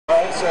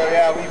so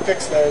yeah, we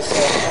fixed those. So.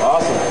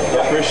 Awesome.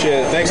 Yeah. Appreciate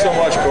it. Thanks so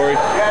much, Corey.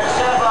 Yeah, just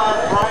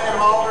have Brian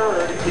Mulder,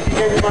 or if you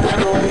gave me my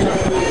number, let me know.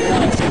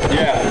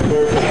 Yeah,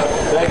 perfect.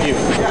 Thank you.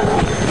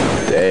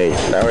 Yeah. Dang,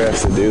 now we have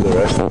to do the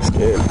rest of this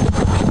game.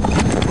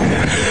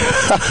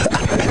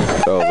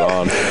 That was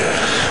on.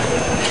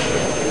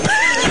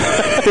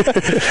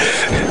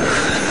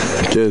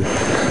 Good.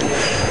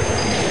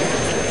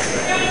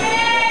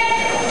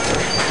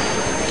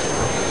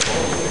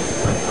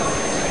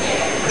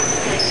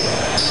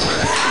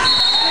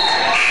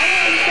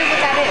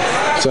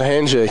 It's a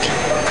handshake.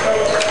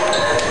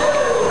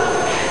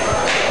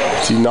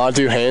 Do you not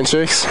do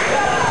handshakes?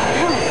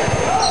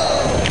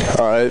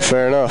 Alright,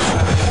 fair enough.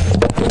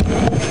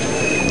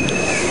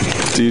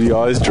 Dude, you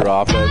always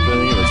drop that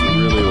thing and it's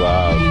really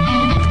loud.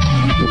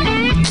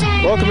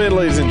 Welcome in,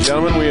 ladies and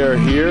gentlemen. We are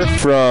here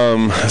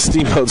from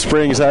Steamboat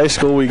Springs High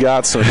School. We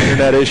got some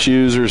internet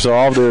issues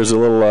resolved. There's a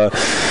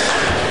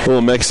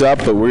little mix-up,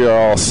 but we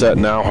are all set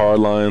now. Hard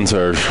lines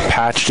are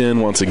patched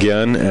in once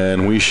again,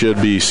 and we should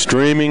be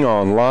streaming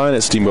online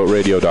at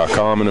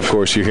steamboatradio.com. And, of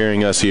course, you're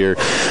hearing us here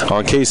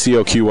on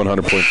KCOQ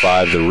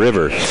 100.5, The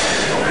River.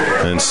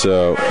 And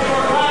so,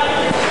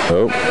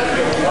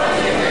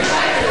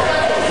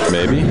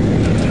 maybe,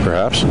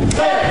 perhaps.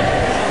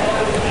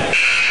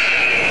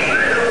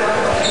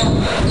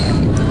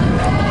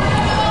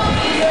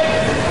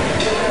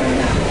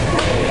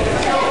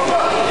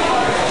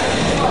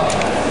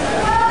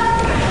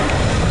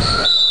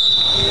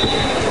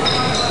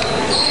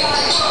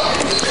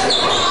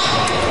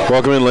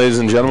 Welcome in, ladies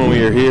and gentlemen.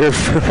 We are here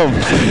from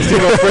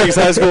Steamboat Springs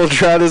High School.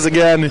 Try this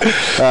again.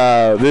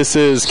 This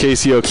is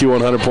KCOQ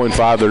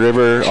 100.5 The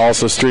River,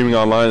 also streaming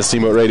online at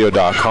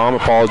steamboatradio.com.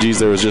 Apologies,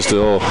 there was just a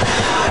little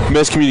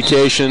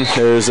miscommunication.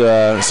 There's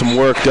some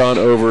work done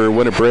over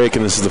winter break,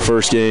 and this is the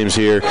first games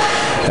here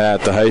at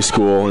the high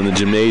school in the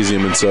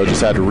gymnasium, and so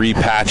just had to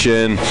repatch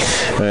in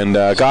and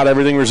got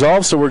everything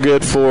resolved, so we're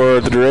good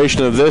for the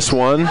duration of this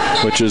one,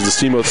 which is the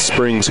Steamboat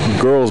Springs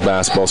girls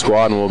basketball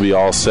squad, and we'll be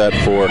all set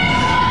for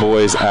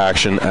boys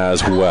action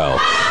as well.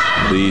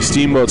 The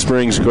Steamboat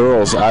Springs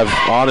girls, I've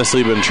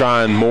honestly been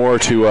trying more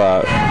to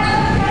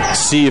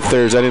see if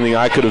there's anything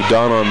I could have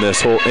done on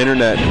this whole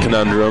internet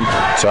conundrum,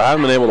 so I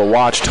haven't been able to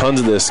watch tons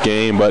of this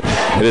game, but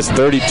it is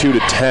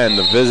 32-10.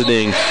 The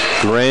visiting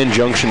Grand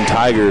Junction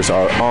Tigers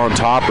are on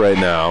top right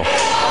now.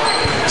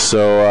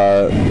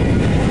 So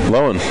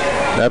Lowen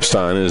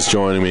Epstein is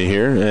joining me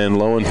here, and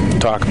Lowen,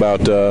 talk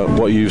about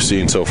what you've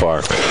seen so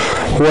far.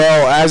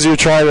 Well, as you're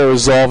trying to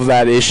resolve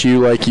that issue,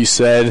 like you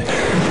said,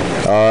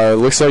 it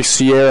looks like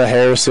Sierra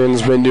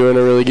Harrison's been doing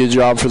a really good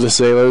job for the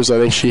Sailors. I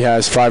think she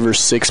has 5 or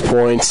 6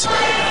 points.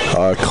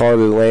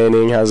 Carly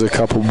Lanning has a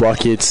couple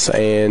buckets,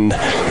 and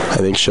I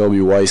think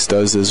Shelby Weiss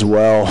does as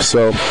well.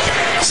 So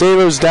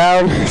Sailors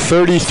down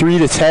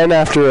 33-10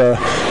 after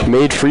a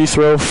made free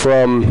throw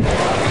from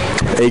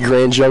a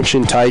Grand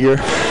Junction Tiger,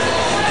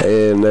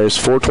 and there's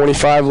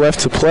 4:25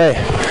 left to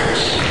play.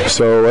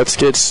 So let's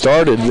get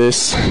started.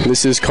 This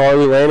is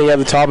Carly Lanning at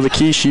the top of the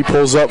key. She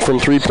pulls up from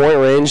three-point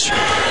range.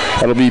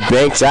 That'll be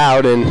banked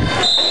out and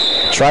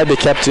tried to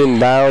kept in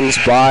bounds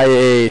by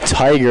a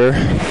Tiger,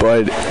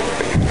 but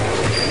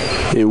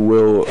it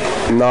will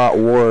not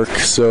work.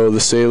 So the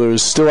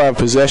Sailors still have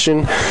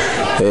possession,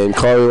 and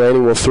Carly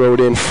Lanning will throw it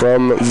in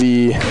from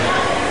the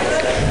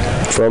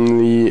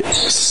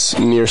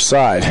near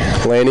side.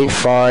 Lanning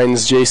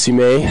finds J.C.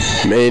 May.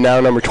 May now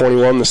number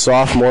 21, the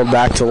sophomore,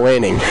 back to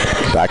Lanning.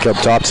 Back up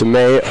top to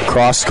May,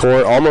 across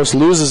court, almost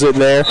loses it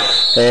there,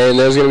 and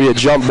there's going to be a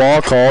jump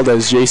ball called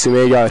as J.C.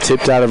 May got it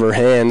tipped out of her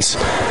hands.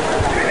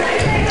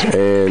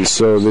 And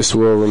so this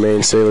will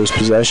remain Sailors'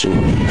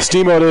 possession.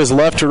 Steamboat is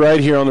left to right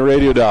here on the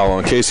radio dial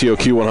on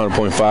KCOQ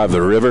 100.5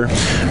 The River.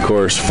 Of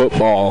course,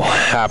 football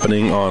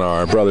happening on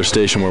our brother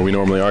station where we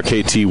normally are,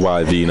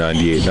 KTYV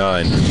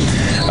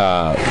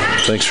 98.9.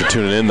 Thanks for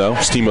tuning in, though.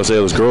 Steamboat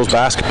Sailors girls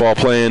basketball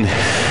playing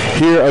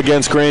here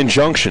against Grand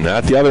Junction.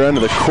 At the other end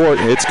of the court,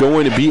 it's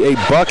going to be a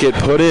bucket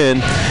put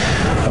in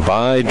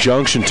by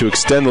Junction to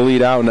extend the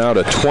lead out now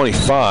to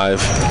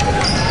 25.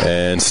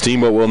 And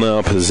Steamboat will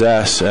now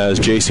possess as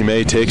J.C.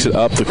 May takes it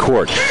up the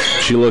court.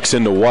 She looks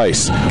into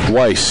Weiss.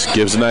 Weiss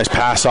gives a nice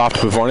pass off to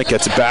Pavornik,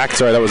 gets it back.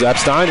 Sorry, that was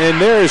Epstein.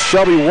 And there is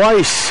Shelby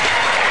Weiss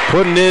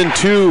putting in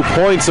 2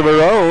 points of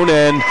her own,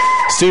 and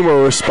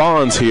Steamboat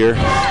responds here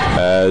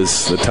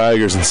as the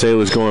Tigers and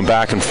Sailors going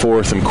back and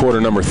forth in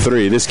quarter number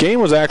 3. This game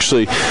was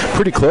actually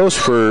pretty close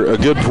for a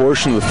good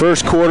portion of the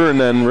first quarter, and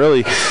then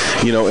really,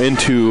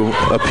 into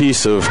a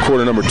piece of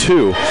quarter number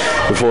 2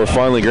 before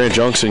finally Grand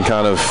Junction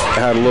kind of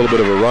had a little bit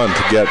of a run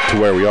to get to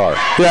where we are.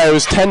 Yeah, it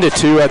was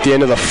 10-2 at the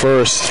end of the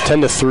first,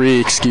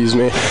 10-3, excuse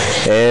me,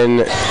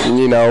 and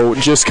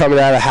just coming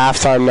out of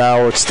halftime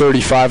now, it's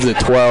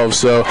 35-12.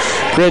 So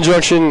Grand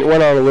Junction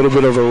went on a little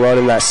bit of a run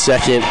in that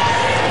second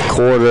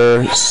quarter,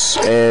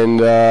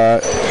 and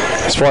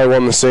it's probably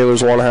one the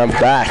Sailors want to have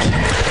back.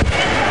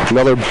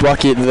 Another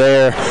bucket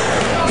there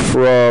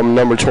from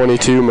number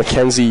 22,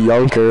 Mackenzie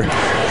Yunker.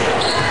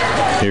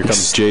 Here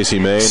comes J.C.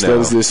 May now.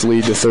 Extends this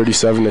lead to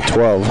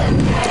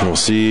 37-12. We'll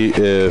see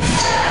if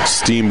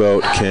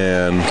Steamboat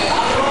can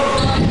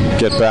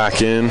get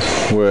back in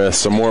with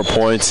some more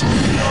points.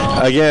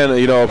 Again,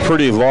 a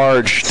pretty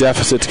large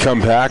deficit to come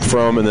back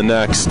from in the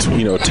next,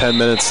 10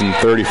 minutes and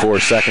 34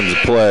 seconds of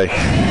play,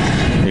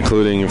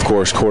 including, of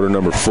course, quarter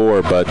number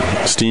 4. But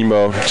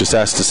Steamboat just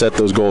has to set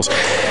those goals.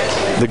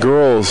 The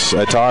girls,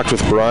 I talked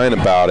with Brian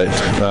about it.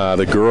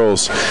 The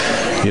girls,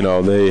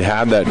 they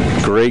had that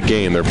great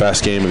game, their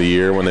best game of the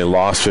year, when they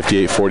lost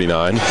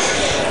 58-49.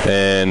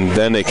 And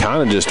then they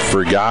kind of just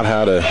forgot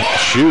how to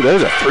shoot.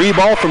 There's a free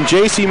ball from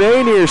J.C.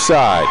 May near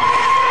side.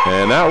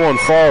 And that one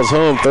falls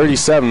home,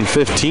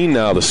 37-15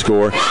 now the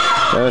score.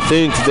 And I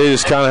think they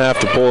just kind of have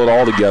to pull it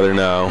all together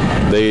now.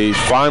 They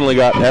finally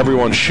got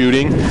everyone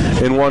shooting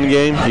in one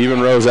game. Even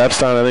Rose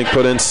Epstein, I think,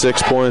 put in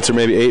 6 points or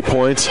maybe 8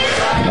 points.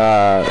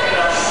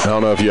 I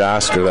don't know if you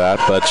asked her that,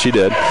 but she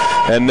did.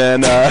 And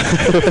then,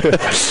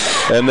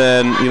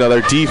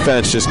 their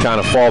defense just kind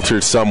of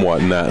faltered somewhat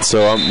in that.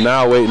 So I'm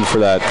now waiting for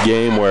that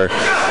game where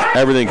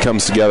everything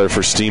comes together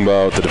for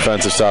Steamboat. The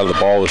defensive side of the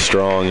ball is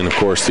strong, and of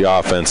course the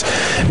offense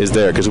is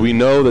there because we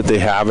know that they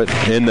have it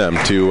in them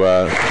to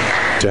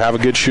have a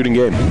good shooting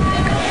game.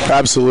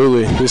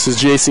 Absolutely. This is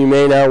J.C.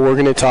 May now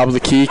working at top of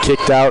the key,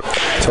 kicked out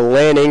to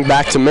Lanning,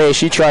 back to May.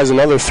 She tries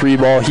another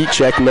 3-ball heat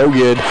check, no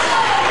good,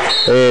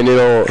 and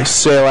it'll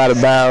sail out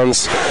of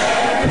bounds.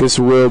 This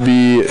will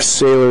be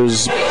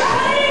Sailors.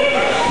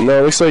 No,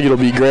 it looks like it'll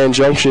be Grand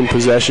Junction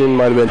possession.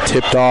 Might have been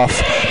tipped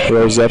off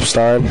Rose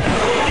Epstein.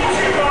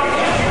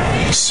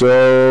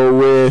 So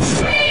with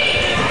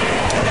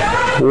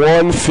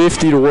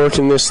 1:50 to work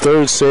in this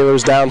third,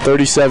 Sailors down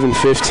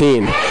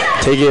 37-15.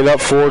 Taking it up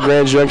for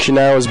Grand Junction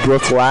now is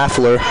Brooke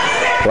Laffler.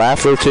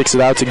 Laffler kicks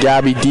it out to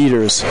Gabby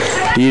Dieters.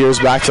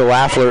 Dieters back to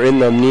Laffler in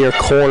the near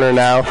corner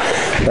now.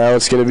 Now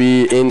it's going to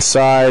be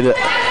inside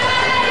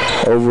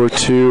over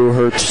to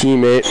her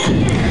teammate.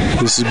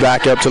 This is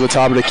back up to the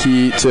top of the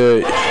key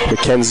to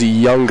Mackenzie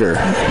Younger.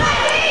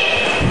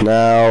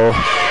 Now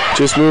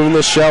just moving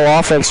the shell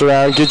offense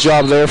around. Good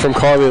job there from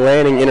Carly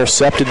Lanning.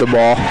 Intercepted the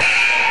ball.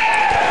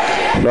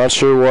 Not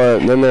sure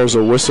what. Then there's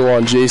a whistle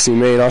on J.C.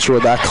 May. Not sure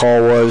what that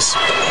call was.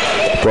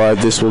 But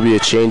this will be a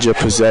change of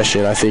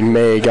possession. I think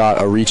May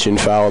got a reach-in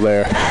foul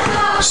there.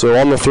 So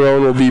on the throw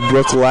will be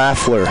Brooke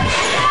Laffler.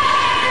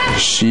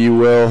 She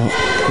will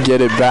get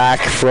it back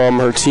from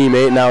her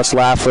teammate. Now it's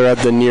Laffler at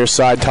the near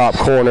side top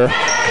corner.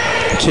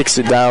 Kicks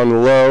it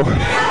down low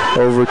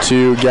over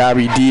to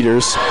Gabby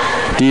Dieters.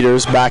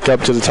 Dieters back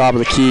up to the top of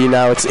the key.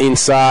 Now it's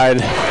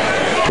inside.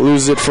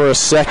 Loses it for a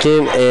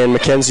second, and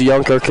Mackenzie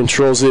Junker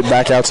controls it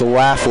back out to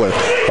Laffler.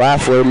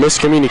 Laffler,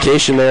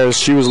 miscommunication there as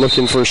she was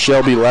looking for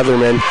Shelby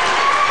Leatherman,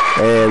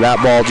 and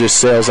that ball just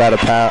sails out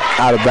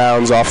of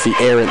bounds off the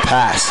errant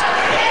pass.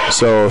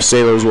 So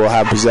Sailors will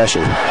have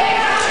possession.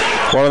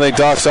 I want to thank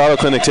Doc's Auto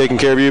Clinic, taking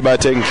care of you by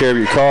taking care of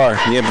your car.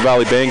 The Yampa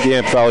Valley Bank, the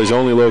Yampa Valley's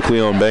only locally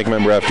owned bank,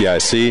 member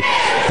FDIC,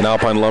 and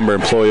Alpine Lumber,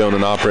 employee owned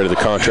and operated, the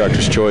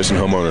contractor's choice and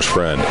homeowner's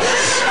friend.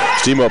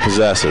 Steamboat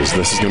possesses.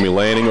 This is going to be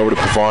landing over to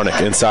Pavarnik.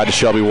 Inside to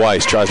Shelby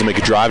Weiss. Tries to make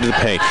a drive to the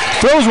paint.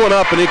 Throws one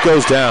up and it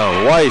goes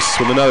down. Weiss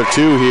with another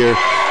 2 here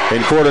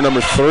in quarter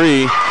number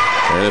 3.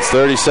 And it's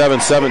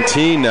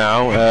 37-17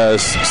 now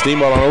as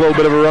Steamboat on a little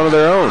bit of a run of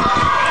their own.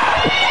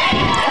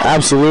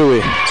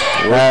 Absolutely.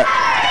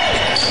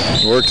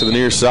 Work to the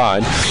near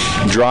side.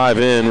 Drive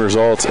in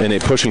results in a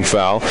pushing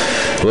foul.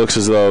 Looks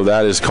as though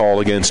that is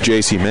called against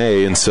J.C.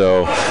 May, and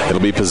so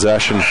it'll be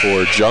possession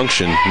for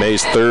Junction.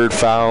 May's 3rd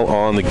foul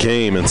on the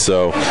game, and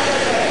so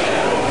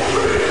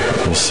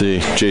we'll see.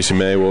 J.C.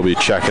 May will be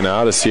checking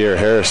out as Sierra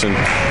Harrison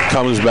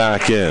comes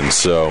back in.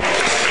 So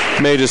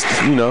May just,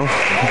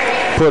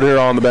 put her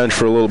on the bench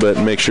for a little bit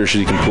and make sure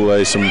she can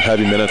play some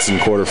heavy minutes in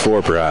quarter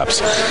 4 perhaps.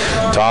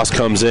 Toss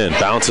comes in,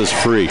 bounces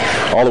free,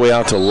 all the way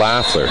out to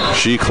Laffler.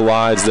 She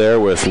collides there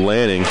with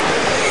Lanning,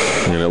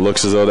 and it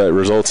looks as though that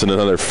results in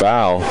another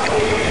foul.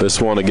 This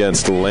one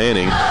against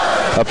Lanning.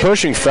 A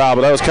pushing foul,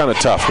 but that was kind of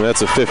tough. I mean,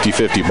 that's a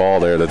 50-50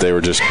 ball there that they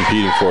were just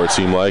competing for, it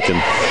seemed like,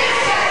 and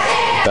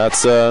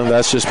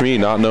that's just me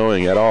not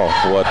knowing at all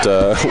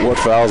what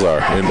fouls are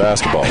in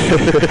basketball.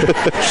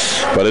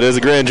 But it is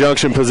a Grand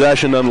Junction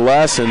possession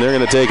nonetheless, and they're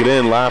going to take it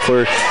in.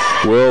 Laffler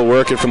will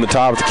work it from the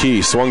top of the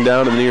key. Swung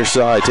down to the near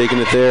side. Taking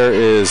it there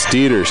is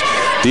Dieters.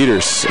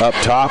 Dieters up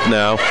top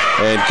now,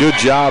 and good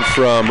job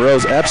from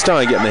Rose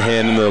Epstein getting the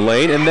hand in the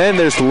lane. And then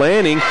there's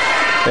Lanning,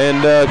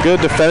 and good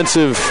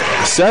defensive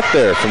set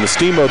there from the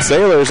Steamboat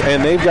Sailors,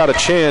 and they've got a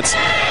chance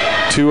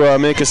to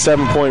make a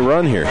 7-point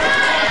run here.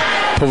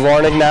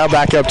 Pavarnik now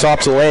back up top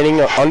to Lanning.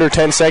 Under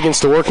 10 seconds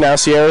to work now.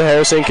 Sierra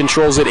Harrison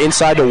controls it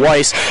inside to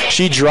Weiss.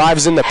 She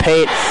drives in the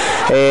paint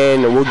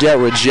and will get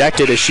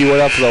rejected as she went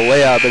up for the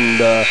layup. And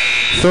the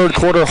third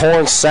quarter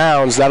horn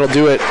sounds. That'll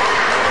do it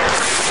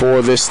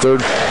for this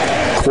third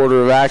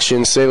quarter of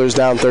action. Sailors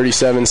down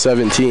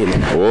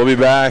 37-17. We'll be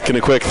back in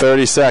a quick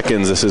 30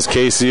 seconds. This is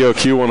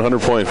KCOQ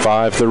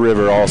 100.5 The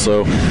River,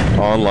 also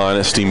online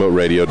at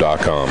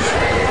steamboatradio.com.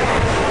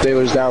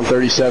 Sailors down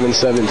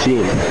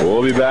 37-17.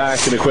 We'll be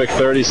back in a quick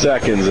 30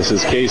 seconds. This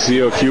is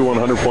KCOQ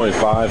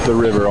 100.5 The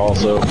River,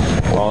 also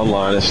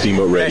online at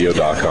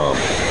steamboatradio.com.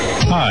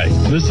 Hi,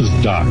 this is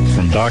Doc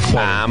from Doc's Auto.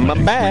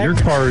 I'm back. When your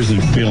car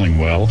isn't feeling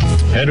well,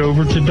 head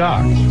over to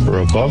Doc for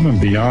above and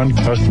beyond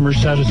customer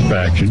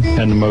satisfaction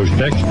and the most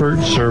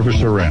expert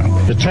service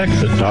around. The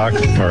techs at Doc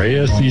are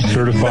ASE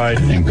certified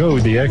and go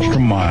the extra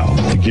mile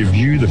to give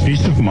you the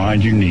peace of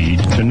mind you need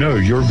to know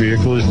your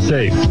vehicle is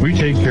safe. We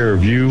take care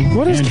of you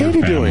What is and Katie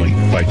your family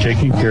doing? by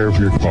taking care of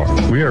your car.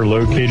 We are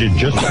located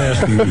just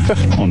past Moose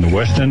on the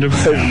west end of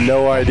town. I have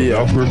no idea.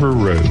 Elk River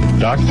Road.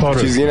 Doc's Auto.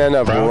 She's gonna end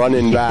up proud to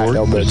running back, support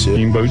I'll bet the you.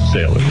 Steamboat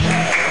Sailors.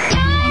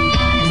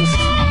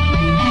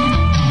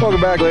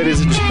 Welcome back,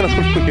 ladies and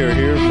gentlemen. We are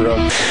here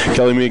from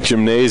Kelly Meek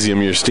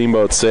Gymnasium. Your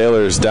Steamboat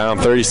Sailors down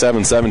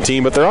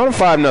 37-17, but they're on a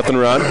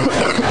 5-0 run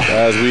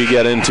as we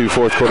get into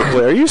fourth quarter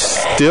play. Are you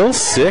still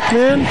sick,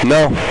 man?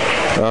 No.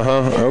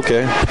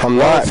 Okay. I'm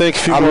Well, not.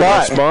 thank you I'm for our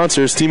not.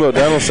 sponsors, Steamboat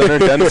Dental Center,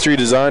 dentistry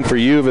designed for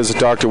you. Visit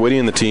Dr. Whitty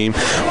and the team,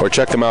 or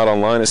check them out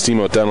online at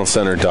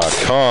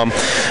steamboatdentalcenter.com.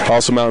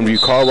 Also, Mountain View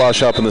Car Wash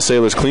helping the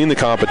Sailors clean the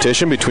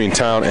competition between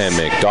Town and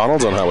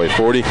McDonald's on Highway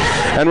 40.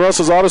 And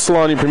Russell's Auto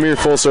Salon, your premier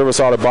full-service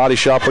auto body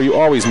shop where you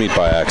always meet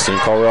by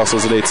accident. Call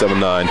Russell's at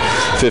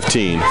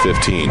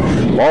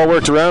 879-1515. Ball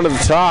worked around to the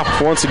top.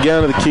 Once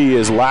again, the key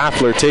is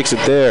Lafler takes it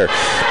there.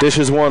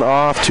 Dishes one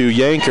off to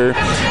Yanker,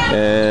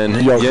 and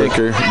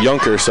Yunker,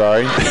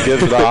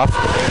 gives it off.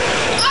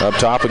 Up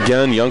top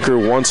again, Yunker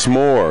once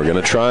more. Going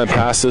to try and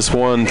pass this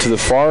one to the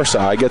far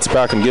side. Gets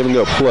back and give and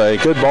go play.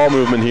 Good ball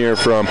movement here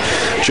from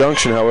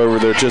Junction. However,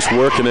 they're just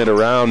working it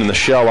around in the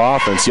shell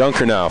offense.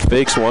 Yunker now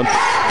fakes one.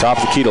 Top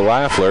of the key to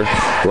Lafler.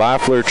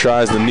 Lafler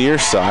tries the near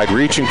side,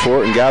 reaching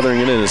for it and gathering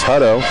it in is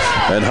Hutto.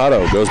 And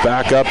Hutto goes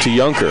back up to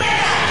Yunker.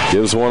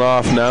 Gives one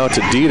off now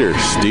to Dieters.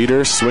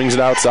 Dieters swings it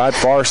outside,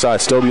 far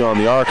side, still beyond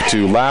the arc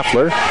to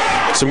Lafler.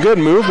 Some good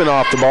movement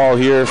off the ball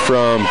here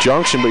from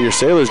Junction, but your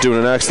Sailors doing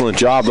an excellent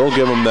job. They'll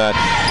give them that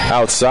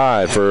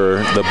outside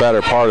for the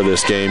better part of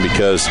this game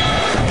because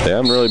they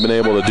haven't really been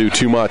able to do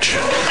too much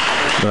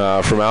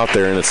from out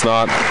there, and it's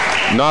not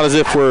as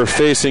if we're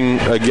facing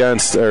off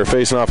against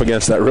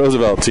that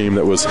Roosevelt team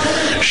that was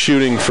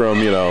shooting from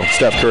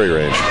Steph Curry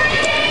range.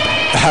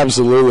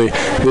 Absolutely.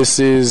 This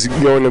is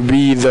going to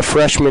be the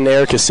freshman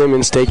Erica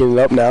Simmons taking it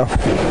up now.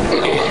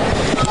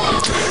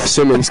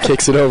 Simmons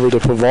kicks it over to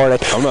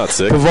Pavarnik. I'm not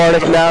sick.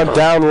 Pavarnik now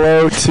down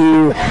low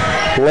to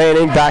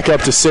Lanning, back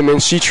up to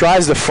Simmons. She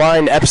tries to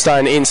find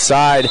Epstein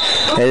inside,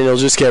 and it'll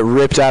just get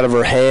ripped out of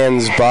her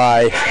hands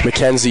by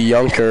Mackenzie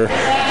Yunker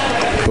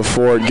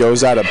before it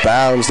goes out of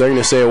bounds. They're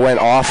going to say it went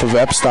off of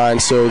Epstein,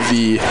 so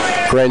the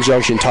Grand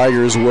Junction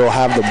Tigers will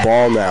have the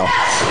ball now.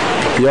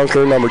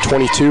 Yunker, number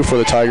 22 for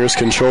the Tigers,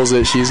 controls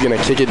it. She's going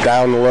to kick it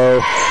down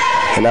low,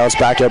 and now it's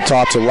back up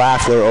top to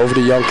Lafler, over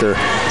to Yunker.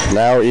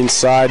 Now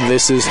inside,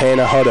 this is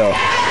Hannah Hutto.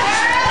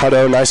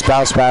 Hutto, nice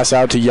bounce pass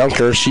out to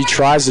Yunker. She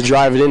tries to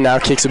drive it in now,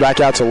 kicks it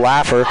back out to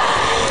Laffer.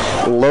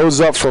 Loads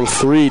up from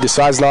three,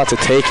 decides not to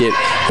take it,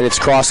 and it's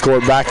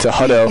cross-court back to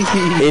Hutto.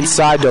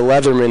 Inside to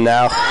Leatherman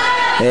now,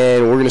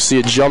 and we're going to see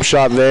a jump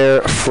shot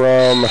there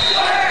from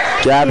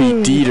Gabby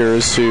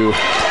Dieters, who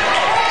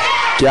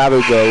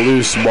gathered the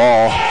loose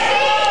ball.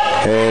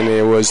 And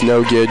it was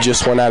no good,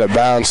 just went out of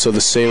bounds, so the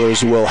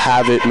Sailors will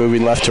have it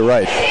moving left to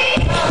right.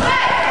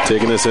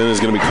 Taking this in is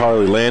going to be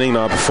Carly Lanning,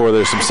 not before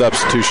there's some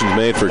substitutions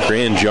made for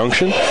Grand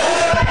Junction,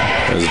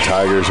 as the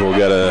Tigers will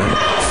get a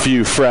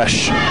few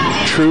fresh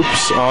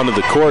troops onto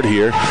the court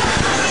here.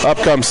 Up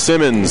comes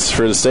Simmons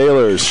for the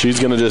Sailors. She's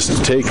going to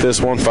just take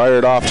this one, fire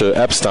it off to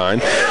Epstein.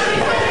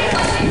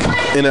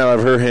 In and out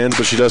of her hands,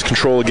 but she does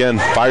control again.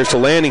 Fires to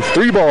Lanning.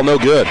 Three ball, no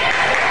good.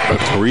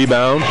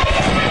 Rebound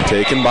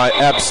taken by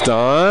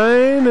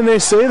Epstein, and they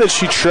say that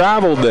she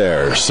traveled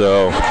there.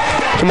 So,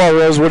 come on,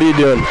 Rose, what are you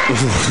doing?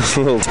 A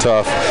little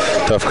tough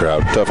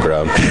crowd.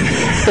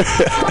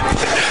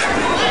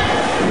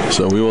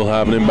 So we will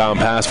have an inbound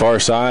pass far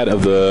side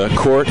of the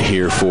court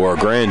here for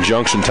Grand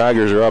Junction.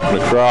 Tigers are up and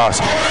across.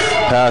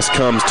 Pass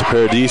comes to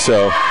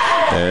Paradiso.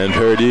 And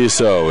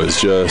Paradiso is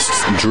just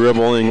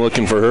dribbling,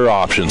 looking for her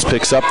options.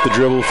 Picks up the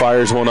dribble,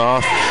 fires one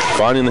off,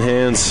 finding the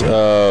hands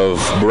of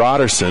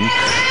Broderson.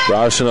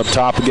 Broderson up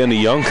top again to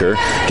Yunker.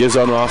 Gives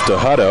on off to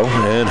Hutto,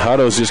 and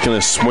Hutto's just going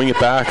to swing it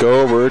back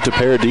over to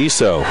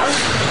Paradiso.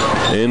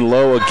 In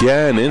low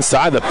again,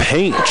 inside the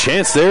paint.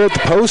 Chance there at the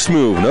post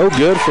move. No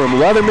good from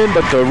Leatherman,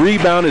 but the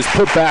rebound is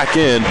put back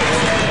in,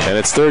 and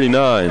it's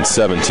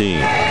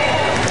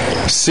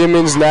 39-17.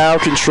 Simmons now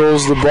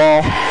controls the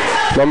ball.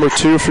 Number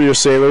 2 for your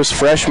Sailors.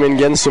 Freshman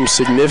getting some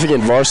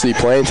significant varsity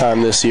playing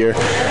time this year.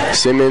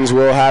 Simmons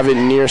will have it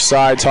near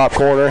side, top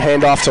corner.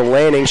 Handoff to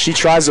Lanning. She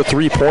tries a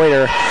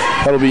three-pointer.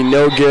 That'll be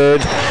no good.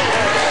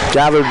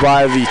 Gathered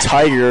by the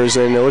Tigers,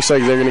 and it looks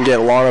like they're going to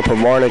get Lana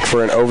Pavarnik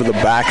for an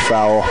over-the-back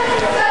foul.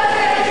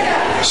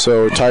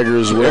 So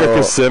Tigers will...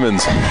 Erica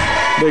Simmons.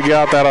 They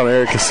got that on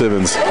Erica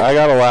Simmons. I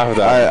got to laugh at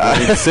that. I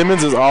mean,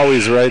 Simmons is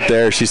always right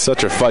there. She's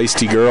such a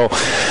feisty girl.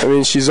 I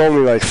mean, she's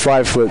only like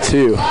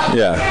 5'2".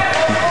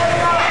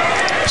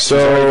 Yeah. She's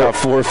already got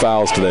 4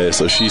 fouls today,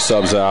 so she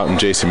subs out, and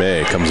JC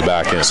May comes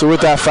back in. So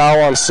with that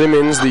foul on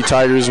Simmons, the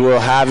Tigers will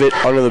have it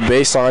under the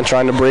baseline,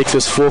 trying to break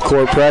this full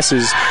court press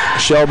is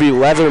Shelby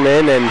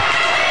Leatherman, and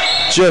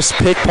just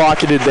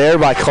pickpocketed there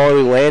by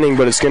Carly Lanning,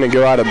 but it's going to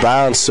go out of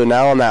bounds. So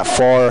now on that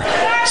far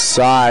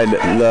side,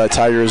 the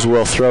Tigers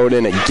will throw it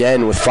in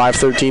again with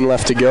 5:13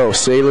 left to go.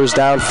 Sailors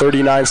down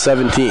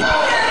 39-17.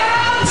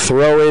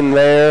 Throw in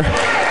there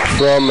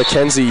from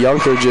Mackenzie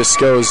Junker just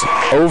goes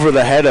over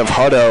the head of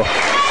Hutto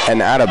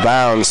and out of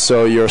bounds,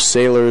 so your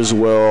Sailors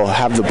will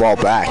have the ball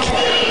back.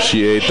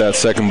 She ate that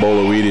second bowl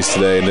of Wheaties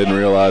today and didn't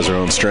realize her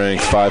own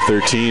strength.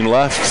 5:13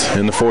 left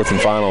in the fourth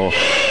and final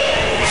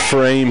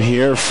frame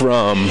here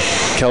from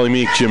Kelly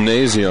Meek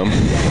Gymnasium.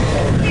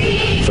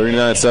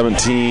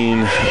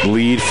 39-17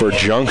 lead for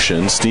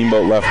Junction.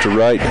 Steamboat left to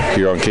right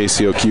here on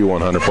KCOQ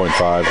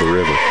 100.5 The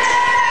River.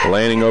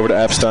 Landing over to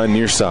Epstein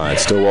near side,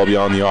 still well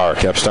beyond the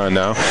arc. Epstein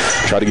now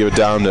try to give it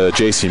down to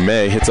JC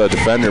May, hits a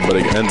defender, but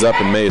it ends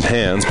up in May's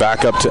hands.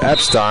 Back up to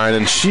Epstein,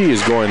 and she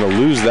is going to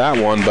lose that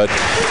one, but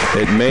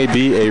it may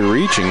be a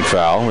reaching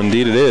foul.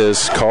 Indeed it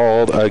is,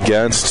 called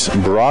against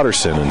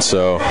Broderson, and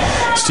so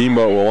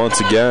Steamboat will once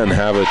again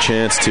have a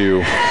chance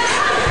to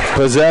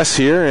possess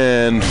here,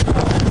 and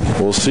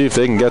we'll see if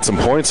they can get some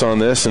points on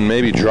this and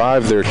maybe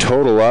drive their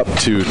total up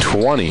to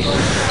 20.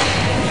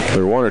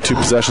 They're 1 or 2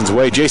 possessions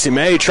away. JC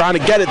May trying to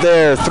get it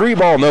there. 3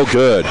 ball, no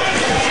good.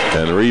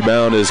 And the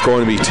rebound is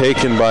going to be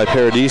taken by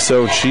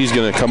Paradiso. She's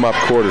going to come up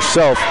court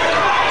herself.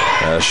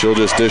 She'll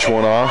just dish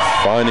one off,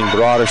 finding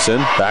Broderson.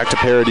 Back to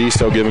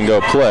Paradiso, give and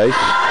go play.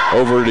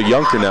 Over to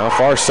Junker now,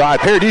 far side.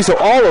 Paradiso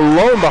all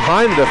alone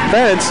behind the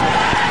defense.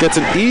 Gets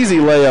an easy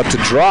layup to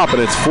drop,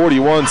 and it's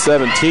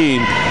 41-17.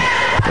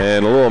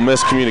 And a little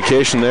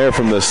miscommunication there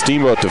from the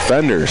Steamboat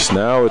defenders.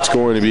 Now it's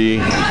going to be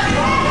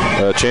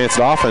a chance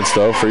at offense,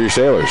 though, for your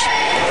Sailors.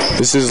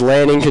 This is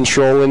Lanning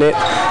controlling it,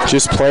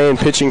 just playing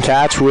pitch and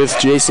catch with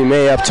JC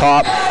May up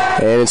top,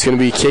 and it's going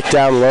to be kicked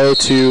down low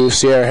to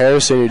Sierra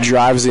Harrison, who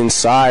drives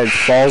inside,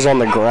 falls on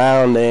the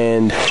ground,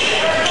 and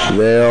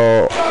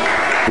they'll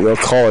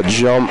call a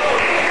jump.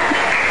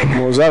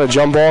 Was that a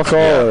jump ball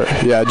call?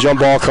 Yeah,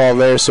 jump ball call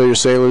there, so your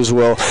Sailors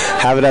will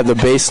have it at the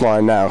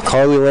baseline now.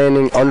 Carly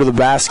Lanning under the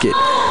basket.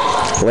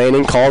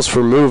 Lanning calls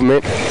for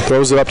movement,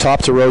 throws it up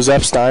top to Rose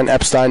Epstein.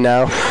 Epstein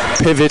now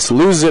pivots,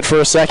 loses it for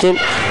a second,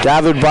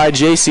 gathered by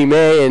JC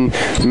May, and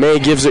May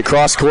gives it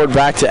cross court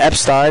back to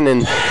Epstein,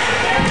 and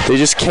they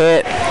just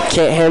can't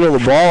handle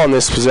the ball on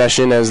this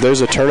possession as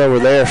there's a turnover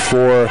there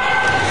for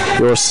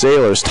your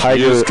Sailors. You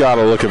just got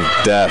a look of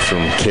death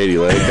from Katie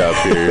Lake up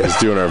here, who's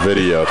doing our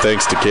video.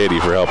 Thanks to Katie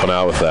for helping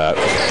out with that.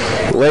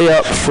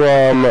 Layup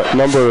from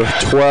number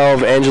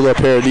 12, Angela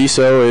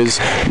Paradiso, is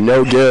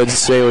no good.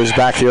 Sailors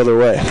back the other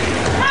way.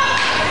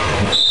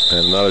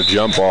 And another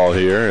jump ball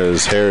here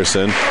as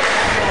Harrison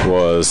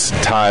was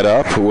tied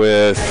up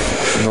with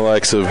the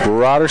likes of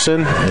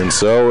Broderson, and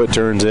so it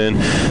turns in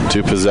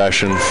to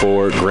possession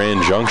for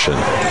Grand Junction.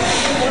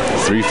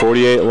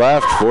 3:48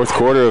 left, fourth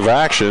quarter of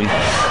action,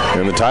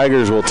 and the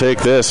Tigers will take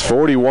this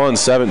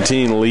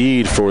 41-17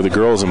 lead for the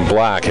girls in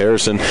black.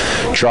 Harrison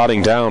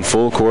trotting down,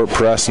 full court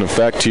press in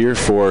effect here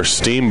for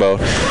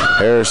Steamboat.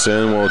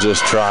 Harrison will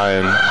just try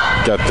and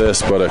get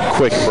this, but a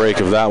quick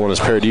break of that one as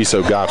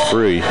Paradiso got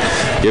free.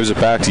 Gives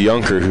it back to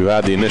Junker, who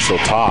had the initial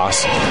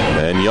toss,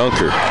 and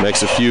Junker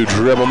makes a few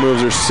dribble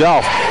moves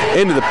herself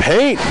into the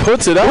paint,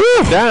 puts it up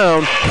and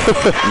down.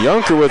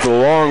 Junker with a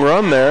long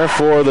run there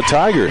for the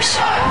Tigers.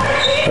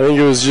 I think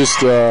it was just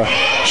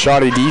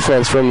shoddy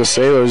defense from the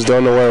Sailors.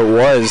 Don't know where it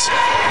was.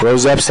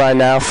 Rose Epstein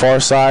now, far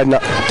side,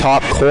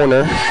 top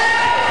corner.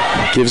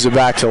 Gives it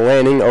back to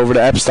Lanning, over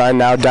to Epstein,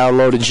 now down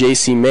low to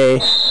JC May.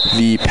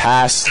 The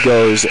pass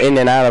goes in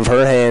and out of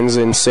her hands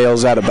and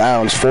sails out of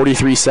bounds.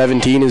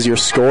 43-17 is your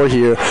score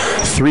here.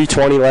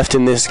 3:20 left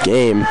in this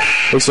game.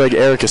 Looks like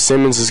Erica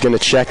Simmons is going to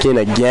check in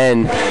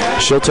again.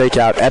 She'll take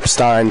out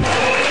Epstein.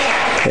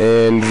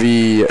 And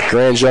the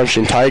Grand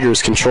Junction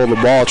Tigers control the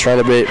ball, trying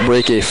to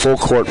break a full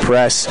court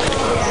press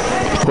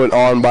put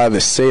on by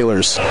the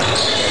Sailors.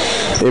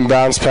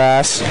 Inbounds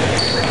pass.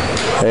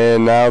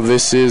 And now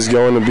this is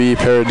going to be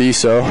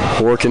Paradiso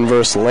working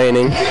versus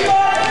Lanning.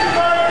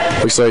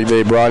 Looks like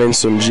they brought in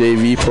some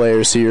JV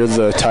players here,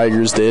 the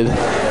Tigers did.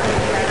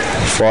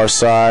 Far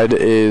side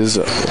is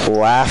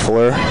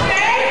Laffler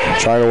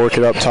trying to work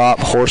it up top.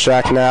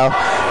 Horshak now.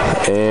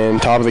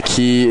 And top of the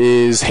key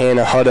is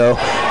Hannah Hutto.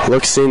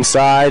 Looks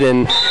inside,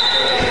 and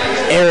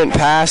errant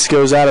pass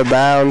goes out of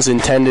bounds,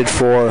 intended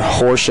for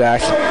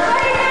Horshak.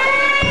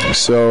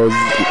 So,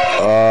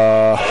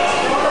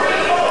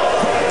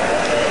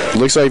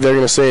 looks like they're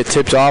going to say it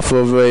tipped off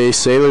of a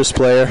Sailors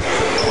player.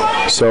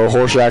 So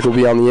Horshak will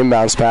be on the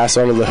inbounds pass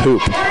under the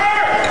hoop.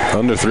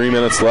 Under 3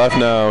 minutes left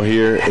now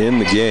here in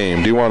the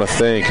game. Do want to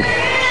thank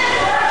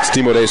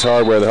Steamboat Ace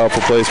Hardware, the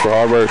helpful place for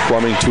hardware,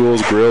 plumbing,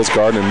 tools, grills,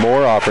 garden, and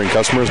more, offering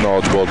customers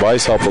knowledgeable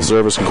advice, helpful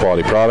service, and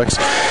quality products,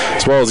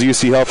 as well as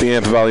UC Healthy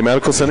Ampa Valley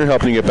Medical Center,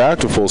 helping you get back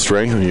to full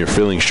strength when you're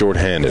feeling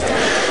short-handed.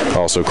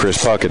 Also, Chris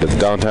Puckett at the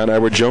downtown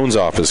Edward Jones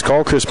office.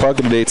 Call Chris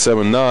Puckett at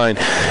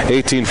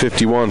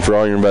 879-1851 for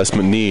all your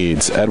investment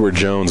needs. Edward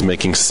Jones,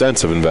 making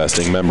sense of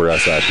investing. Member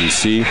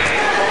SIPC.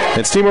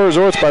 And Steamboat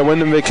Resorts by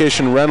Wyndham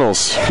Vacation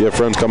Rentals. If you have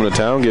friends coming to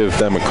town, give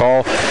them a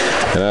call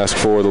and ask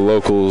for the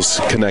Locals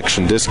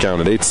Connection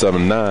discount at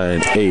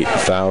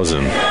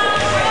 879-8000.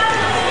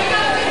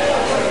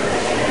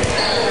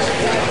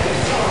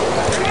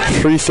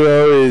 Free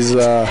throw is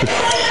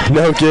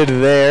no good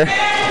there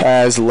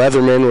as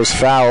Leatherman was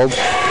fouled.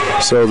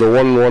 So the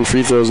 1-1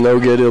 free throw is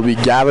no good. It'll be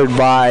gathered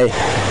by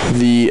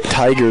the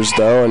Tigers,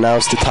 though, and now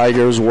it's the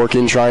Tigers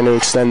working, trying to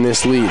extend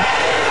this lead.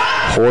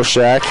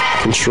 Horshak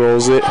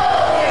controls it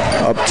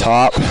up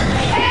top.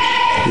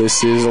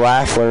 This is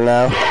Laffler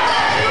now,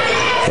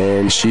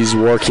 and she's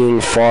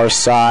working far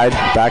side,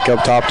 back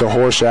up top to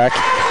Horshak.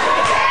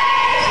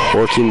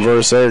 Working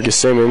versus Erica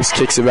Simmons,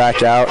 kicks it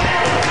back out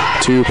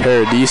to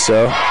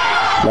Paradiso.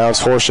 Now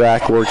it's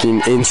Horshak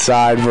working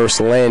inside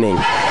versus Lanning.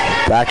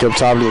 Back up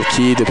top to the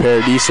key to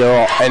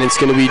Paradiso, and it's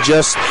going to be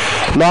just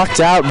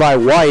knocked out by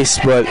Weiss,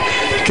 but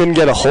couldn't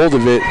get a hold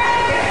of it.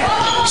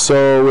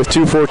 So with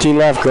 2:14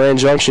 left, Grand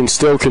Junction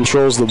still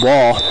controls the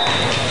ball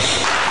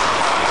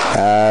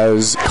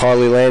as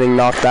Carly Lanning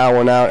knocked that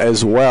one out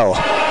as well.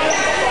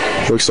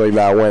 Looks like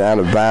that went out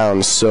of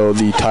bounds, so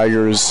the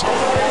Tigers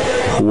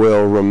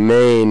will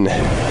remain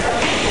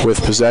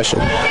with possession.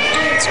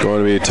 It's going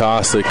to be a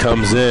toss that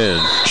comes in.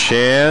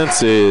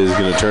 Chance is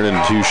going to turn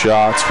into 2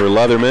 shots for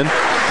Leatherman,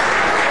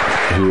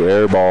 who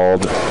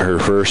airballed her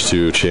first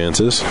 2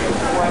 chances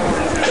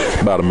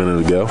about a minute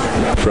ago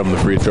from the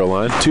free throw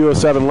line.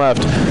 2:07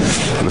 left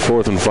in the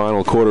 4th and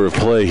final quarter of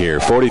play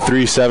here.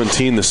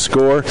 43-17 the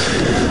score.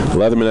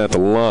 Leatherman at the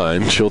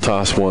line. She'll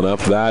toss one up.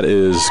 That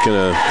is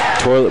going to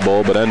toilet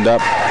bowl, but end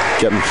up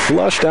getting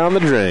flushed down the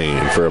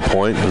drain for a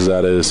point, as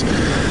that is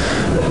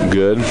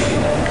good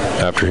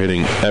after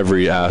hitting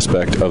every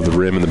aspect of the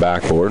rim and the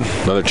backboard.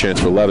 Another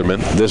chance for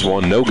Leatherman. This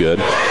one, no good.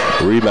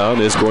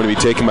 Rebound is going to be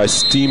taken by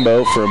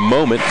Steamboat for a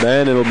moment.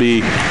 Then it'll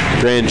be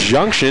Grand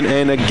Junction,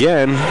 and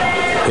again,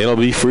 it'll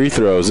be free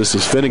throws. This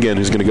is Finnegan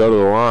who's going to go to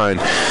the line.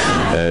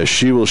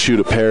 She will shoot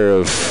a pair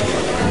of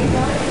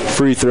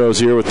free throws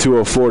here with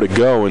 2:04 to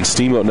go, and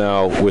Steamboat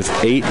now with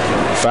 8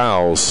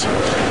 fouls.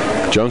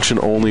 Junction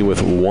only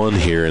with 1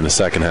 here in the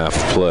second half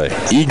of play.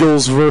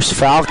 Eagles versus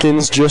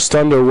Falcons just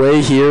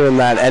underway here in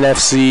that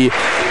NFC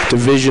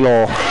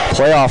divisional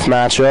playoff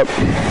matchup.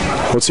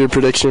 What's your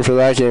prediction for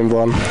that game,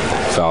 Blum?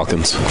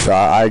 Falcons.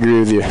 I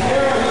agree with you.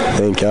 I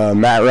think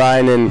Matt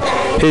Ryan and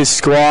his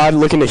squad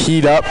looking to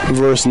heat up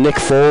versus Nick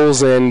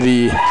Foles and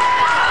the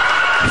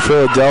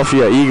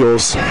Philadelphia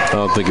Eagles. I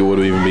don't think it would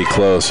even be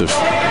close if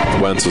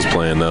Wentz was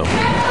playing, though.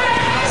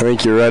 I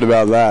think you're right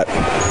about that.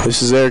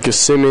 This is Erica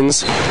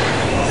Simmons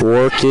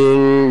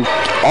working,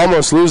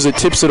 almost loses it,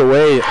 tips it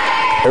away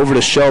over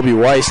to Shelby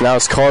Weiss. Now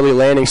it's Carly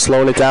Lanning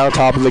slowing it down,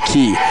 top of the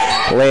key.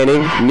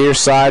 Lanning, near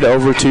side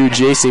over to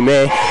JC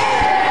May,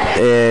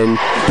 and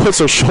puts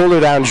her shoulder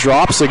down,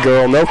 drops a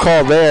girl. No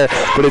call there,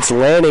 but it's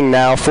Lanning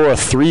now for a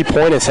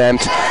 3-point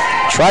attempt.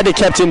 Tried to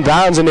kept in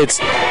bounds, and it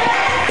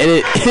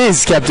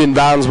is kept in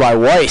bounds by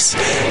Weiss.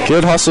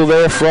 Good hustle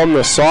there from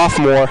the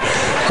sophomore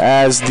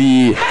as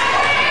the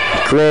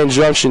Grand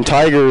Junction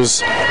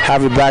Tigers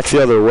have it back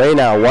the other way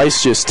now.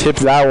 Weiss just tipped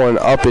that one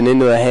up and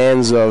into the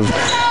hands of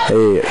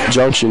a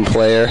Junction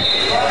player.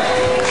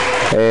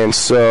 And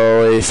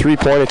so a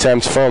 3-point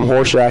attempt from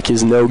Horshak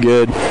is no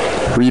good.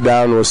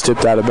 Rebound was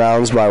tipped out of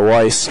bounds by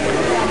Weiss.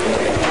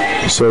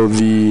 So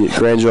the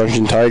Grand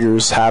Junction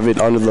Tigers have it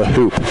under the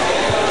hoop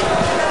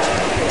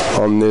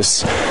on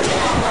this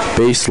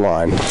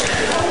baseline.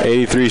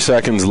 83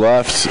 seconds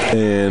left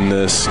in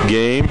this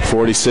game.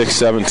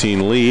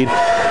 46-17 lead.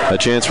 A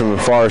chance from the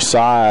far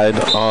side.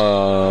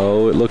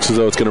 It looks as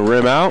though it's going to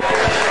rim out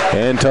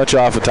and touch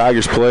off a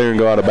Tigers player and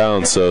go out of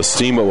bounds. So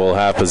Steamboat will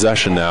have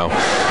possession now.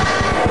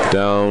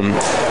 Down in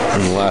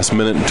the last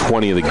minute and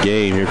 20 of the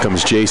game. Here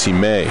comes JC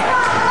May.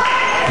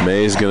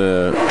 May's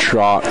going to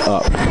trot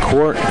up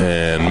court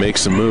and make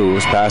some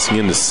moves. Passing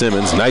into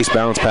Simmons. Nice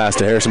bounce pass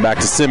to Harrison, back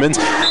to Simmons.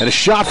 And a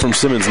shot from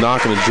Simmons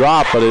not going to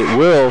drop, but it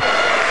will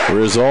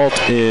result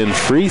in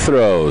free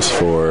throws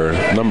for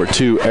number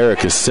 2,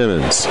 Erica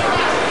Simmons.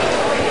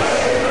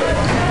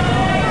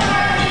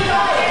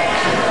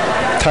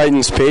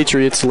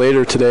 Titans-Patriots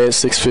later today at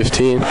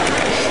 6:15.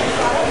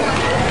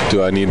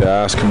 Do I need to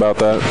ask about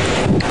that?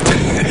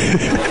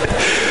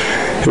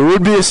 It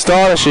would be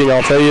astonishing,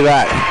 I'll tell you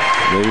that.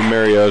 Maybe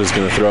Mariota's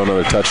going to throw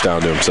another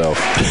touchdown to himself.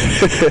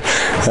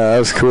 That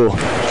was cool.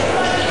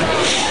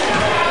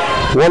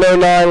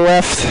 1:09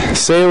 left.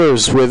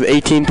 Sailors with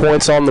 18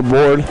 points on the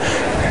board.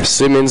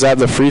 Simmons at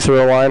the free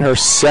throw line. Her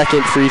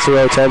second free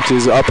throw attempt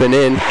is up and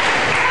in.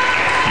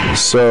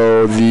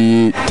 So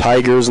the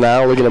Tigers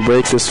now looking to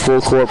break this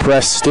full court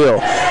press still.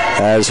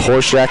 As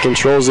Horshack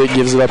controls it,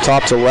 gives it up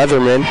top to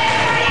Leatherman.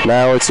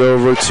 Now it's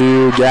over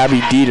to Gabby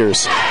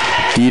Dieters.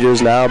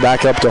 Dieters now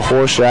back up to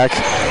Horshack,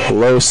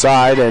 low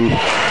side, and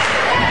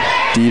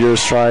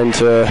Dieters trying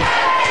to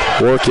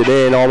work it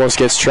in, almost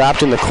gets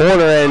trapped in the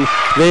corner, and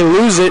they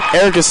lose it.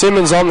 Erica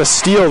Simmons on the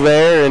steal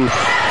there, and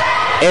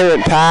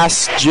errant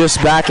pass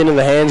just back into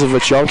the hands of a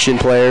Junction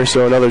player,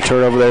 so another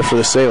turnover there for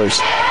the Sailors.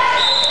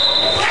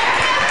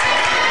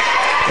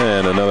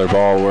 And another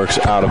ball works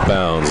out of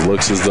bounds.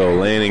 Looks as though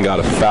Lanning got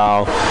a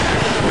foul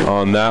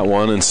on that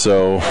one, and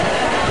so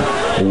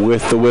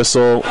with the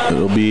whistle,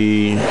 it'll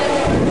be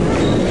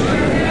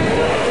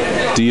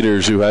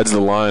Dieters who heads the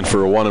line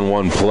for a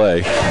 1-and-1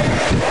 play,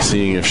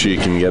 seeing if she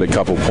can get a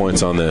couple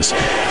points on this.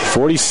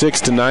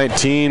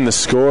 46-19 the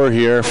score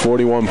here,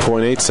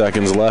 41.8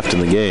 seconds left in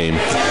the game.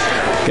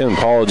 Again,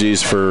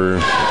 apologies for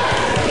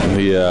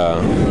the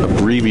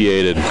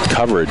abbreviated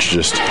coverage,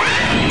 just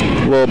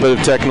a little bit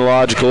of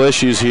technological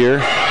issues here.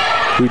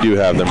 We do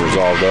have them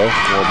resolved though.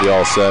 We'll be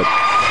all set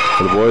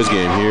for the boys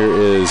game. Here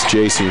is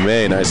JC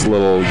May, nice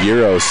little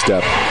Euro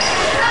step.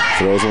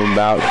 Throws one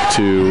back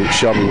to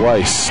Shelby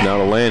Weiss. Now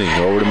to Lanning.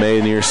 Over to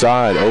May near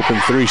side. Open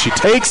three. She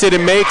takes it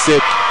and makes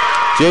it.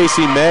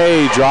 JC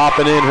May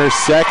dropping in her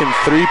second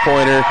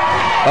three-pointer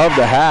of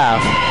the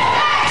half.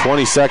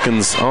 20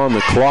 seconds on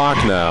the clock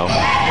now.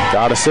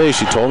 Gotta say,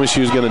 she told me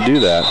she was going to do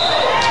that.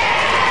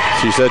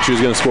 She said she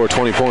was going to score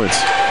 20 points.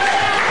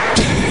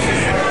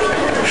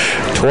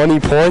 20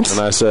 points? And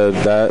I said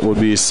that would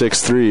be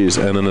 6 threes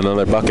and then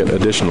another bucket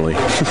additionally.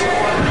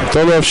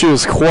 Don't know if she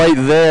was quite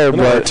there,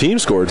 but our team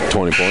scored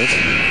 20 points.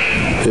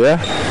 Yeah,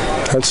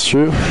 that's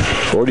true.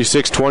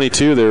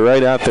 46-22, they're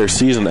right at their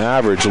season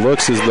average.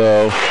 Looks as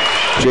though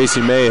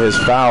JC May has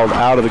fouled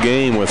out of the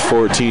game with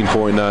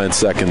 14.9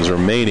 seconds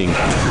remaining.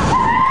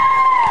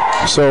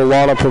 So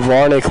Lana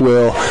Pavarnik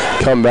will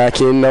come back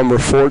in, number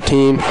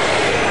 14.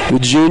 The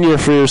junior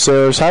for your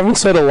Sailors. Haven't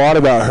said a lot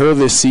about her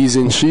this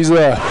season. She's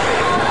a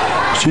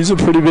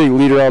pretty big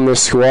leader on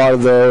this squad,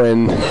 though,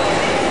 and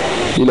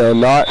you know,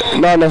 not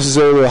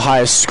necessarily the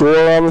highest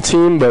scorer on the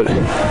team, but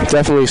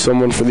definitely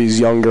someone for these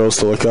young girls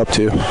to look up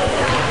to.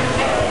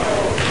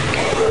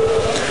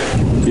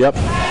 Yep.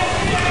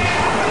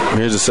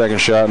 Here's the second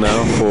shot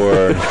now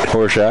for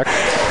Horshack.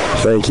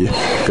 Thank you.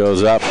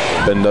 Goes up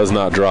and does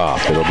not drop.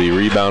 It'll be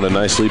rebounded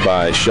nicely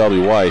by Shelby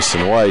Weiss,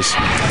 and Weiss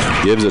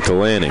gives it to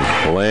Lanning.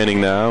 Lanning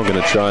now going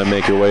to try and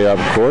make her way up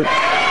court.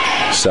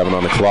 7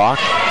 on the clock.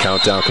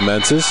 Countdown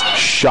commences.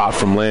 Shot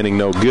from Lanning,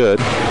 no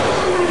good.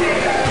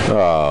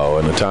 Oh,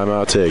 and a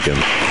timeout taken.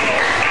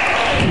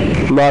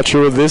 I'm not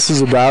sure what this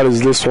is about,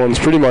 as this one's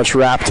pretty much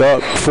wrapped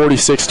up.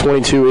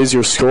 46-22 is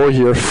your score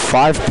here.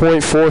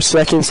 5.4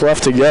 seconds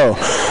left to go.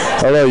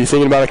 I don't know, you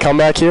thinking about a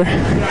comeback here?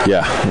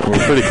 Yeah, we're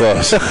pretty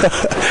close.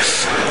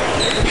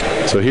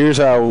 So here's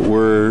how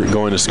we're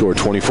going to score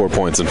 24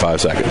 points in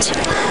 5 seconds.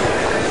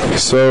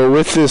 So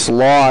with this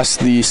loss,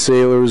 the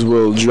Sailors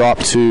will drop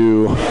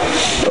to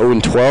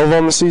 0-12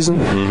 on the season.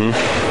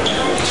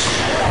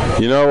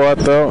 You know what,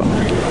 though?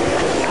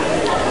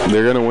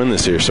 They're going to win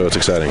this year, so it's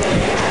exciting.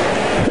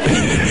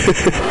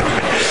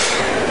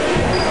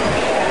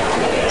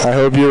 I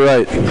hope you're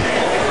right.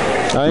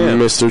 I am.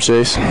 Mr.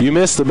 Chase. You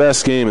missed the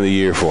best game of the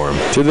year for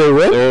them. Did they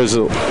win?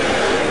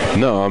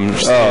 No, I'm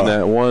just saying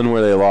that one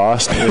where they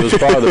lost. It was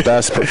probably the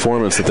best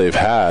performance that they've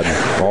had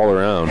all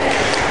around.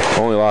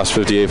 Only lost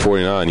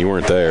 58-49. You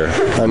weren't there.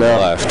 I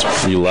know.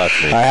 You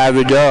left me. I had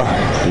to go.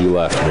 You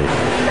left me.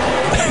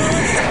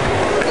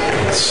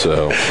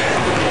 So,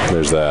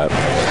 there's that.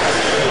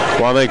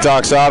 Want to thank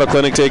Doc's Auto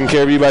Clinic, taking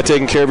care of you by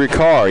taking care of your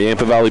car.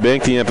 Yampa Valley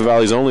Bank, the Yampa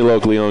Valley's only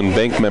locally owned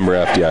bank member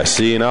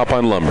FDIC, and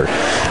Alpine Lumber,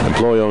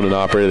 employee owned and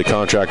operated, the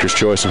contractor's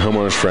choice and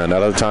homeowner's friend.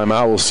 Out of the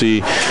timeout, we'll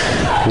see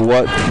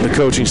what the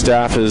coaching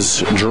staff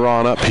has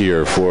drawn up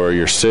here for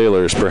your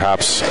Sailors.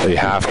 Perhaps a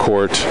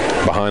half-court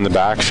behind the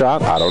back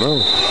shot. I don't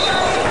know.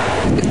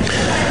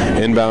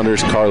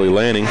 Inbounders Carly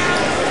Lanning.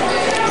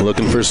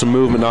 Looking for some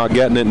movement, not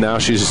getting it. Now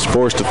she's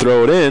forced to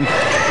throw it in,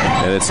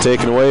 and it's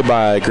taken away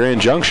by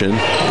Grand Junction,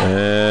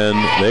 and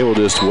they will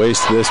just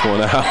waste this one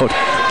out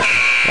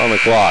on the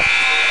clock.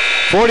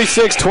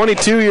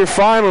 46-22, your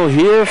final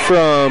here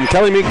from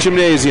Kelly Meek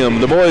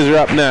Gymnasium. The boys are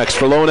up next.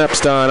 For Lone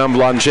Epstein, I'm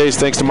Vlad Chase.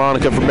 Thanks to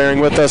Monica for bearing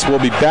with us. We'll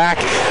be back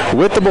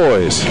with the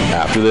boys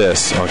after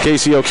this on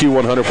KCOQ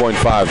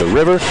 100.5 The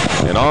River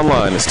and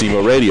online at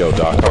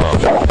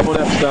steamboatradio.com. Lone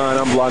Epstein,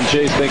 I'm Vlad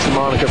Chase. Thanks to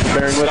Monica for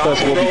bearing with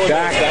us. We'll be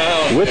back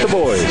with the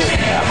boys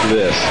after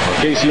this on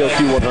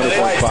KCOQ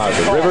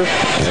 100.5 The River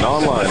and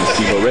online at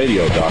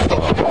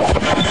steamboatradio.com.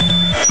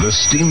 The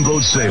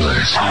Steamboat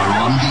Sailors are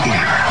on the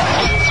air.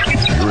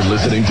 Your You're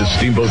listening to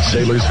Steamboat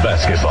Sailors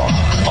Basketball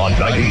on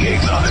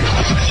 98.9.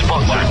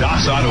 Sponsored by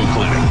Doc's Auto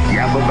Clinic,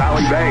 Yampa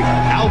Valley Bank,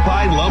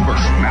 Alpine Lumber,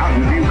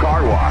 Mountain View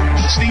Car Wash,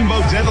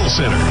 Steamboat Dental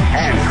Center,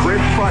 and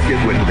Chris Bucket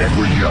with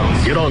Edward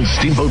Jones. Get on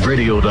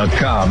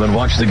SteamboatRadio.com and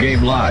watch the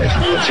game live.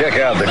 Check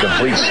out the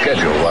complete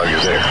schedule while you're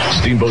there.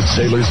 Steamboat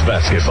Sailors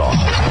Basketball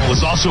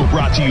was also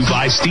brought to you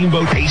by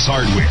Steamboat Ace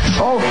Hardware,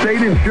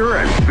 Allstate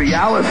Insurance, the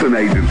Allison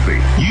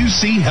Agency,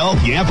 UC Health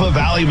Yampa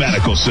Valley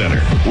Medical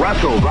Center,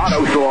 Russell's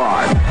Auto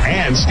Salon,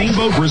 and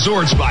Steamboat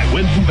Resorts by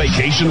Wyndham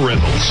Vacation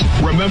Rentals.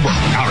 Remember,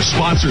 our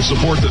sponsors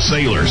support the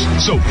sailors,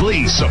 so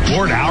please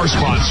support our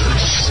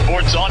sponsors.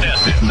 Sports on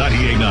FM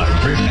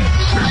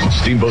 98.9.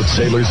 Steamboat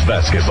Sailors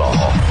Basketball,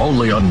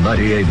 only on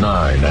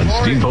 98.9 and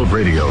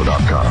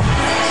SteamboatRadio.com.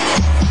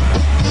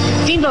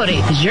 Steamboat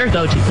Ace is your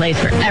go-to place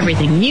for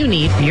everything you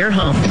need for your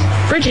home.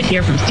 Bridget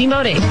here from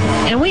Steamboat Ace,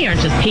 and we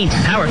aren't just paint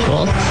and power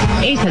tools.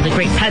 Ace has a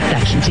great pet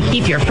section to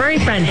keep your furry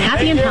friend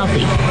happy and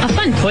healthy. A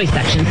fun toy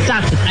section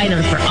stocked with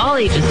items for all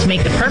ages to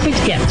make the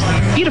perfect gift.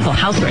 Beautiful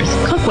housewares,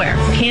 cookware,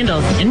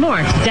 candles, and more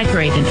to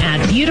decorate and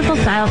add beautiful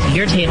style to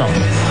your table.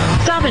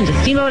 Stop into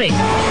Steamboat Ace,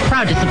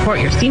 proud to support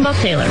your Steamboat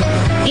sailors,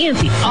 and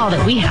see all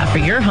that we have for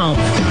your home.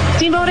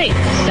 Steamboat Ace,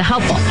 to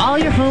help all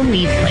your home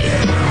needs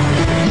placed.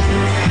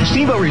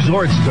 Steamboat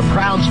Resorts is a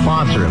proud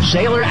sponsor of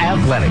Sailor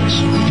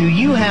Athletics. Do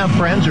you have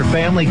friends or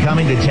family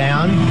coming to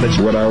town?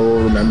 What I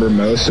will remember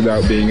most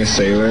about being a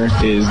sailor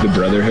is the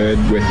brotherhood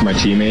with my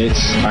teammates.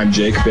 I'm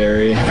Jake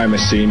Berry, I'm a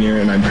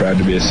senior, and I'm proud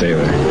to be a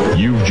sailor.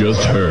 You've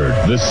just heard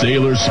the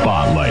Sailor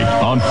Spotlight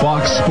on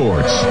Fox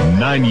Sports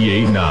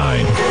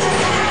 98.9.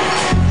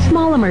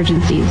 Small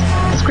emergencies,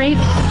 scrapes,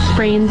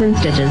 sprains, and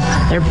stitches,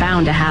 they're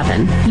bound to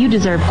happen. You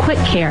deserve quick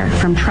care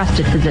from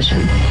trusted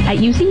physicians. At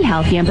UC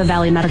Health Yampa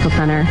Valley Medical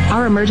Center,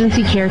 our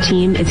emergency care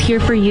team is here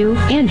for you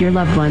and your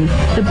loved ones.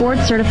 The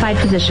board-certified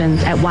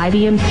physicians at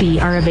YVMC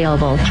are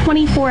available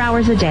 24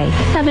 hours a day,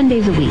 7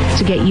 days a week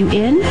to get you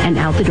in and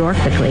out the door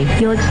quickly.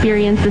 You'll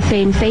experience the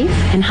same safe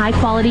and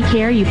high-quality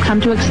care you've come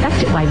to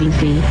expect at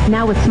YVC,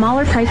 now with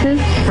smaller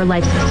prices for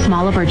life's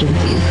small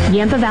emergencies.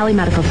 Yampa Valley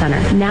Medical Center,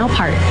 now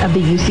part of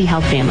the UC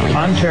Health family.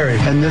 I'm Terry,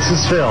 and this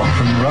is Phil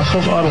from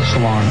Russell's Auto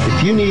Salon.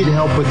 If you need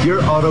help with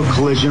your auto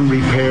collision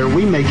repair,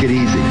 we make it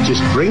easy.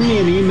 Just bring me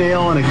an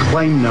email and a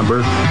claim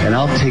number, and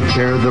I'll take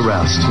care of the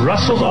rest.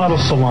 Russell's Auto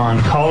Salon,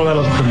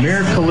 Colorado's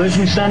premier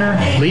collision center,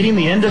 leading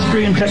the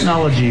industry in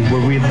technology, where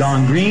we have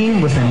gone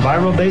green with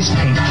Enviro-based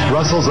paint.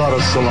 Russell's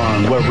Auto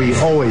Salon, where we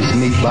always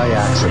meet by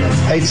accident.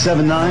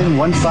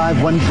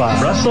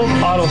 879-1515. Russell's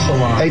Auto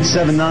Salon.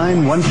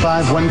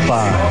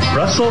 879-1515.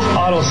 Russell's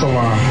Auto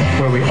Salon,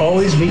 where we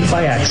always meet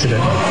by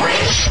accident.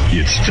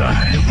 It's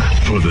time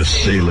for the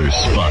Sailor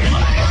Spotlight.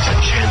 A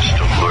chance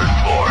to learn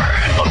more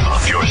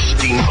about your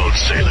Steamboat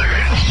sailors.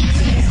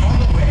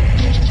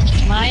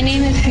 My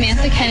name is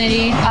Samantha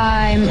Kennedy.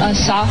 I'm a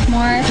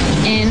sophomore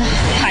in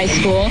high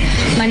school.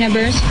 My number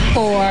is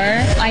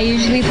 4. I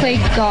usually play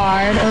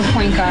guard or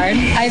point guard.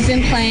 I've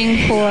been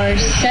playing for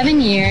 7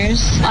 years.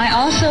 I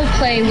also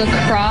play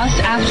lacrosse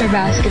after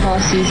basketball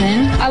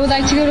season. I would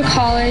like to go to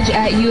college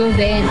at U of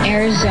A in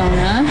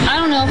Arizona. I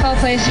don't know if I'll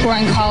play a sport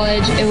in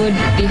college. It would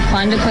be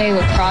fun to play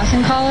lacrosse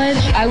in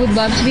college. I would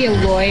love to be a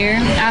lawyer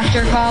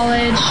after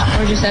college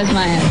or just as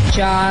my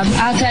job.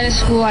 Outside of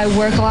school, I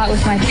work a lot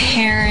with my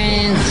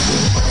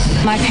parents.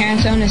 My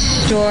parents own a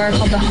store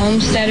called The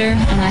Homesteader,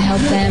 and I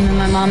help them, and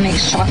my mom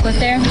makes chocolate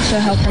there, so I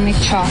help her make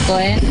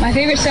chocolate. My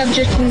favorite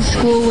subject in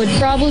school would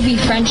probably be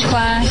French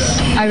class.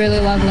 I really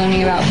love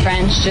learning about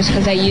French just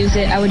because I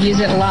would use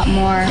it a lot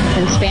more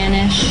than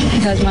Spanish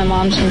because my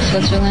mom's from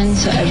Switzerland,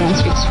 so everyone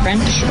speaks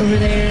French over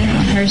there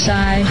on her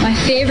side. My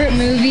favorite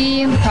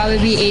movie would probably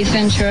be Ace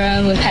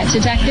Ventura with Pet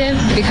Detective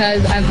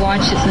because I've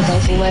watched it since I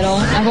was little.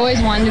 I've always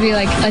wanted to be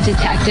like a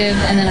detective,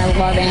 and then I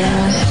love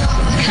animals.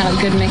 Kind of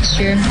good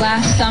mixture.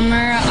 Last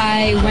summer,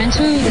 I went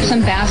to some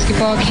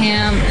basketball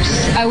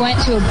camps. I went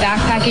to a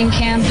backpacking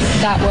camp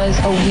that was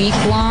a week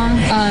long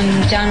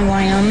down in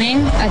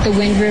Wyoming at the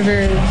Wind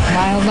River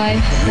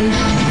Wildlife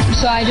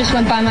Refuge. So I just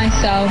went by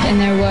myself, and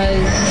there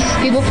was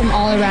people from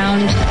all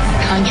around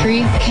the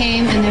country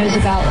came, and there was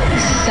about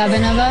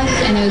 7 of us,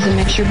 and it was a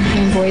mixture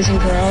between boys and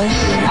girls.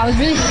 I was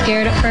really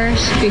scared at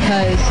first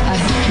because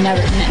I've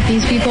never met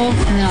these people,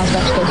 and then I was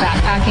about to go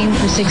backpacking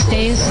for 6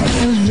 days.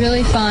 It was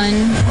really fun.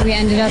 We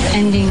ended up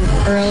ending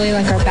early,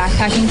 like our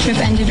backpacking trip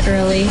ended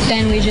early.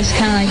 Then we just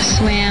kind of like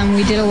swam.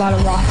 We did a lot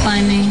of rock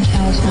climbing.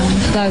 That was fun.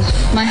 That was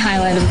my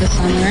highlight of the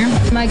summer.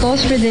 My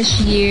goals for this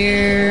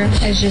year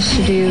is just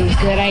to do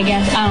good, I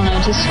guess. I don't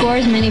know, to score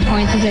as many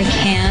points as I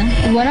can.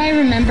 What I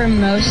remember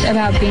most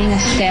about being a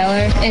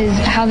sailor is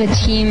how the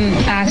team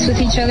acts with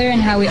each other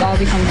and how we all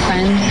become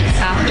friends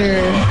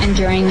after and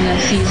during the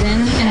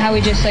season, and how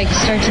we just like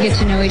start to get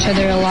to know each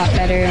other a lot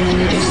better, and then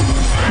we just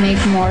make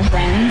more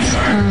friends.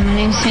 My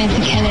name's Samantha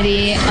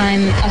Kennedy.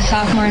 I'm a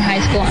sophomore in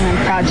high school, and I'm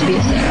proud to be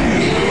a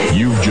sailor.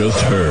 You've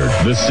just heard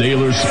the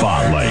Sailor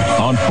Spotlight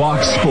on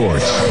Fox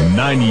Sports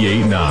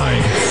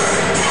 98.9.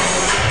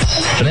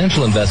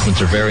 Financial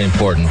investments are very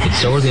important, but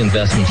so are the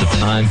investments of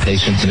time,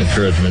 patience, and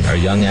encouragement our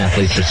young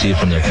athletes receive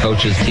from their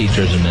coaches,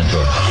 teachers, and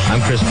mentors.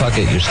 I'm Chris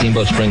Puckett, your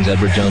Steamboat Springs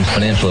Edward Jones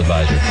financial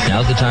advisor.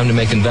 Now's the time to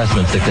make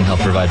investments that can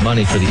help provide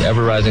money for the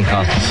ever-rising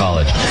cost of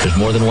college. There's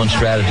more than one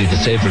strategy to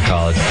save for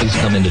college. Please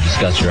come in to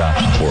discuss your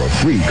options. For a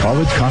free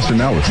college cost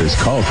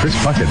analysis, call Chris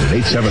Puckett at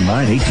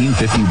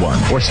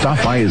 879-1851 or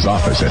stop by his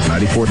office at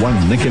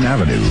 941 Lincoln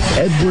Avenue.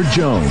 Edward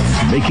Jones,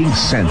 making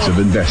sense of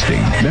investing.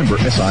 Member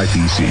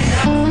SIPC.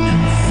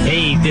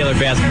 Hey, Sailor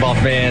basketball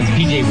fans,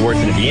 PJ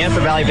Wharton of the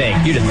Yampa Valley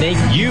Bank, here to thank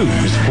you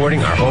for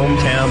supporting our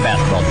hometown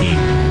basketball team.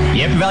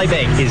 Yampa Valley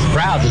Bank is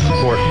proud to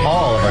support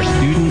all of our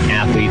student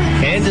athletes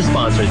and to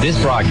sponsor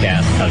this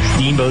broadcast of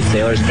Steamboat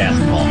Sailors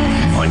basketball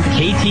on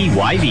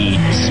KTYV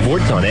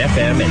Sports on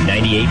FM at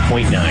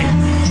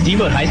 98.9.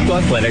 Steamboat High School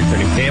Athletics are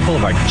an example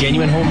of our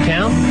genuine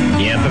hometown.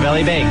 Yampa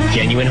Valley Bank,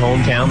 genuine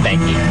hometown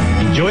banking.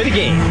 Enjoy the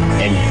game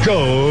and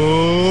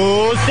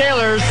go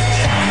Sailors!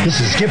 This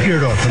is Skip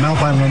Yerdorf from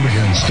Alpine Lumber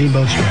here in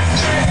Steamboat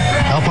Springs.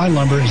 Alpine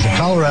Lumber is a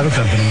Colorado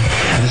company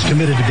and is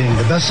committed to being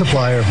the best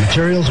supplier of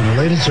materials and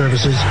related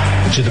services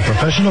to the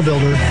professional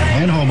builder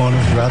and homeowner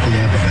throughout the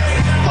Yampa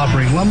Valley,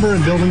 offering lumber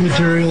and building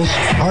materials,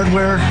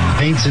 hardware,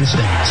 paints, and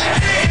stains.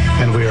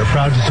 And we are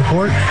proud to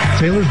support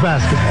Sailors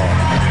basketball.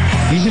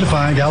 Easy to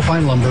find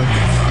Alpine Lumber,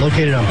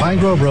 located on Pine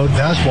Grove Road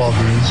past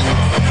Walgreens.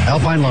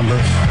 Alpine Lumber,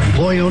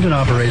 employee owned and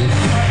operated,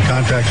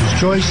 contractor's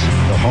choice,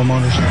 the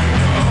homeowner's home.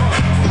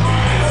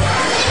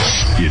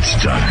 It's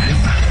time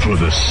for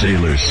the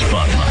Sailor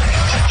Spotlight.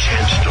 A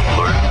chance to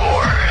learn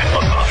more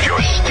about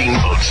your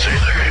Steamboat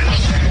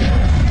Sailors.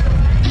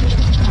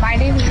 My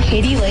name is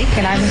Katie Lake,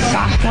 and I'm a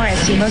sophomore at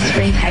Steamboat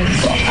Springs High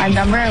School. I'm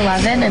number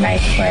 11, and I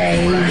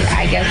play,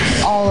 I guess,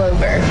 all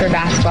over for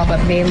basketball,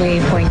 but mainly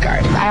point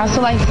guard. I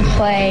also like to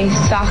play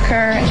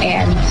soccer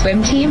and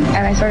swim team,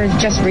 and I sort of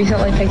just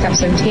recently picked up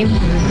swim team.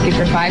 It's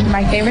super fun.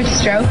 My favorite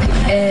stroke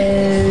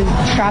is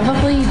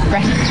probably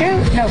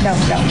breaststroke. No.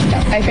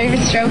 My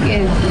favorite stroke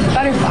is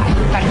butterfly.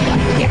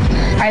 Yeah.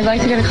 I'd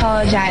like to go to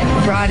college at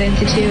Broad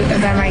Institute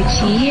of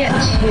MIT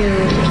to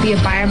be a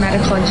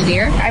biomedical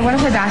engineer. I want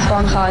to play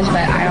basketball in college,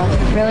 but I don't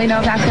really know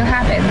if that's going to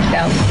happen,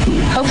 so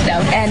hope so.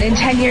 And in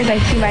 10 years, I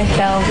see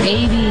myself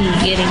maybe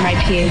getting my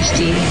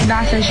PhD.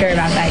 Not so sure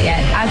about that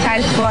yet. Outside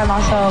of school, I'm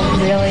also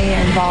really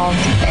involved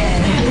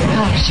in,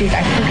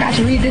 I forgot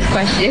to read this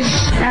question.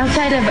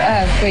 Outside of,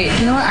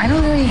 you know what, I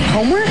don't really,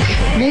 homework,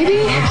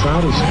 maybe?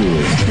 Outside of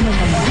school.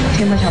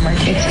 Too much homework.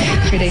 It's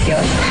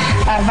ridiculous.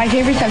 My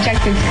favorite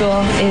subject in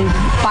school is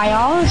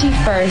biology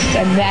first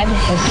and then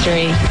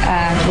history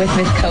with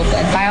Miss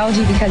Copeland.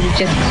 Biology because it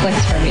just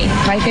clicks for me.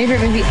 My favorite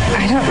movie,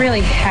 I don't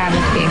really have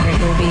a favorite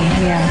movie.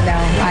 Yeah, no,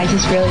 I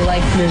just really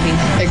like movies.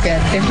 They're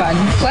good. They're fun.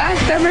 Last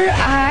summer,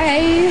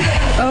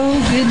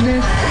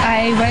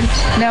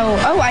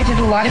 I did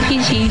a lot of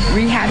PT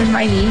rehab in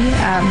my knee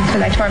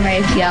because I tore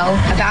my ACL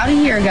about a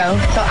year ago.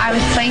 So I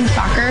was playing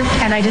soccer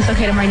and I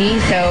dislocated my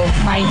knee. So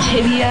my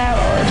tibia,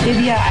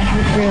 I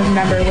don't really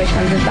remember which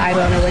one's the thigh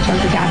bone or which one's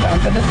the calf bone,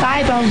 but the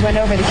thigh bone went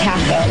over the calf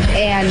bone,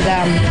 and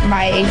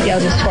my ACL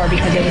just tore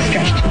because it was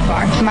stretched too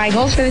far. So my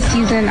goals for the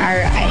season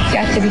are, I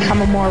guess, to become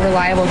a more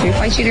reliable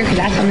three-point shooter, because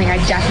that's something I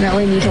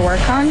definitely need to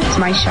work on. It's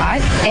my shot.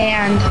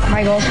 And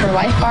my goals for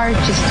life are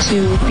just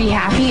to be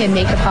happy and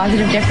make a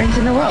positive difference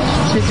in the world,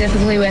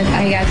 specifically with,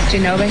 I guess,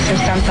 genomics or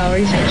stem cell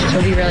research, which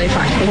will be really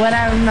fun. What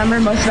I remember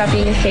most about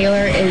being a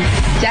sailor is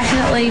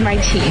definitely my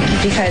team,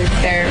 because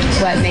they're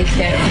what makes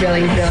it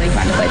really, really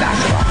fun to play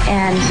basketball.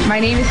 And my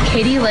name is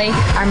Katie Lake.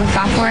 I'm a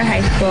sophomore in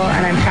high school,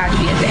 and I'm proud to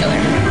be a sailor.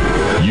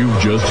 You've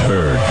just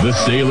heard the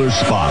Sailor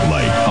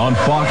Spotlight on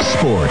Fox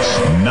Sports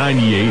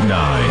 98.9.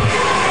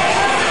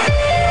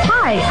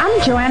 Hi,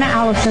 I'm Joanna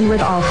Allison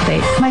with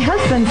Allstate. My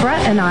husband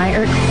Brett and I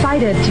are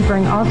excited to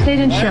bring Allstate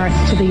Insurance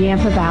to the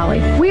Yampa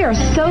Valley. We are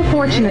so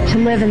fortunate to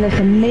live in this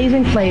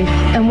amazing place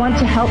and want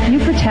to help you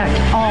protect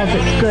all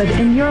that's good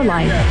in your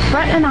life.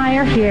 Brett and I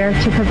are here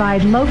to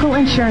provide local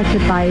insurance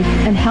advice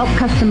and help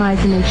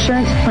customize an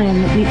insurance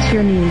plan that meets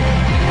your needs.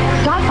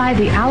 Stop by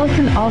the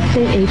Allison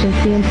Allstate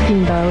Agency in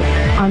Steamboat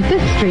on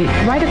 5th Street,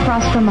 right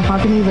across from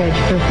Mahogany Ridge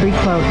for a free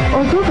quote,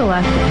 or Google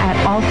us at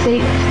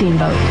Allstate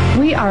Steamboat.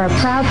 We are a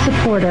proud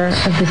supporter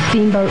of the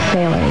Steamboat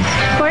Sailors.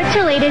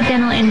 Sports-related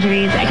dental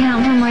injuries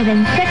account for more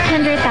than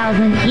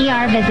 600,000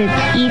 ER visits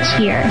each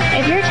year.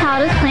 If your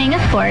child is playing a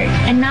sport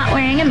and not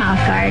wearing a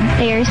mouth guard,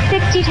 they are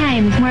 60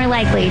 times more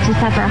likely to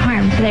suffer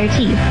harm to their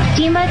teeth.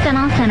 Steamboat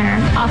Dental Center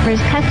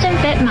offers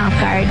custom-fit mouth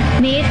guards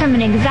made from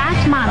an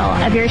exact model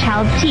of your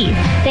child's teeth.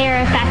 They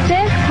are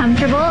effective,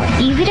 comfortable,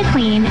 easy to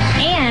clean,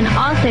 and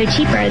also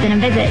cheaper than a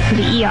visit to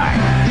the ER.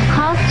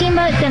 Call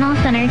Steamboat Dental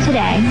Center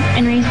today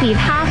and receive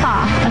half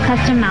off a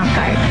custom mouth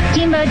guard.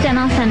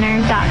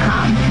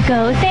 SteamboatDentalCenter.com.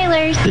 Go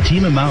Sailors! The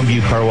team of Mountain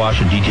View Car Wash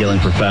and Detailing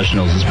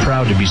Professionals is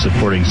proud to be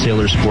supporting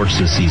Sailor sports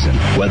this season.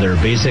 Whether a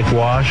basic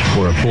wash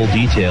or a full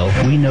detail,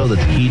 we know that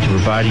the key to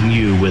providing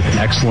you with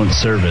excellent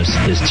service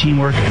is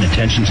teamwork and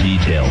attention to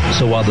detail.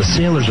 So while the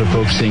Sailors are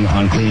focusing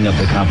on cleaning up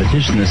the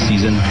competition this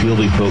season, we'll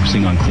be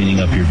focusing on cleaning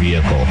up your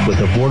vehicle. With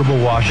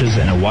affordable washes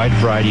and a wide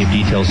variety of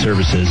detail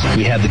services,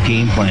 we have the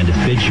game plan to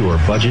fit your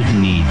budget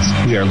and needs.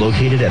 We are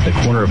located at the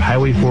corner of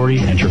Highway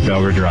 40 and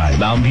Trafalgar Drive.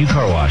 Mountain View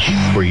Car Wash,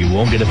 where you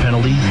won't get a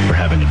penalty for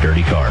having a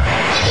dirty car.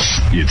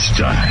 It's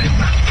time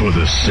for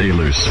the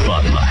Sailor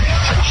Spotlight.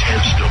 A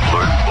chance to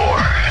learn more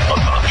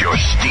about your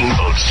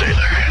Steamboat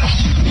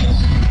Sailors.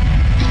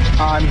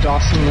 I'm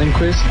Dawson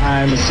Lindquist.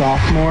 I'm a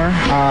sophomore.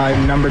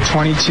 I'm number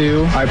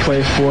 22. I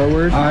play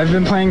forward. I've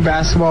been playing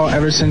basketball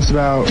ever since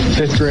about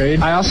 5th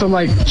grade. I also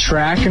like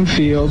track and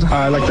field.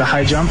 I like the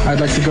high jump. I'd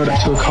like to go to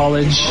a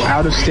college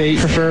out of state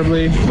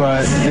preferably,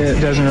 but it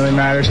doesn't really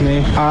matter to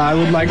me. I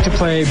would like to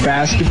play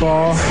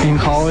basketball in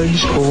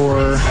college,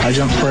 or I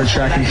jump for a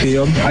track and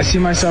field. I see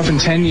myself in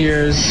 10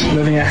 years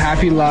living a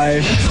happy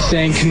life,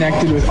 staying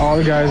connected with all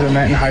the guys I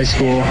met in high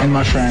school and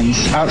my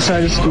friends.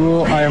 Outside of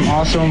school, I am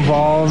also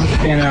involved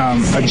in a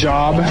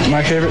job.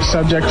 My favorite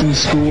subject in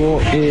school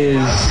is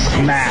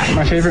math.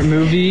 My favorite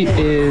movie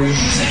is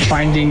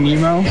Finding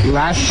Nemo.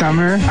 Last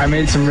summer, I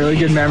made some really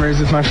good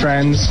memories with my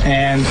friends,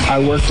 and I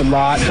worked a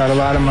lot, got a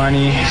lot of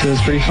money, so it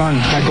was pretty fun.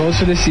 My goals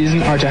for this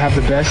season are to have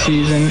the best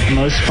season,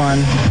 most fun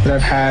that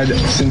I've had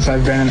since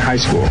I've been in high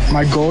school.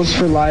 My goals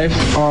for life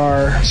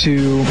are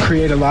to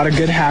create a lot of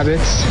good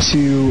habits,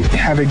 to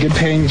have a good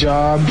paying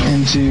job,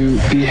 and to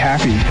be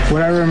happy.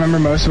 What I remember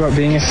most about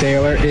being a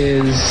sailor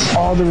is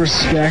all the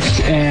respect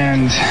and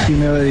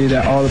humility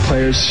that all the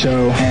players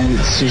show, and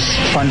it's just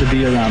fun to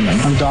be around them.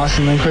 I'm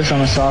Dawson Lindquist.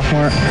 I'm a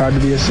sophomore, proud to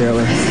be a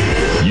sailor.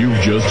 You've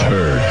just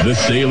heard the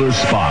Sailor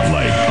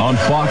Spotlight on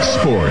Fox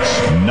Sports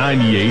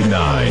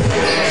 98.9.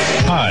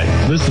 Hi,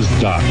 this is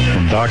Doc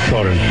from Doc's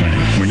Auto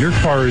Clinic. When your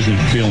car isn't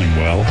feeling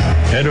well,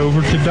 head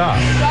over to Doc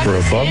for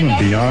above and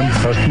beyond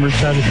customer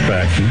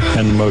satisfaction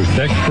and the most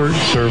expert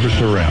service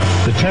around.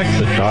 The techs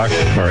at Doc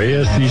are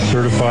ASC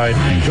certified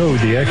and go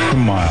the extra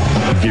mile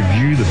to give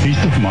you the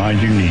peace of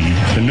mind you need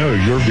to know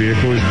your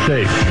vehicle is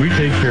safe. We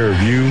take care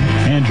of you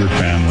and your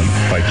family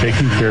by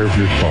taking care of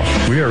your car.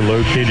 We are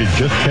located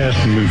just past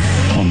Moose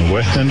on the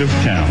west end of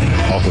town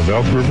off of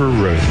Elk River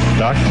Road.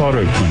 Doc's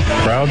Auto Clinic,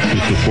 proud to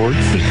support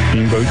the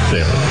Steamboat Sailor.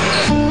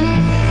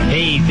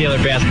 Hey,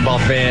 Sailor basketball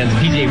fans,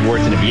 PJ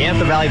Wharton of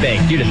Yampa Valley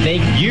Bank here to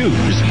thank you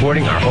for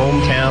supporting our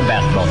hometown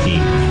basketball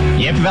team.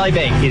 Yampa Valley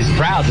Bank is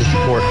proud to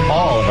support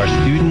all of our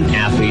student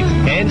athletes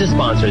and to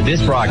sponsor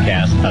this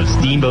broadcast of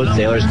Steamboat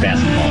Sailors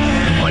basketball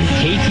on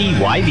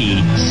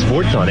KTYB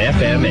Sports on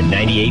FM at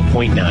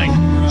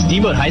 98.9.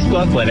 Steamboat High School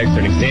Athletics are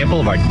an example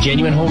of our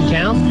genuine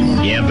hometown.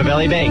 Yampa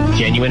Valley Bank,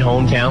 genuine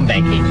hometown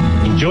banking.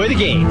 Enjoy the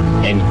game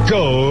and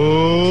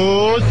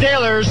go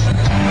Sailors!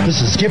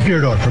 This is Skip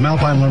Deerdorf from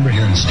Alpine Lumber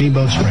here in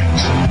Steamboat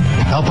Springs.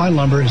 Alpine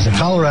Lumber is a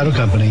Colorado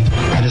company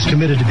and is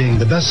committed to being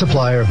the best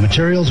supplier of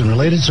materials and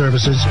related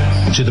services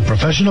to the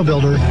professional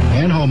builder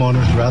and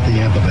homeowner throughout the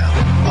Yampa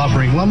Valley,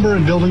 offering lumber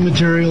and building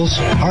materials,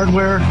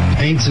 hardware,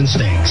 paints, and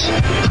stains.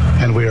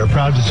 And we are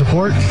proud to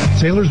support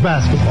Sailors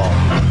basketball.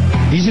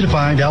 Easy to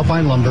find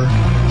Alpine Lumber,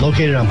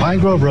 located on Pine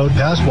Grove Road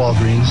past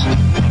Walgreens.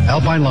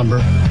 Alpine Lumber,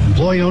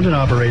 employee-owned and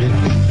operated,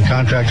 the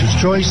contractor's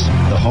choice,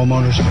 the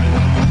homeowner's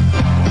friend.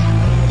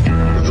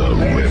 The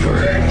River,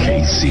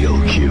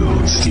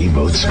 KCOQ,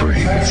 Steamboat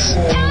Springs.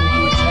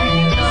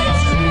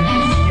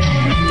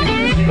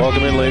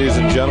 Welcome in, ladies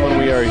and gentlemen.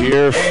 We are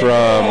here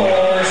from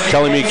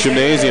Kelly Meek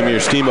Gymnasium, your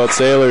Steamboat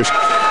Sailors,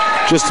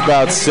 just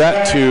about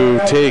set to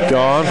take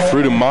on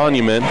Fruita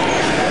Monument,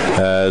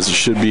 as it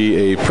should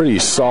be a pretty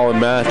solid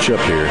match up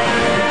here.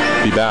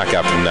 Be back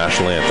after the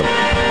national anthem.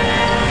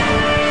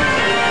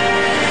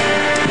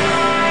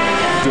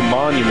 Fruita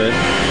Monument,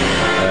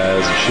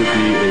 as it should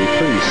be a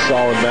pretty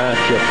solid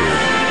match up here.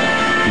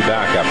 Be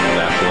back after the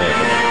national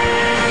anthem.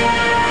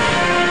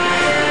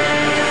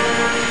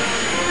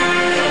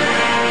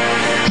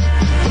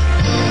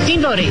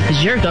 Steamboat Ace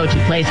is your go-to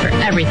place for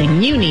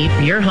everything you need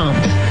for your home.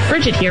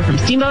 Bridget here from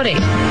Steamboat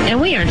Ace, and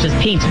we aren't just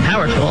paint and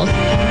power tools.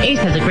 Ace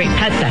has a great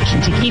pet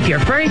section to keep your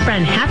furry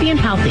friend happy and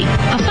healthy.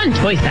 A fun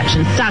toy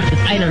section stocked with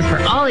items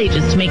for all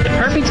ages to make the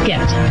perfect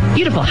gift.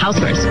 Beautiful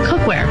housewares,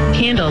 cookware,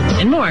 candles,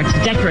 and more to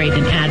decorate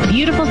and add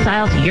beautiful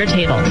style to your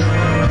table.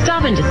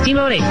 Stop into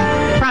Steamboat Ace,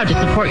 proud to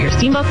support your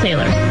Steamboat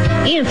Sailors,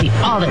 and see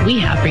all that we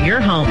have for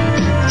your home.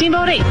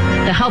 Steamboat Ace,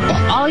 the helpful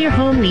all your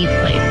home needs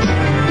place.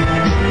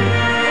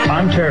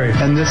 I'm Terry.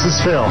 And this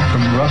is Phil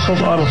from Russell's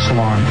Auto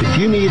Salon. If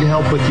you need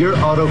help with your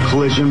auto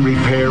collision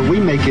repair, we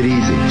make it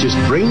easy. Just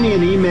bring me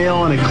an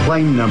email and a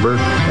claim number,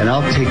 and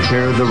I'll take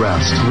care of the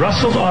rest.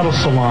 Russell's Auto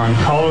Salon,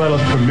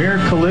 Colorado's premier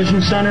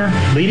collision center,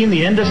 leading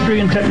the industry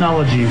in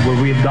technology, where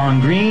we have gone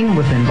green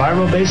with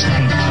enviro-based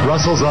paint.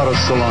 Russell's Auto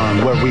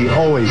Salon, where we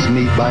always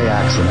meet by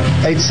accident.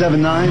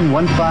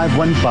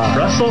 879-1515.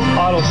 Russell's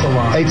Auto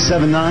Salon.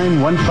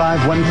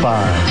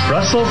 879-1515.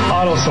 Russell's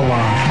Auto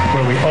Salon,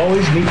 where we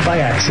always meet by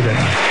accident.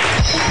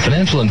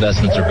 Financial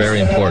investments are very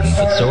important,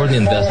 but so are the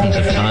investments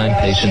of time,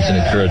 patience, and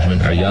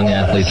encouragement our young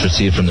athletes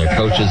receive from their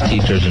coaches,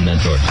 teachers, and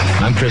mentors.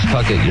 I'm Chris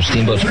Puckett, your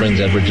Steamboat Springs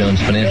Edward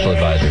Jones financial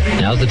advisor.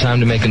 Now's the time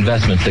to make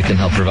investments that can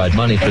help provide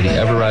money for the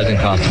ever-rising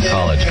cost of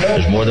college.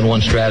 There's more than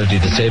one strategy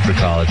to save for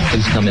college.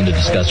 Please come in to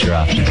discuss your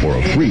options. For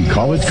a free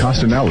college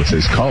cost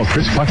analysis, call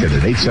Chris Puckett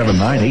at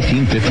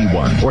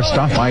 879-1851 or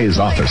stop by his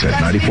office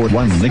at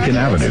 941 Lincoln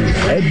Avenue.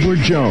 Edward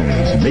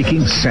Jones,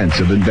 making sense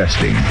of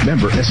investing.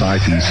 Member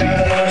SIPC.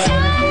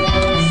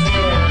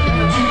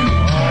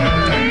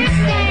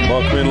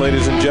 Welcome in,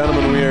 ladies and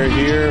gentlemen. We are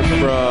here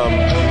from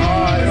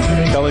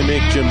Kelly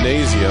Meek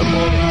Gymnasium,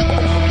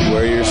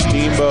 where your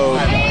Steamboat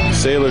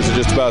Sailors are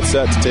just about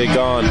set to take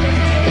on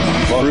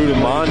Fruita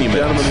Monument.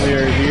 Gentlemen, we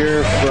are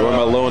here joined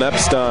by Lowen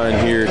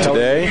Epstein here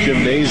today.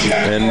 Gymnasium.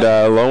 And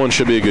Lowen,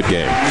 should be a good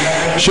game.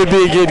 Should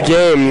be a good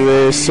game.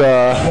 This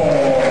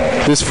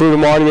Fruita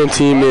Monument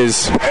team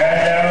is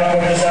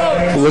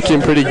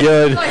looking pretty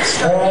good.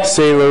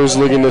 Sailors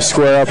looking to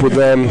square up with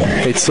them.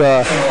 It's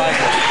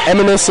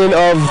reminiscent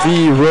of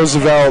the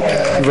Roosevelt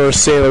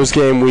versus Sailors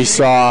game we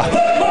saw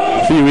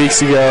a few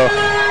weeks ago,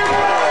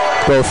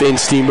 both in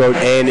Steamboat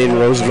and in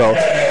Roosevelt.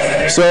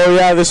 So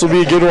yeah, this will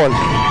be a good one.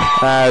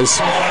 As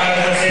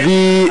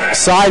the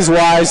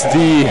size-wise,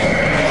 the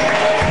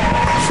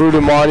Fruita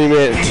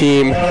Monument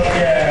team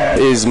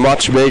is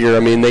much bigger. I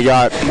mean, they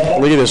got,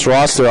 look at this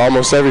roster,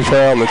 almost every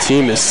player on the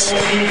team is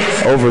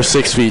over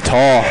 6 feet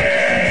tall.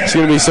 It's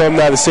going to be something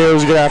that the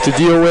Sailors are going to have to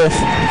deal with.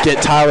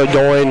 Get Tyler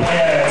Doyne,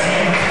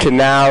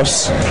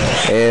 Knaus,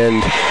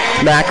 and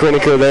Matt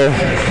Riniker there.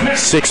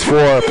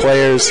 6'4"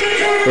 players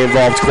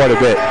involved quite a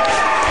bit.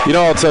 You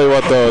know, I'll tell you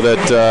what, though,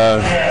 that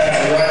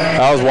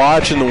I was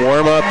watching the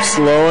warm-ups,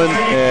 Lowen,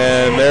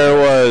 and there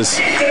was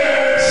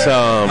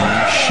some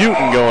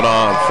shooting going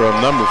on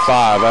from number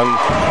 5. I'm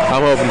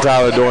hoping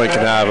Tyler Doyne can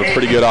have a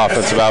pretty good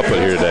offensive output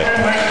here today.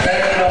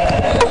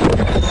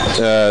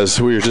 As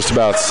we are just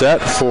about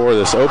set for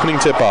this opening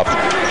tip-off.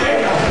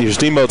 Your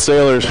Steamboat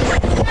Sailors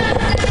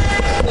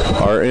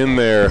are in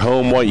their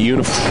home white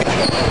uniforms.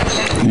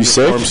 You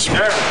sick?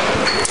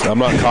 I'm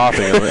not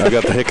coughing. I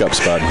got the hiccups,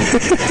 bud.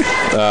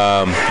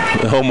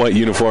 The home white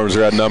uniforms,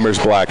 red numbers,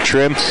 black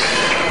trim.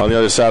 On the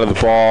other side of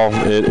the ball,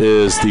 it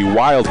is the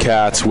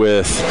Wildcats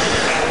with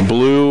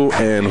blue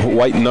and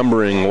white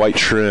numbering, white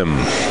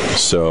trim.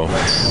 So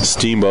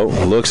Steamboat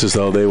looks as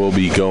though they will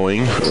be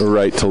going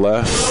right to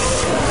left.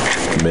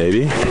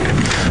 Maybe.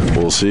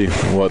 We'll see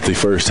what the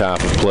first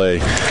half of play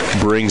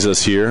brings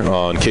us here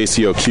on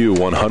KCOQ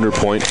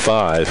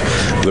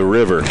 100.5, The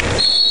River.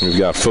 We've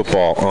got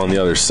football on the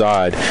other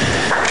side,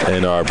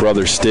 and our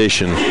brother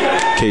station,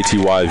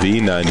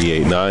 KTYV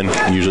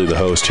 98.9, usually the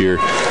host here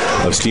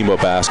of Steamboat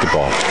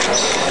basketball.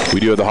 We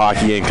do have the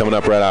hockey game coming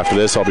up right after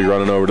this. I'll be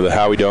running over to the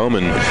Howie Dome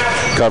and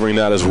covering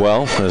that as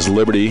well as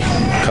Liberty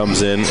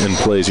comes in and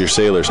plays your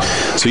Sailors.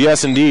 So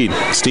yes, indeed,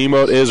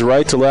 Steamboat is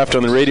right to left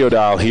on the radio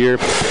dial here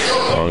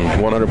on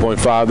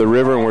 100.5 The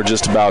River, and we're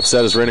just about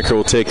set as Riniker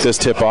will take this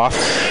tip off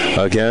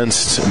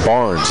against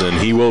Barnes, and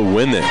he will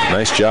win it.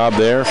 Nice job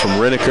there from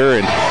Riniker,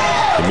 and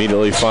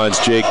immediately finds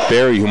Jake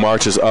Berry, who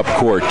marches up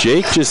court.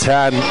 Jake just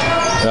had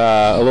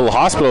a little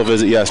hospital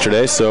visit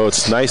yesterday, so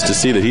it's nice to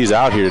see that he's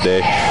out here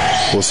today.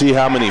 We'll see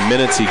how many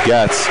minutes he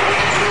gets.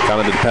 Kind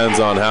of depends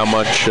on how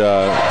much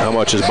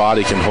his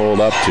body can hold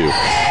up to.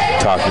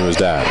 Talking to his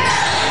dad.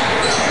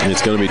 And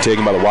it's going to be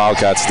taken by the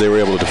Wildcats. They were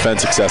able to defend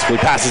successfully.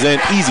 Passes in,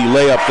 easy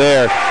layup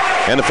there.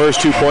 And the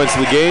first 2 points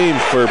of the game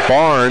for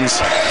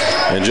Barnes.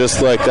 And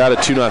just like that, a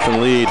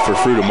 2-0 lead for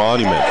Fruita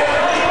Monument.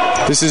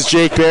 This is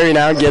Jake Berry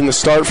now getting the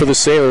start for the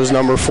Sailors,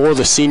 number 4,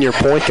 the senior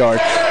point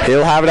guard.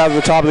 He'll have it out of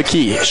the top of the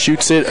key.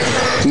 Shoots it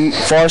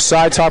far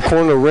side, top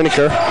corner to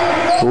Riniker.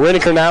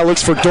 Riniker now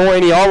looks for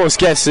Doyne. He almost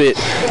gets it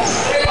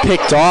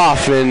picked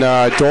off, and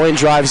Doyne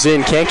drives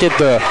in. Can't get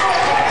the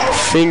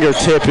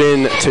fingertip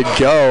in to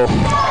go.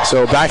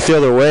 So back the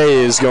other way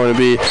is going to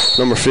be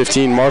number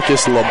 15,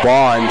 Marcus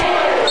LeBond,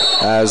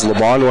 as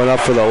LeBond went up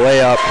for the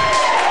layup.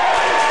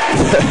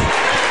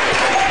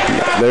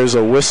 There's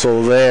a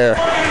whistle there.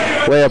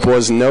 Layup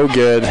was no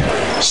good.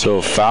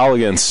 So foul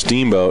against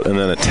Steamboat, and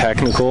then a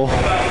technical.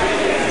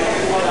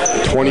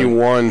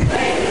 21.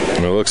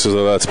 And it looks as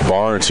though that's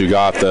Barnes who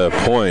got the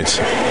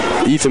point.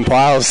 Ethan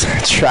Piles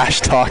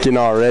trash talking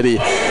already.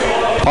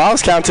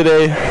 Piles count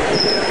today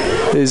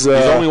is he's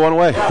only one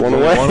away.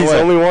 He's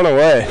only one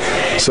away.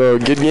 So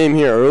good game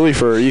here early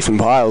for Ethan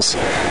Piles.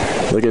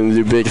 Looking to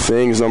do big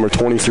things. Number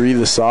 23,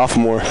 the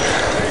sophomore.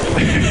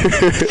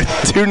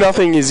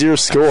 2-0 is your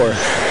score.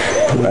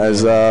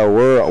 As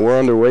we're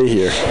underway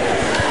here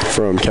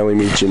from Kelly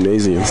Meek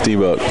Gymnasium.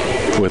 Steamboat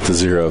with the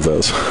 0 of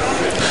those.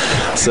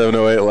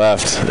 7:08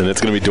 left, and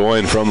it's going to be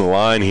Doyne from the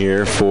line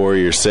here for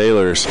your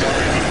Sailors.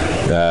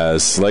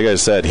 As, like I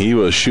said, he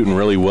was shooting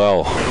really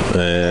well,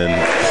 and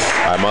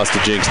I must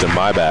have jinxed him.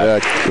 My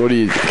bad.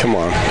 Come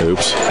on.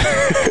 Oops.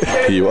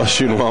 He was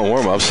shooting well in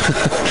warm-ups.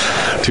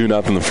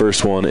 2-0. The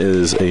first one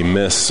is a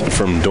miss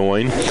from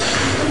Doyne.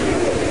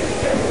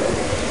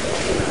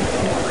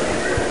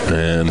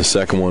 And the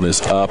second one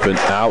is up and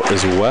out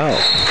as well.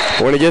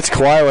 When it gets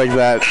quiet like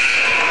that,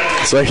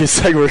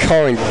 it's like we're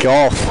calling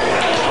golf.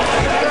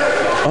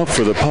 Up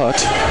for the putt.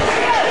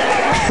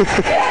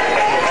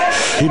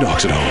 He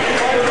knocks it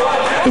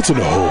home. It's in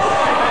the hole.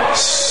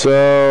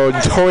 So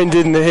Doyne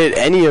didn't hit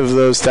any of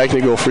those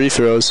technical free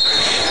throws.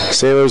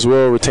 Sailors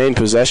will retain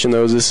possession,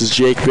 though. This is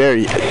Jake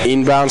Berry.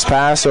 Inbounds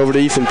pass over to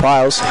Ethan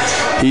Piles.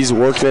 He's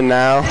working it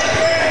now.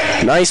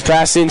 Nice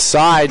pass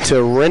inside to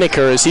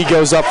Riniker as he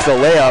goes up the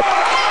layup.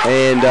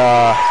 And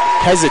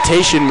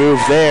hesitation move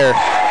there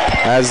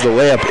as the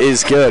layup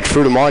is good.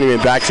 Fruita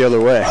Monument back the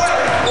other way.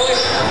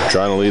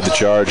 Trying to lead the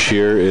charge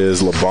here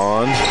is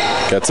LeBon.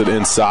 Gets it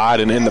inside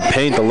and in the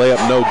paint. The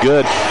layup no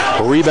good.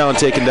 A rebound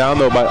taken down,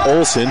 though, by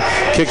Olsen.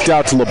 Kicked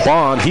out to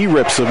LeBon. He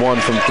rips the one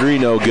from three,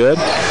 no good.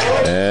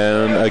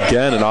 And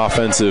again, an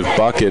offensive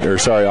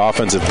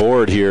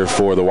board here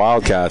for the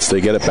Wildcats. They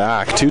get it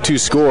back. 2-2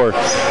 score.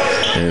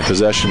 And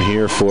possession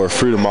here for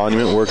Fruita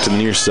Monument. Work to the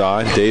near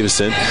side.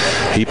 Davison,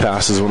 he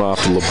passes one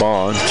off to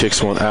LeBon.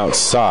 Kicks one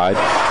outside.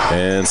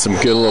 And some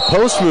good little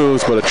post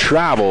moves, but a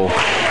travel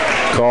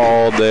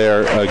called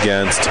there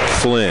against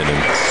Flynn.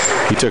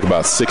 And he took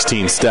about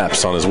 16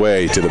 steps on his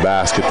way to the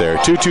basket there.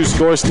 2-2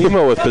 score.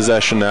 Steamboat with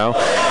possession now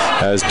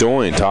as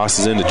Doyne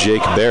tosses into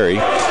Jake Berry.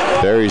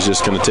 Berry's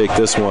just going to take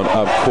this one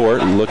up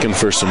court, looking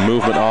for some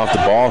movement off the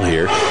ball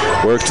here.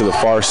 Work to the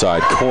far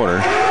side corner,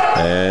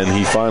 and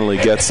he finally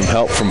gets some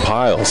help from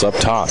Piles up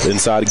top.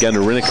 Inside again to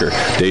Riniker.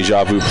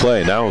 Deja vu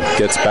play. Now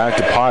gets back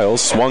to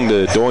Piles. Swung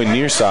to Doyne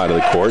near side of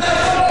the court.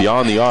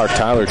 Beyond the arc,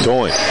 Tyler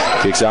Doyne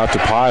kicks out to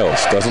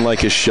Piles. Doesn't like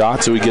his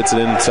shot, so he gets it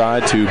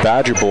inside to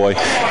Badger Boy.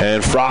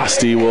 And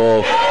Frosty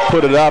will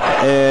put it up,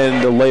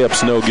 and the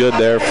layup's no good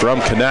there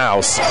from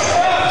Knaus.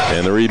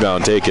 And the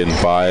rebound taken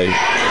by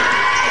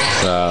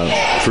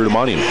Fruita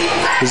Monument.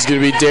 This is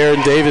going to be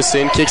Darren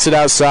Davison. Kicks it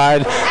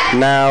outside.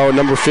 Now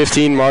number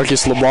 15,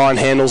 Marcus LeBon,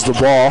 handles the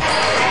ball.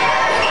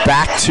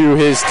 Back to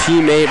his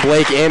teammate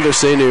Blake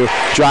Anderson, who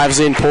drives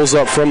in, pulls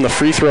up from the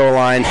free throw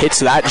line, hits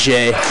that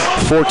J.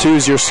 4-2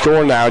 is your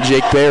score now.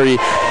 Jake Berry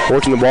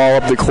working the ball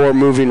up the court,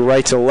 moving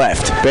right to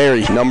left.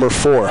 Berry, number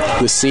 4,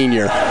 the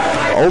senior.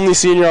 Only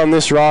senior on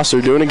this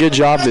roster, doing a good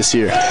job this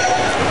year.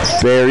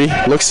 Berry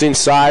looks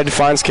inside,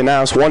 finds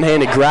Knaus.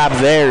 One-handed grab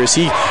there as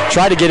he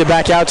tried to get it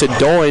back out to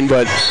Doyne,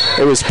 but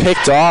it was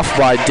picked off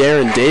by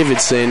Darren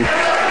Davidson.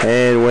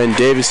 And when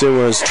Davidson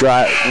was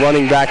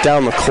running back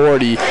down the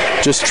court, he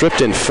just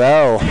tripped and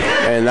fell,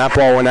 and that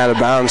ball went out of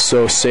bounds,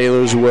 so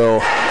Sailors will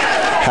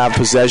have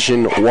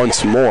possession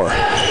once more.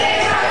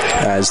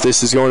 As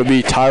this is going to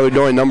be Tyler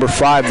Doyne, number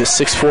 5, the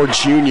 6'4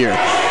 junior,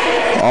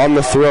 on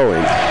the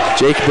throw-in.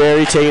 Jake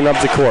Berry taking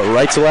up the court,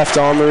 right to left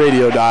on the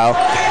radio dial.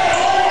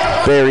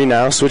 Berry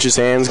now switches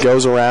hands,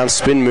 goes around,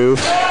 spin move,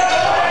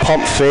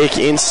 pump fake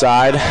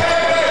inside.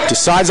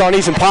 Decides on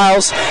Ethan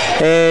Piles,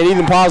 and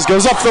Ethan Piles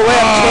goes up the layup,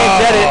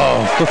 can't get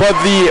it,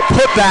 but the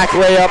putback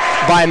layup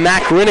by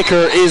Mac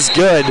Riniker is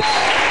good.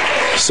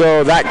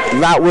 So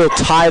that will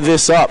tie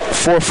this up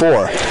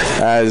 4-4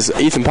 as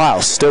Ethan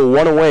Piles still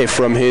one away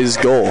from his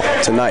goal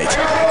tonight.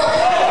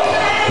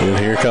 And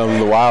here come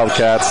the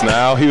Wildcats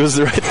now. He was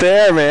right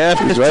there, man.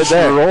 He's right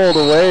there. Rolled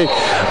away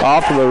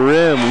off of the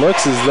rim.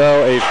 Looks as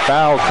though a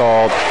foul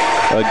called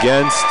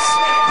against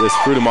this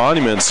Fruita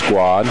Monument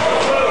squad,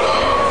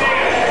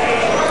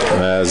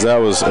 as that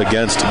was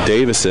against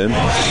Davison.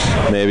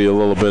 Maybe a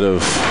little bit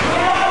of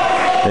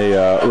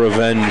a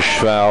revenge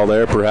foul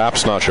there,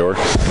 perhaps, not sure,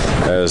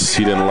 as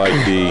he didn't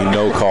like the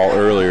no call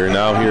earlier.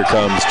 Now here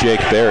comes Jake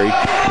Berry,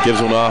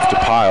 gives one off to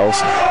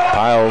Piles.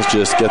 Piles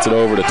just gets it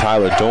over to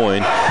Tyler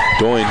Doyne.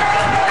 Doyne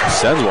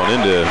sends one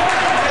into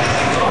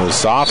the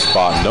soft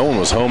spot. No one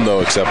was home,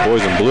 though, except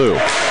Boys in Blue.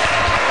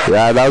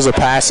 Yeah, that was a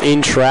pass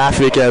in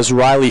traffic as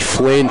Riley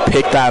Flynn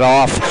picked that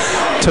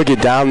off, took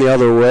it down the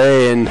other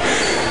way, and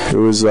it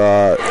was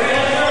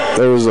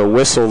there was a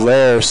whistle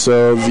there,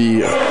 so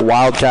the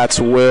Wildcats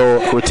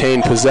will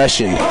retain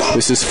possession.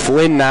 This is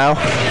Flynn now,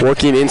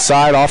 working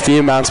inside off the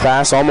inbounds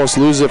pass, almost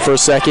loses it for a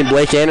second.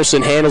 Blake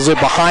Anderson handles it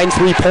behind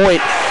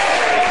three-point.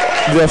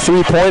 The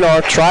three-point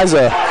arc, tries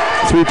a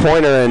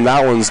three-pointer, and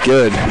that one's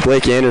good.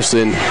 Blake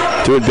Anderson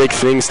doing big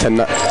things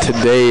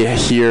today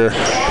here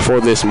for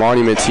this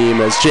Monument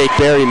team, as Jake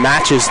Berry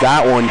matches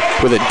that one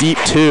with a deep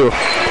 2.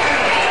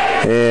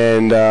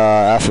 And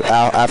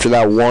after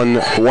that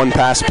one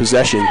pass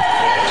possession.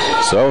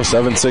 So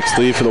 7-6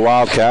 lead for the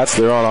Wildcats.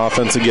 They're on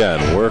offense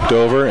again. Worked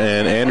over,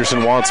 and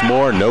Anderson wants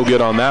more. No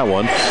good on that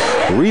one.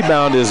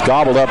 Rebound is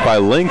gobbled up by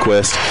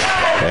Lindquist,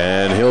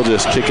 and he'll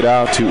just kick it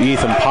out to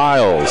Ethan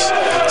Piles.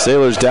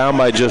 Sailors down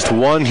by just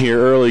 1 here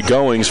early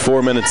goings,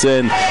 4 minutes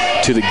in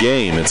to the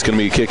game. It's going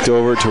to be kicked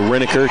over to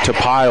Riniker, to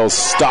Piles.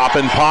 Stop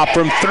and pop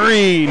from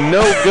 3.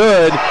 No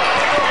good.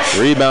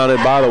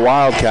 Rebounded by the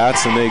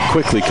Wildcats, and they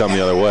quickly come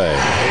the other way.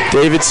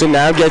 Davidson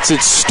now gets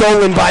it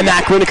stolen by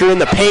Mac Riniker in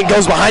the paint,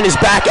 goes behind his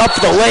back, up for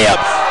the layup,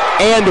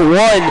 and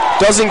 1.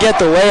 Doesn't get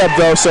the layup,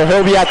 though, so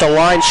he'll be at the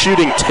line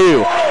shooting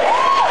 2.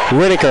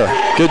 Riniker,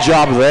 good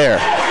job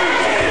there.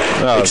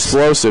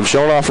 Explosive,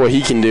 showing off what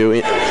he can do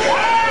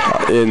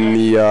in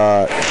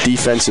the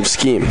defensive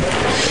scheme.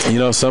 You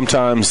know,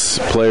 sometimes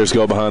players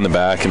go behind the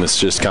back and it's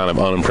just kind of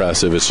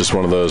unimpressive. It's just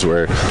one of those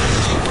where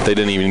they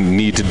didn't even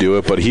need to do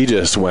it, but he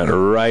just went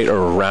right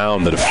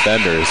around the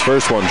defender. His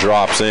first one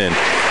drops in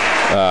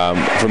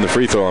from the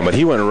free throw line, but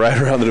he went right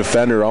around the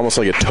defender almost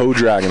like a toe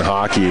drag in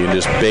hockey and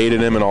just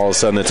baited him, and all of a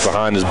sudden it's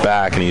behind his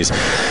back and he's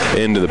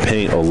into the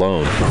paint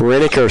alone.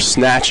 Riniker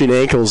snatching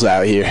ankles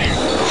out here.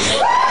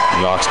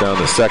 Knocks down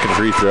the second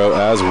free throw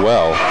as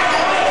well.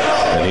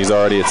 And he's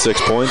already at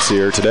 6 points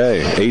here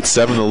today.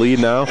 8-7 the lead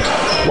now.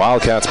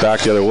 Wildcats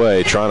back the other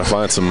way, trying to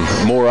find some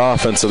more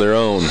offense of their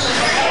own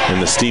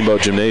in the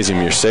Steamboat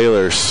Gymnasium. Your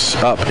Sailors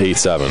up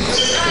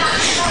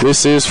 8-7.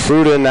 This is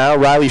Fruita now.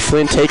 Riley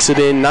Flynn takes it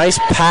in. Nice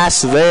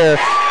pass there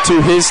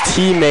to his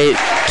teammate,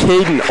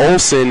 Caden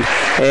Olson.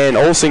 And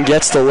Olson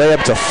gets the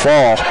layup to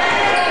fall.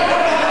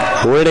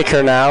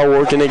 Riniker now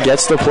working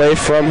against the play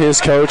from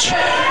his coach.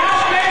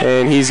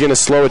 And he's going to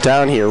slow it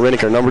down here.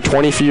 Riniker, number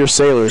 20 for your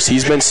Sailors.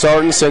 He's been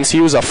starting since he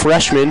was a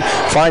freshman.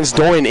 Finds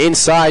Doyne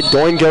inside.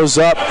 Doyne goes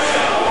up,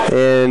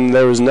 and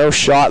there was no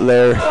shot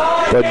there,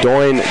 but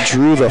Doyne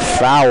drew the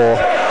foul.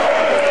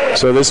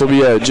 So this will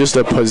be just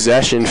a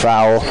possession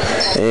foul,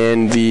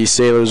 and the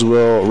Sailors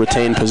will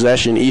retain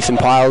possession. Ethan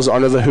Piles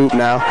under the hoop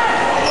now,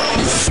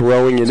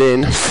 throwing it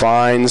in.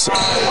 Finds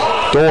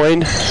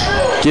Doyne.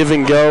 Give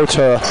and go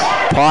to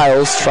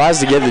Piles. Tries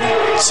to get the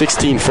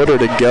 16-footer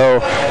to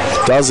go.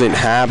 Doesn't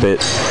have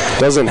it,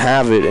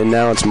 and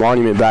now it's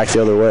Monument back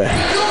the other way.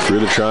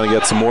 Fruita trying to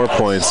get some more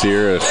points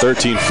here. A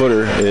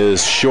 13-footer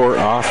is short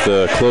off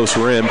the close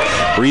rim.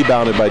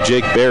 Rebounded by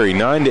Jake Berry.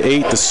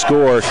 9-8 the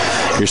score.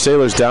 Your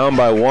Sailors down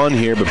by 1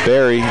 here, but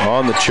Berry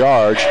on the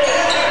charge,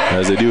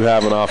 as they do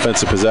have an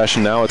offensive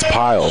possession. Now it's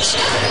Piles.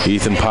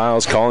 Ethan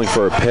Piles calling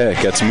for a pick.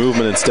 Gets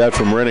movement instead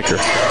from Riniker.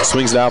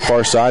 Swings it out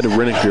far side to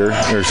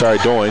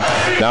Doyne.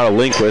 Now to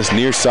Lindquist.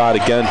 Near side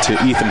again to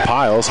Ethan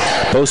Piles.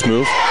 Post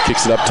move.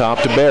 Kicks it up top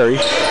to Berry.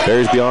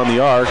 Berry's beyond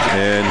the arc,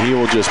 and he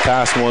will just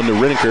pass one to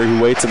Riniker,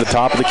 who waits at the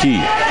top of the key.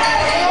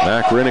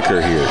 Mac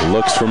Riniker here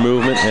looks for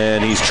movement,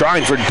 and he's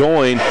trying for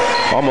Doyne.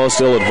 Almost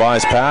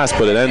ill-advised pass,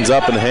 but it ends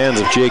up in the hands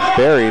of Jake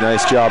Berry.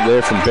 Nice job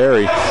there from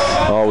Berry.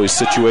 Always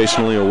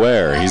situationally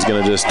aware. He's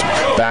going to just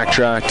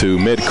backtrack to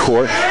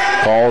mid-court.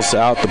 Calls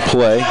out the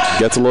play.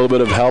 Gets a little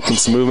bit of help and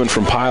some movement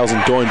from Piles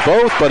and Doyne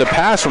both, but a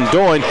pass from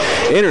Doyne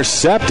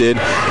intercepted,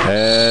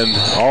 and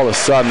all of a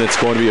sudden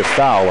it's going to be a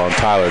foul on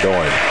Tyler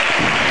Doyne.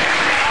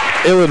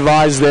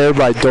 Ill-advised there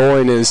by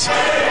Doyne is,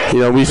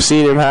 we've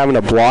seen him having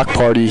a block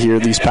party here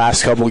these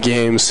past couple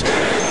games.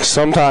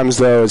 Sometimes,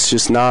 though, it's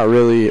just not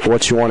really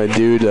what you want to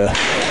do to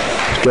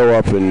go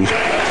up and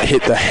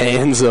hit the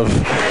hands of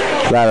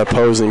that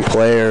opposing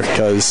player,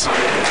 because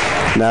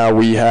now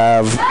we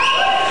have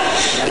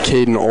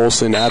Caden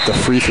Olson at the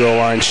free throw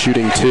line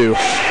shooting 2.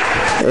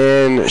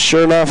 And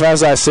sure enough,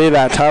 as I say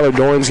that, Tyler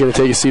Doyne's going to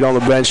take a seat on the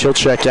bench. He'll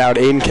check out.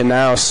 Aiden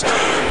Knaus,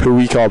 who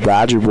we call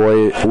Badger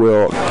Boy,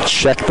 will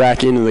check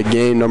back into the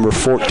game, number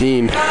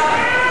 14.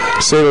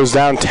 Sailors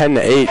down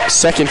 10-8.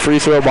 Second free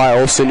throw by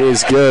Olson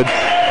is good.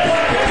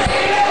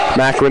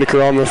 Mac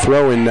Riniker on the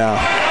throw-in now.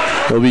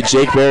 It'll be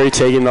Jake Berry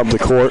taking up the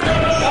court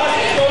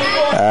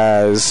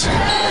as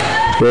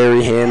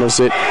Berry handles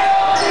it.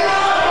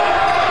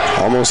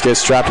 Almost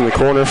gets trapped in the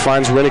corner.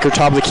 Finds Riniker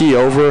top of the key.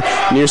 Over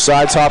near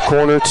side top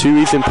corner to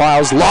Ethan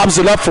Piles. Lobs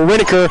it up for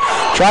Riniker.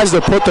 Tries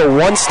to put the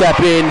one-step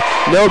in.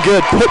 No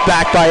good. Put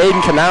back by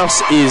Aiden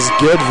Knaus is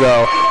good,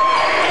 though.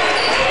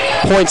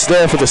 Points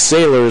there for the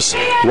Sailors.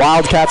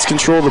 Wildcats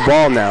control the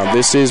ball now.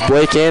 This is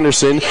Blake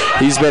Anderson.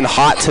 He's been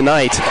hot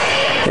tonight.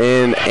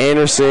 And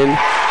Anderson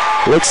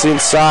looks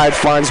inside,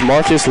 finds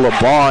Marcus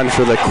LeBon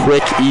for the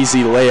quick,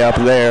 easy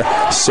layup there.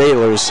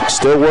 Sailors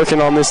still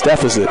working on this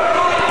deficit.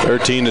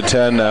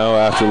 13-10 now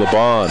after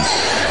LeBon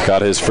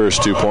got his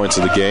first 2 points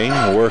of the game.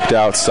 Worked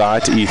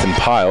outside to Ethan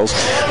Piles.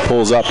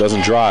 Pulls up,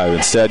 doesn't drive.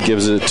 Instead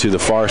gives it to the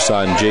far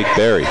side and Jake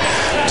Berry.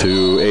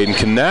 To Aiden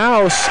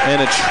Knaus,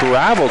 and a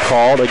travel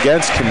called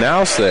against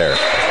Knaus there.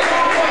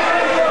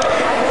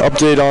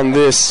 Update on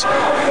this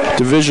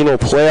divisional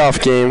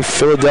playoff game.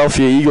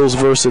 Philadelphia Eagles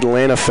versus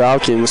Atlanta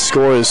Falcons.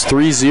 Score is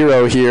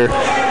 3-0 here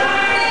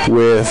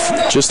with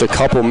just a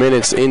couple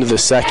minutes into the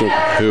second.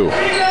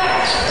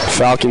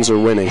 Falcons are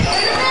winning.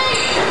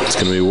 It's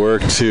going to be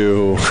work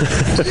to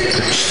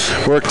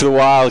the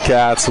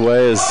Wildcats'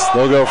 way as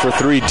they'll go for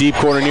 3 deep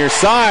corner near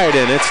side,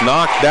 and it's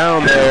knocked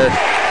down there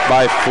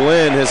by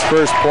Flynn, his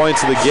first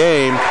points of the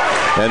game,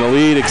 and the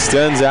lead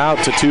extends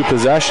out to 2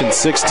 possessions.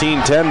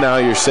 16-10 now.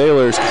 Your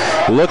Sailors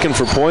looking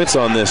for points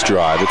on this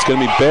drive. It's going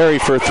to be Berry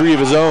for 3 of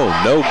his own.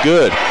 No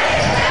good.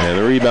 And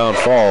the rebound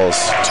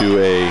falls to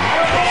a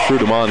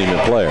Fruita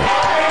Monument player.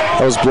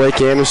 That was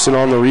Blake Anderson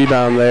on the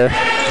rebound there.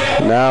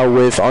 Now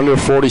with under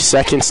 40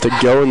 seconds to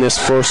go in this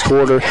first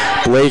quarter,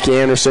 Blake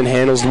Anderson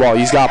handles the ball.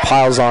 He's got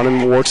Piles on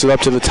him, works it up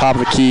to the top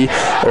of the key,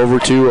 over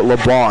to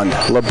LeBron.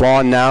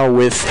 LeBron now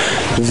with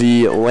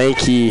the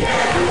lanky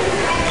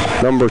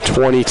number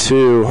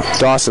 22,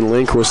 Dawson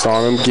Lindquist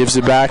on him. Gives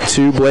it back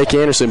to Blake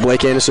Anderson.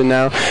 Blake Anderson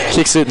now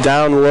kicks it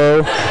down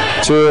low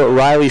to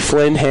Riley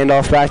Flynn.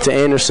 Handoff back to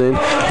Anderson.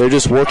 They're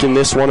just working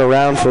this one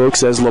around,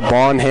 folks, as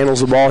LeBon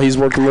handles the ball. He's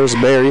working versus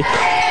Barry.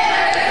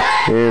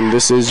 And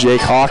this is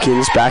Jake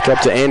Hawkins back up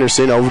to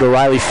Anderson. Over to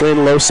Riley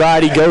Flynn, low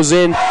side. He goes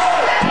in,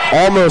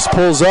 almost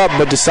pulls up,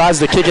 but decides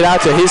to kick it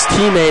out to his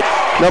teammate,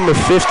 number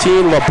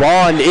 15,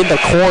 LeBon, in the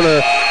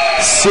corner,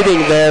 sitting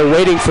there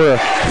waiting for a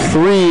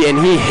three, and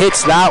he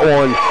hits that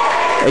one,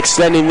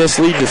 extending this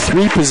lead to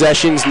 3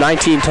 possessions,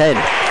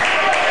 19-10.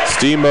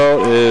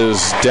 Steamboat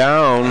is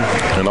down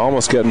and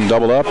almost getting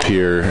doubled up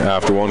here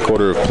after 1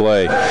 quarter of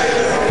play.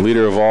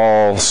 Leader of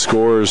all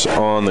scorers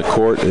on the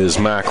court is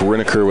Mac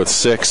Riniker with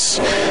 6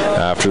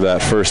 after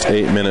that first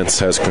 8 minutes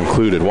has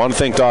concluded. Want to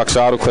thank Doc's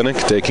Auto Clinic,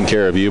 taking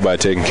care of you by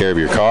taking care of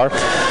your car.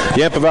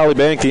 Yampa Valley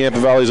Bank, the Yampa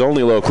Valley's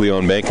only locally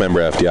owned bank, member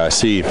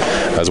FDIC,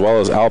 as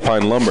well as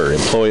Alpine Lumber,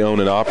 employee owned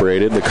and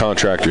operated, the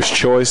contractor's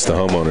choice, the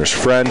homeowner's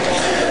friend.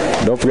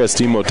 Don't forget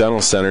Steamboat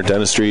Dental Center,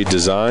 dentistry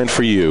designed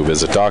for you.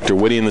 Visit Dr.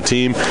 Whitty and the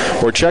team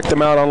or check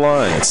them out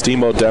online at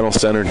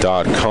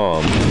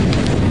steamboatdentalcenter.com.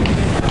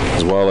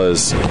 As well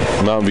as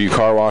Mountain View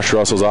Car Wash,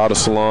 Russell's Auto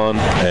Salon,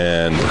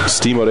 and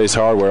Steamboat Ace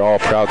Hardware, all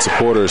proud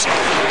supporters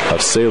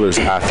of Sailors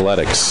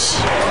Athletics.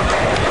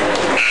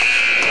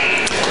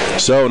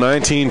 So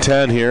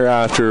 19-10 here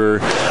after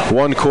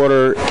 1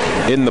 quarter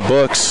in the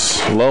books.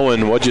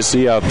 Lowen, what'd you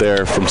see out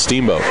there from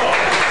Steamboat?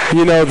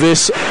 You know,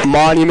 this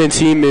Monument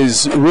team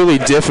is really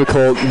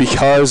difficult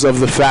because of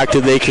the fact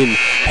that they can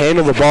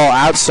handle the ball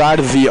outside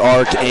of the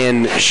arc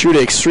and shoot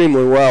it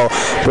extremely well,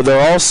 but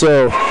they're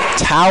also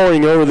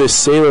towering over this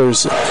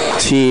Sailors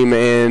team,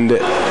 and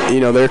you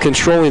know, they're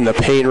controlling the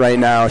paint right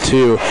now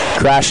too,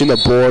 crashing the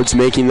boards,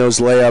 making those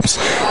layups.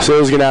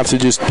 Sailors going to have to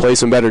just play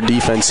some better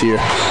defense here.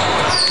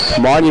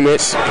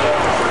 Monument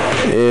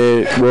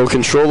will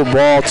control the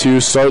ball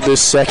to start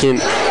this second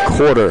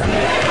quarter,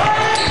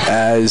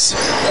 as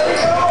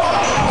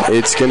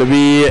it's going to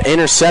be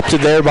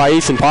intercepted there by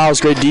Ethan Piles.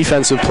 Great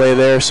defensive play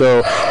there.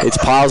 So it's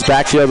Piles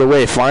back the other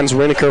way. Finds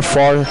Riniker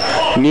far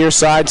near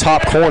side,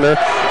 top corner.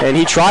 And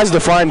he tries to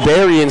find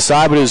Barry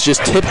inside, but it was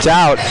just tipped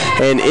out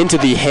and into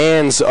the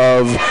hands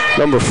of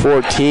number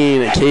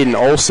 14, Caden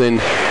Olson,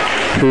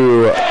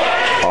 who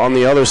on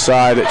the other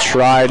side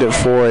tried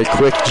for a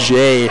quick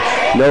J.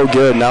 No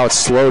good. Now it's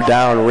slowed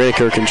down.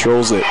 Riniker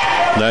controls it.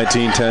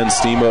 19-10.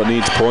 Steamboat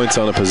needs points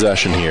on a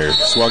possession here.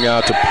 Swung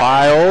out to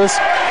Piles.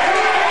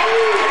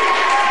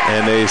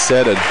 And they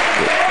said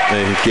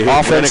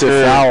offensive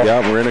foul.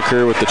 Yeah,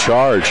 Riniker with the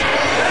charge.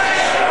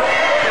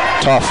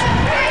 Tough.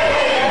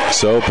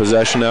 So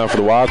possession now for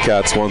the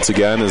Wildcats once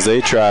again as they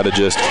try to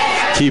just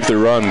keep the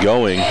run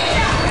going.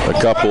 A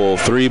couple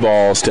 3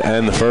 balls to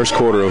end the first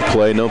quarter of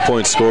play. No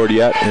points scored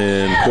yet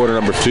in quarter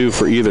number 2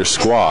 for either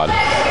squad.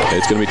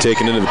 It's going to be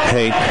taken into the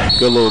paint.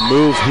 Good little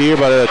move here,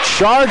 but a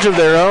charge of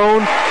their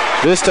own.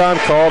 This time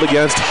called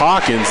against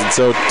Hawkins, and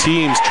so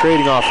teams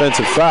trading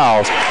offensive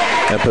fouls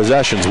and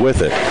possessions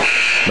with it.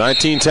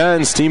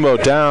 19-10,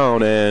 Steamboat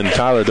down, and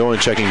Tyler Doyne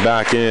checking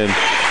back in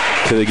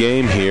to the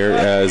game here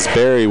as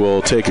Barry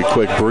will take a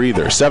quick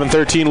breather.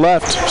 7:13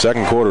 left,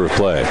 second quarter of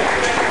play.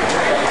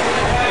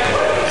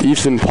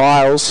 Ethan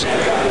Piles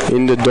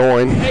into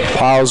Doyne.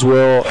 Piles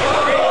will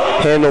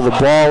handle the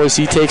ball as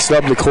he takes it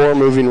up the court,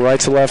 moving right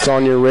to left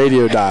on your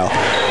radio dial.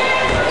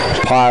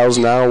 Piles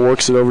now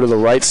works it over to the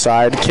right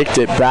side, kicked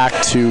it back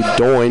to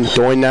Doyne.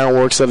 Doyne now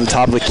works at the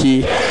top of the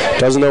key,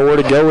 doesn't know where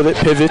to go with it,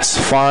 pivots,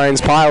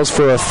 finds Piles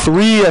for a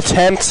 3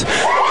 attempt.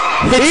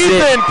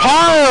 Ethan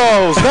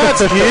Piles, that's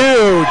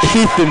huge.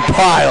 Ethan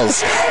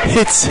Piles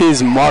hits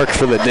his mark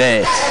for the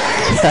day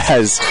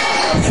as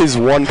his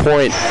 1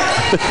 point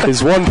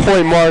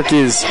mark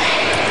is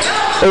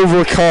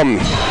overcome.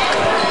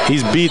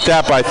 He's beat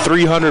that by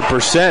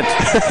 300%.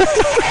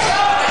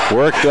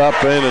 Worked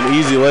up in an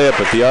easy layup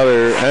at the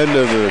other end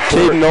of the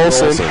court. Caden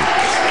Olson.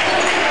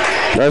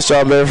 Nice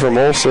job there from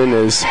Olson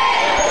as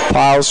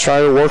Piles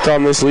trying to work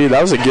on this lead.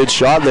 That was a good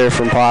shot there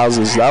from Piles.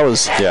 That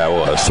was, yeah, it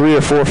was 3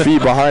 or 4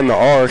 feet behind the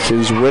arc.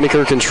 As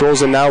Riniker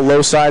controls it now,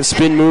 low side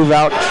spin move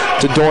out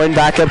to Doyne,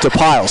 back up to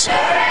Piles.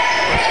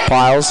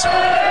 Piles,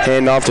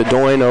 hand off to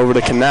Doyne, over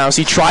to Knaus.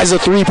 He tries a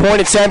 3-point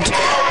attempt.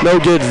 No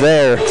good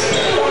there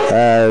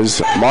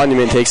as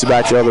Monument takes it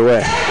back the other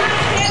way.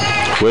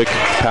 Quick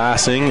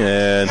passing,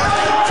 and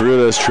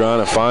Fruita's trying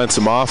to find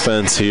some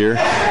offense here,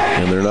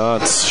 and they're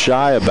not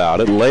shy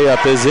about it.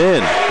 Layup is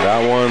in.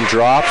 That one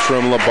drops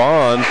from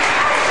LeBon,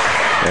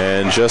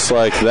 and just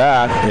like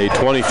that, a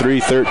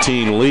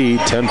 23-13 lead,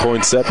 10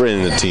 points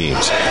separating the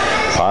teams.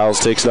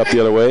 Piles takes it up the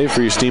other way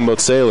for your Steamboat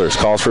Sailors.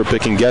 Calls for a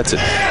pick and gets it.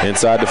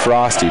 Inside to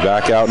Frosty.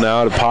 Back out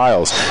now to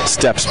Piles.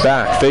 Steps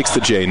back. Fakes the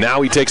J.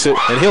 Now he takes it,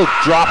 and he'll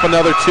drop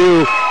another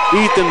 2.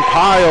 Ethan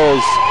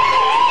Piles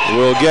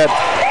will get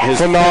his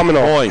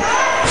phenomenal point.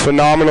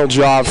 Phenomenal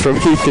job from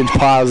Ethan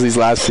Piles these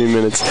last few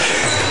minutes.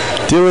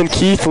 Dylan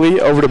Keithley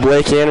over to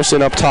Blake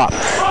Anderson up top.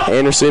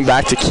 Anderson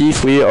back to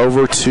Keithley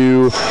over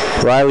to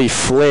Riley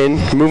Flynn.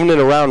 Moving it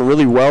around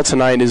really well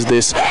tonight is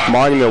this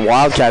Monument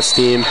Wildcats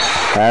team,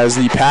 as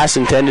the pass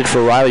intended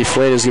for Riley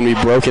Flynn is going to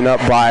be broken up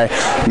by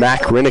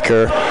Mac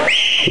Riniker.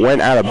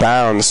 Went out of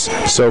bounds,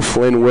 so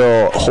Flynn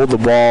will hold the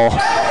ball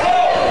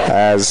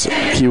as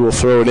he will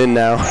throw it in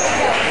now.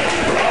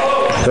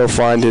 He'll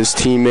find his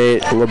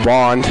teammate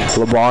LeBond.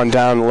 LeBond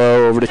down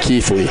low over to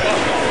Keithley.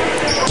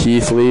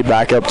 Keithley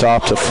back up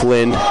top to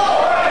Flynn.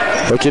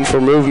 Looking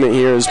for movement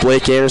here as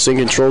Blake Anderson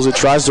controls it.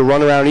 Tries to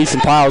run around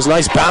Ethan Piles.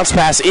 Nice bounce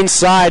pass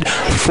inside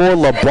for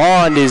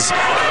LeBond is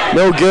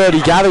no good.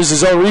 He gathers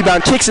his own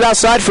rebound, kicks it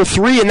outside for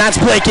three, and that's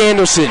Blake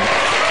Anderson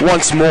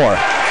once more.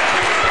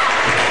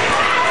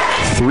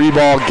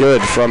 3-ball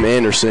good from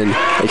Anderson,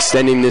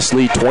 extending this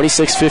lead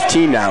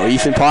 26-15 now.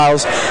 Ethan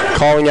Piles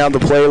calling out the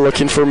play,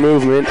 looking for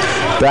movement.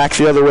 Back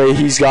the other way,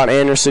 he's got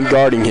Anderson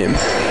guarding him.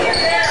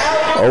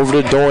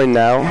 Over to Doyne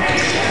now,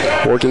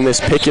 working this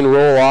pick and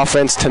roll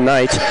offense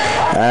tonight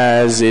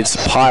as it's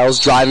Piles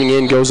driving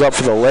in, goes up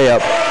for the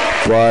layup,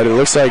 but it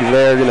looks like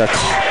they're going to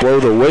blow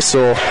the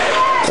whistle,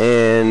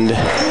 and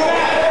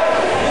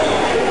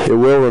it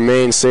will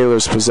remain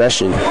Sailor's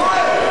possession.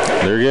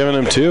 They're giving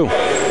him two.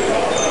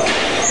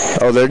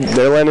 Oh, they're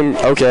letting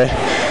him. Okay,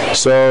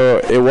 so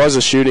it was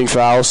a shooting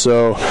foul.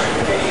 So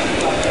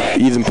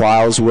Ethan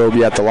Piles will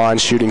be at the line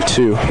shooting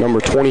two. Number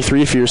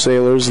 23 for your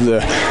Sailors,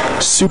 the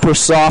super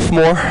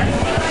sophomore.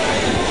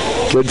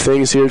 Good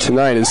things here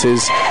tonight as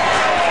his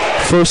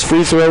first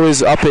free throw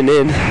is up and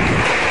in.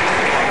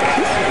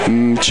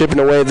 Chipping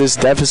away this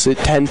deficit,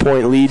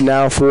 10-point lead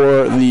now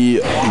for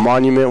the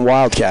Monument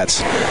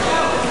Wildcats.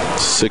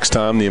 6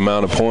 times the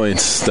amount of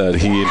points that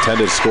he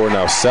intended to score,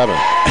 now 7.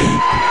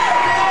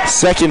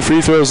 Second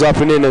free throws up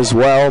and in as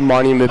well.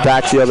 Monument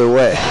back the other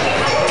way.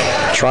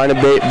 Trying to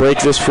break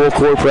this full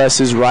court press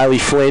is Riley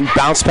Flynn.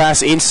 Bounce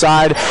pass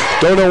inside.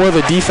 Don't know where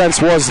the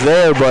defense was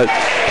there, but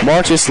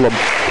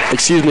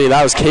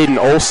that was Caden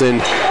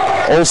Olsen.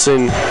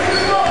 Olsen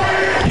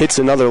hits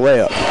another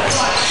layup.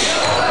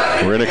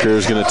 Riniker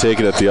is going to take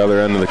it at the other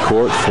end of the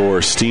court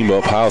for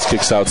Steamboat. Piles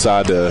kicks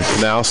outside to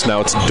Knaus.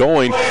 Now it's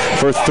Doyne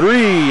for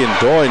 3, and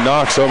Doyne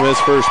knocks home his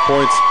first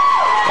points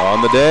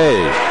on the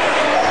day.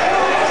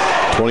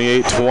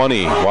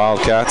 28-20.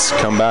 Wildcats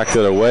come back the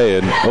other way.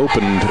 An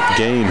opened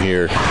game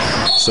here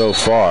so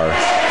far.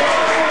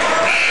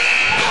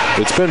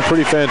 It's been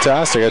pretty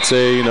fantastic. I'd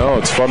say,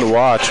 it's fun to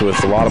watch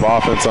with a lot of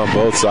offense on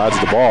both sides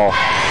of the ball.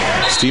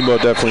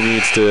 Steamboat definitely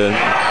needs to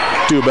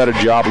do a better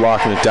job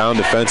locking it down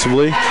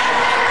defensively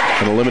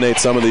and eliminate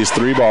some of these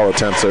 3-ball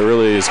attempts. That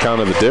really is kind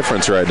of the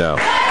difference right now.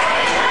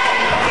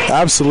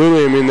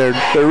 Absolutely. I mean, they're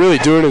really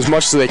doing as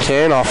much as they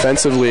can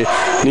offensively.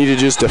 Need to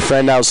just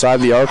defend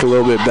outside the arc a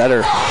little bit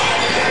better.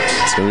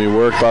 It's going to be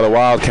worked by the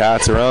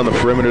Wildcats around the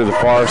perimeter to the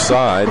far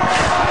side,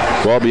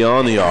 well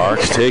beyond the arc.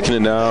 Taking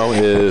it now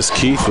is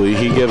Keithley.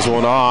 He gives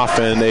one off,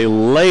 and a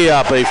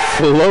layup, a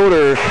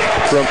floater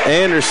from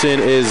Anderson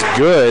is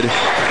good.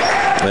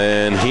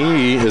 And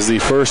he is the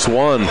first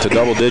one to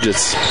double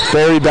digits.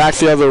 Barry back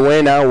the other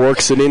way now,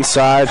 works it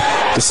inside,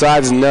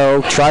 decides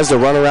no, tries to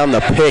run around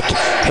the pick,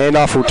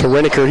 handoff to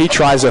Riniker. He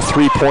tries a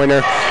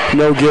 3-pointer,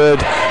 no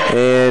good,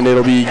 and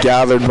it'll be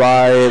gathered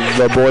by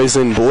the boys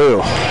in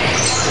blue.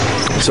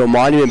 So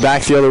Monument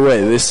back the other way.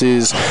 This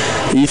is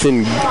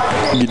Ethan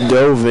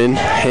Godovin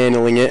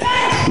handling it.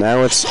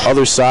 Now it's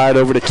other side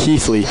over to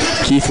Keithley.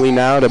 Keithley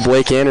now to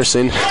Blake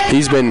Anderson.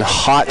 He's been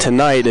hot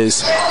tonight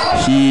as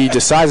he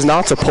decides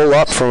not to pull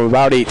up from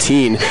about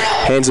 18.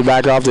 Hands it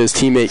back off to his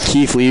teammate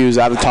Keithley, who's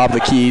at the top of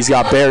the key. He's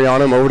got Barry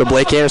on him. Over to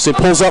Blake Anderson.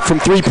 Pulls up from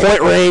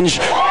 3-point range.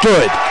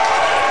 Good.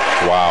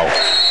 Wow.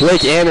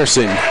 Blake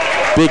Anderson.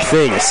 Big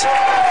things.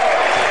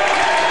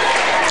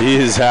 He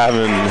is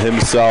having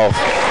himself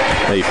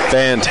a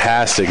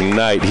fantastic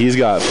night. He's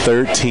got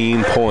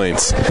 13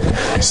 points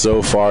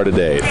so far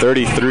today.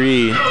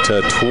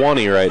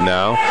 33-20 right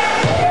now.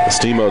 The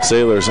Steamboat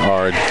Sailors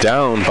are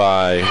down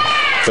by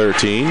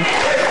 13.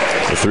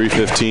 With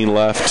 3:15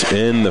 left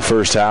in the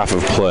first half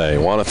of play.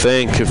 Want to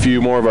thank a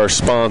few more of our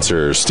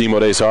sponsors.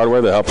 Steamboat Ace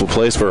Hardware, the helpful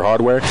place for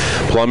hardware,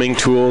 plumbing,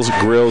 tools,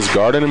 grills,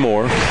 garden, and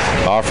more.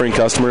 Offering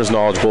customers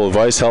knowledgeable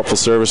advice, helpful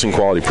service, and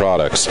quality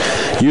products.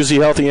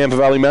 UC Healthy Yampa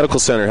Valley Medical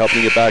Center,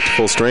 helping you get back to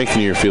full strength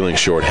when you're feeling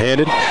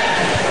short-handed.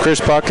 Chris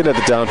Puckett at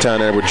the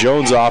downtown Edward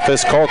Jones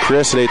office. Call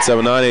Chris at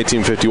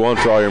 879-1851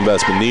 for all your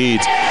investment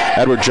needs.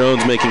 Edward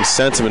Jones, making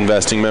sense of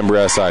investing, member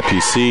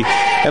SIPC.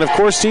 And, of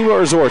course, Steamboat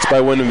Resorts by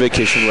Wyndham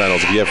Vacation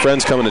Rentals. If you have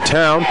friends coming to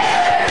town,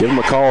 give them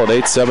a call at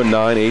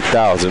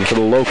 879-8000 for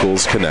the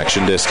locals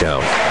connection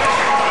discount.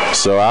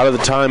 So out of the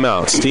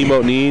timeout,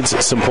 Steamboat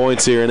needs some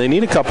points here, and they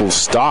need a couple of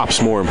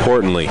stops, more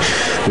importantly,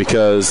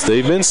 because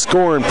they've been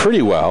scoring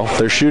pretty well.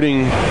 They're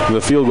shooting, the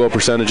field goal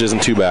percentage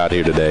isn't too bad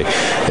here today.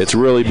 It's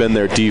really been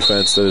their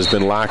defense that has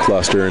been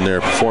lackluster in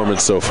their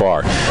performance so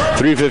far.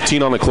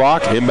 3:15 on the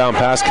clock. Inbound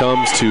pass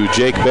comes to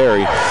Jake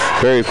Berry.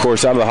 Berry, of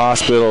course, out of the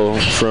hospital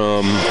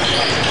from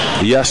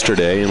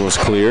yesterday and was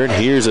cleared.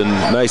 Here's a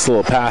nice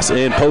little pass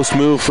in. Post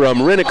move from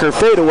Rineker.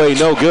 Fadeaway,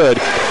 no good.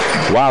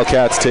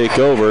 Wildcats take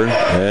over,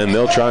 and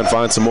they'll try and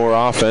find some more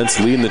offense.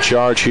 Leading the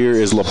charge here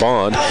is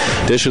LeBond.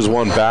 Dishes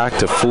one back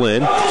to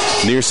Flynn.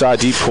 Near side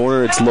deep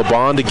corner, it's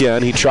LeBond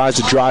again. He tries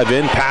to drive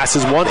in,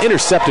 passes one,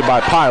 intercepted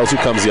by Piles, who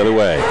comes the other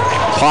way.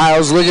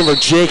 Piles looking for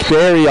Jake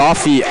Berry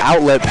off the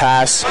outlet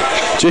pass.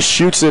 Just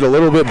shoots it a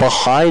little bit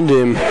behind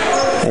him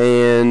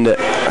and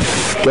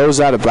goes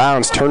out of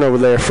bounds. Turnover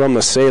there from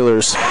the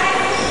Sailors.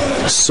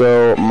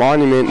 So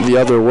Monument the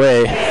other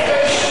way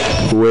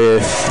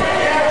with...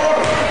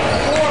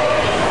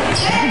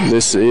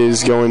 This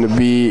is going to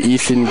be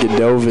Ethan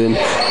Godovin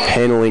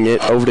handling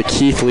it over to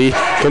Keithley.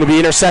 Going to be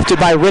intercepted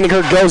by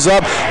Rineker. Goes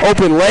up.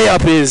 Open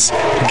layup is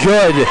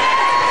good.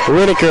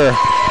 Rineker,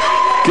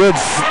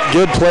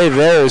 good play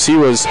there as he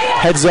was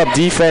heads up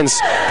defense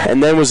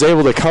and then was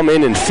able to come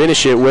in and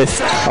finish it with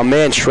a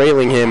man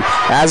trailing him.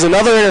 As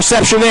another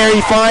interception there,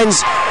 he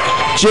finds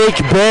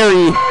Jake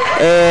Berry,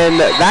 and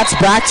that's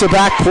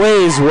back-to-back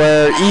plays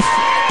where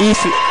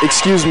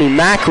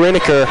Mac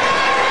Rineker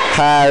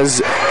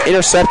has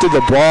intercepted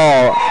the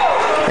ball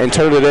and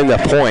turned it into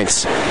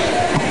points.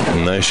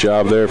 Nice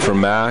job there from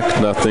Mac.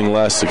 Nothing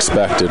less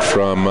expected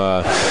from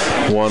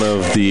one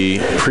of the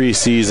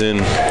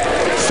preseason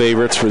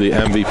favorites for the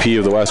MVP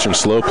of the Western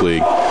Slope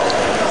League.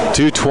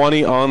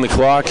 2:20 on the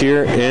clock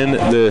here in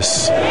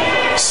this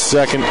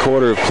second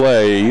quarter of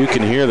play. You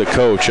can hear the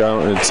coach.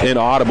 It's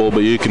inaudible,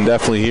 but you can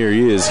definitely hear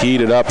he is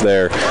heated up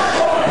there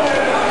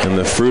in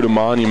the Fruita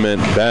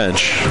Monument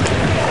bench.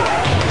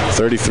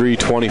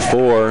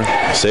 33-24.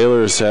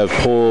 Sailors have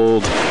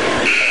pulled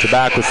to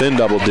back within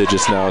double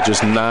digits now,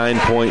 just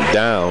 9-point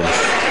down.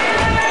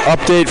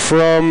 Update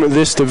from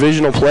this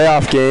divisional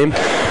playoff game.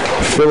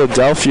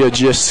 Philadelphia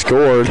just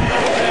scored,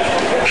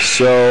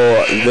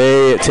 so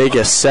they take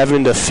a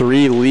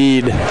 7-3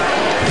 lead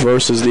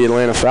versus the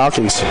Atlanta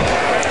Falcons.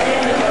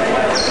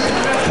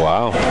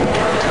 Wow.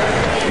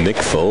 Nick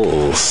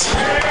Foles.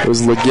 It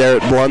was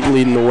LeGarrette Blunt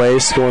leading the way,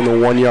 scoring the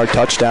 1-yard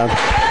touchdown.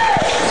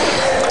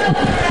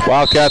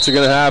 Wildcats are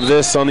going to have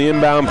this on the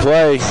inbound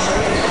play.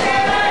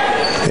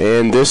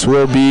 And this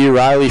will be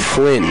Riley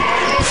Flynn.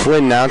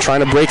 Flynn now trying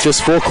to break this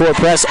full-court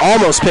press.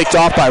 Almost picked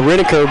off by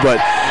Rineker, but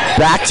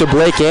back to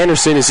Blake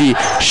Anderson as he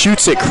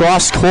shoots it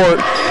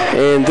cross-court.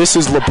 And this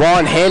is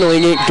LeBron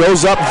handling it.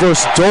 Goes up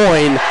versus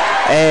Doyne.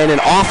 And an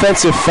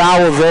offensive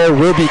foul there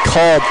will be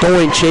called.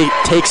 Doyne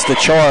takes the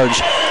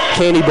charge.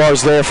 Candy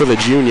bars there for the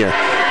junior.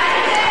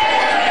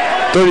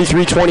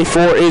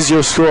 33-24 is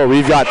your score.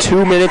 We've got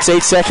 2 minutes,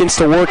 8 seconds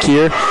to work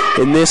here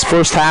in this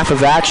first half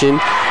of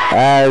action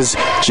as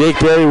Jake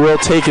Berry will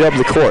take it up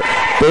the court.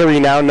 Berry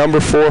now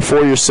number 4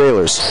 for your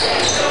Sailors.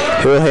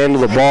 He'll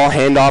handle the ball,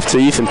 hand off to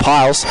Ethan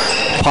Piles.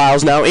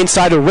 Piles now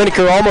inside to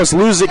Rineker, almost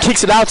loses it,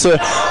 kicks it out to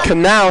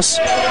Knaus.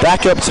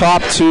 Back up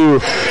top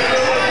to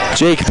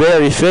Jake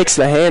Berry, fakes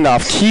the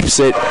handoff, keeps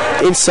it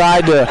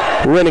inside to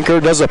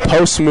Rineker, does a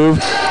post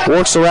move,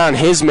 works around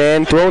his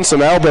man, throwing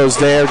some elbows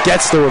there,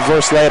 gets the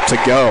reverse layup to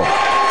go.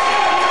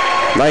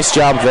 Nice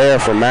job there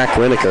from Mac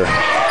Rineker.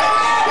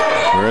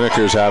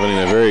 Rineker's having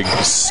a very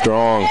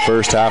strong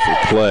first half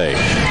of play.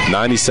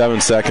 97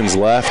 seconds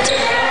left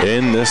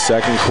in this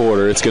second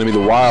quarter. It's going to be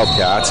the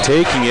Wildcats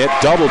taking it.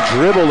 Double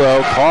dribble,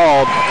 though,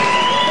 called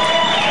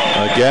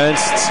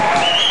against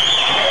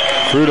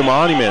Fruita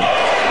Monument.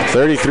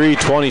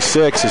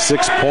 33-26, a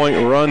 6-point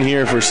run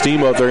here for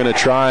Steamboat. They're going to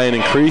try and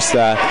increase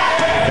that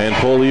and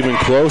pull even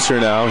closer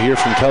now here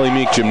from Kelly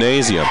Meek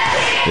Gymnasium.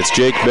 It's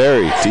Jake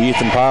Berry to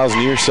Ethan Piles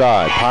near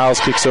side. Piles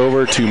kicks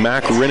over to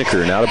Mac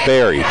Rineker, now to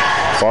Berry.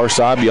 Far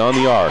side beyond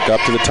the arc, up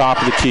to the top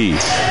of the key.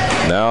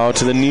 Now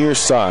to the near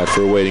side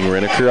for awaiting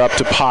Rineker, up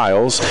to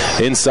Piles.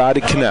 Inside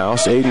to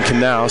Knaus. Aiden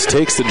Knaus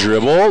takes the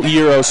dribble.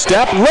 Euro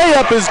step.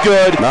 Layup is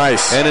good.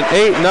 Nice. And an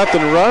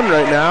 8-0 run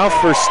right now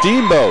for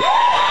Steamboat,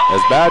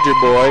 as Badger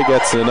Boy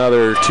gets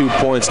another 2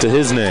 points to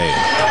his name.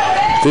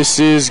 This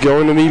is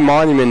going to be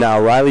Monument now.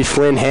 Riley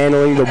Flynn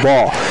handling the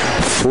ball.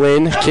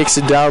 Flynn kicks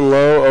it down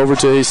low over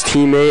to his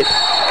teammate,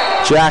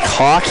 Jack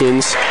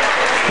Hawkins.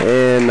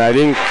 And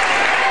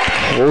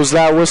what was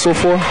that whistle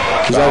for?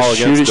 Was that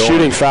a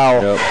shooting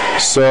foul? Yep.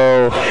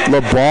 So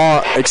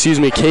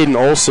Caden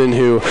Olson,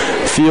 who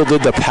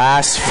fielded the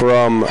pass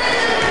from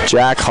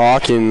Jack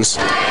Hawkins,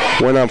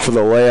 went up for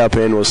the layup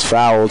and was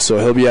fouled, so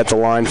he'll be at the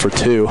line for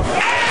 2.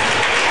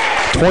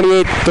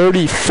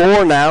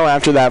 28-34 now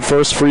after that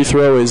first free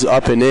throw is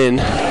up and in.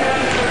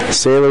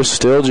 Sailors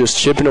still just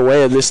chipping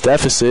away at this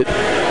deficit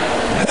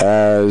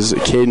as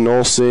Caden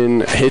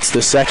Olson hits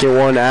the second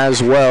one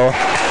as well.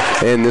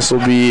 And this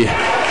will be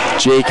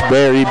Jake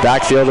Berry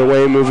back the other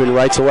way, moving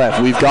right to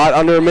left. We've got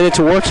under a minute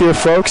to work here,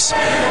 folks.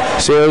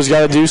 Sailors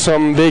got to do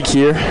something big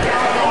here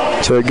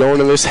to go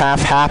into this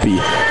half happy.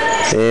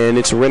 And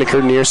it's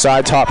Riniker near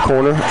side, top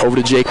corner, over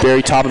to Jake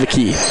Berry, top of the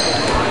key.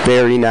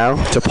 Berry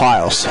now to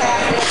Piles.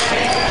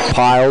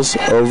 Piles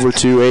over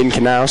to Aiden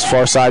Canals,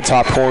 far side,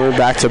 top corner,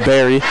 back to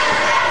Berry.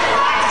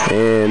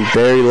 And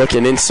Berry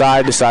looking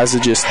inside, decides to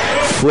just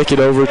flick it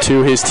over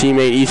to his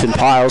teammate Ethan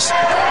Piles.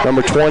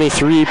 Number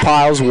 23,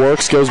 Piles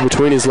works, goes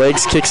between his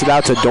legs, kicks it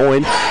out to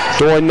Doyne.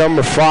 Doyne,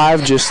 number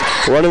 5, just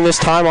running this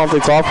time off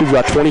the clock. We've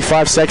got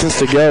 25 seconds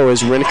to go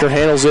as Riniker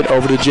handles it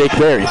over to Jake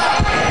Berry.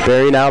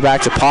 Berry now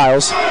back to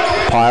Piles.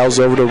 Piles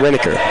over to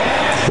Riniker.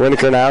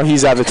 Riniker now,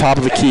 he's at the top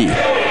of the key.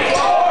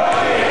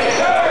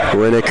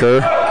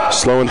 Riniker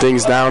slowing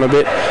things down a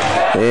bit.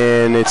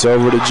 And it's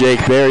over to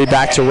Jake Berry,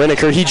 back to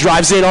Riniker. He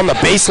drives in on the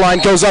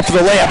baseline, goes up for the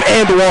layup,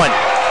 and one.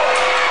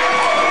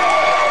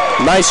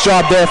 Nice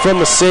job there from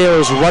the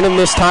Sailors, running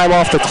this time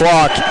off the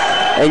clock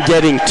and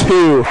getting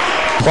 2,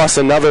 plus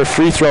another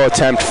free throw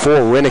attempt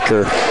for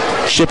Riniker,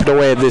 chipping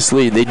away at this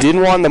lead. They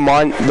didn't want the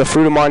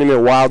Fruita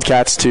Monument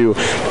Wildcats to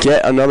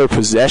get another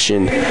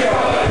possession.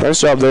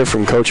 Nice job there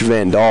from Coach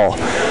Van Dahl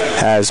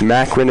as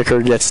Mac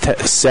Riniker gets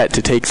set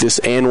to take this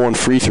and one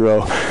free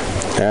throw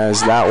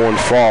as that one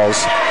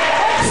falls.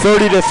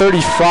 31 to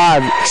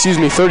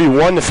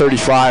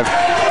 35.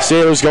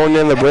 Sailors going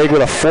in the break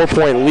with a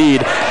 4-point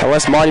lead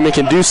unless Monument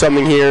can do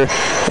something here.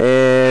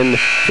 And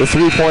the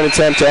 3-point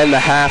attempt to end the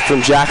half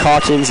from Jack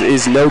Hawkins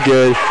is no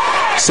good.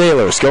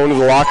 Sailors going to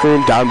the locker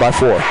room down by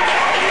 4.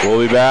 We'll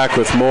be back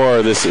with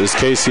more. This is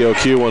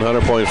KCOQ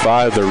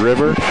 100.5 The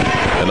River,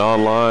 and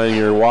online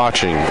you're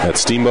watching at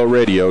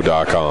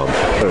steamboatradio.com.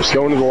 Sailors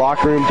going to the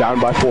locker room down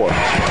by 4.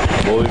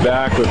 We'll be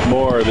back with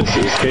more. This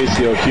is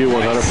KCOQ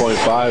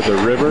 100.5 The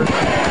River,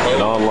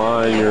 and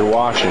online you're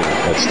watching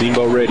at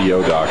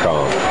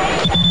steamboatradio.com.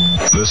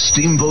 The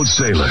Steamboat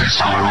Sailors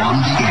are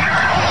on the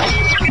air.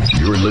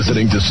 You're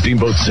listening to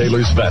Steamboat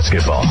Sailors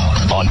basketball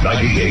on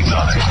 98.9.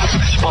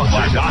 Sponsored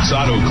by Doc's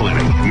Auto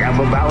Clinic,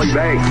 Yampa Valley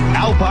Bank,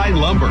 Alpine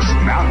Lumber,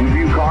 Mountain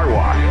View Car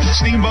Wash,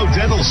 Steamboat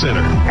Dental Center,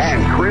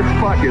 and Chris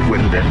Puckett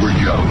with Edward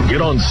Jones.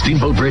 Get on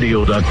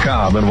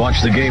SteamboatRadio.com and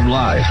watch the game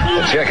live.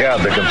 And check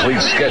out the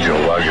complete schedule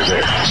while you're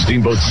there.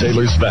 Steamboat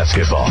Sailors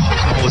basketball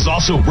was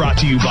also brought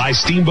to you by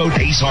Steamboat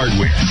Ace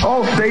Hardware,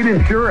 Allstate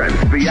Insurance,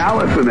 the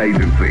Allison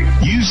Agency,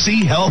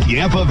 UC Health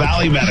Yampa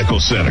Valley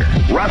Medical Center,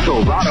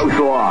 Russell's Auto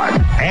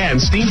Salon,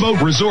 and Steamboat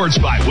Resorts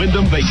by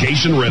Wyndham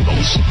Vacation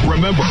Rentals.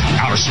 Remember,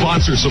 our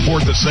sponsors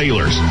support the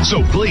Sailors,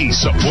 so please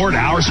support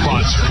our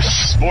sponsors.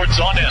 Sports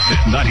on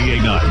FM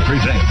 98.9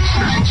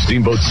 presents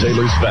Steamboat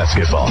Sailors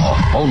basketball,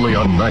 only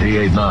on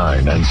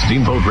 98.9 and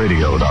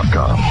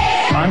SteamboatRadio.com.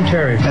 I'm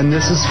Terry. And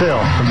this is Phil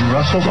From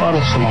Russell's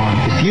Auto Salon.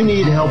 If you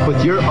need help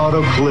with your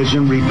auto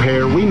collision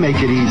repair, we make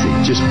it easy.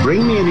 Just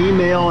bring me an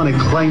email and a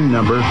claim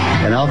number,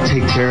 and I'll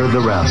take care of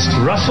the rest.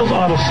 Russell's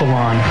Auto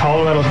Salon,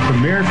 Colorado's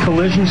premier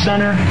collision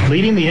center,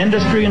 leading the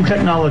industry and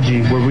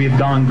technology, where we have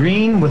gone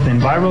green with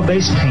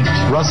Enviro-based paint.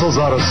 Russell's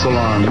Auto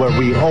Salon, where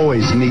we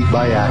always meet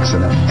by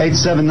accident.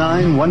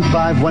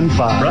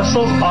 879-1515.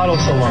 Russell's Auto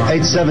Salon.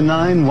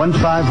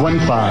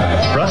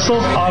 879-1515.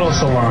 Russell's Auto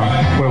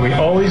Salon, where we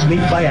always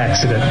meet by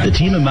accident. The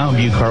team of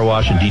Mountain View Car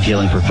Wash and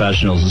Detailing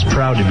Professionals is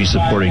proud to be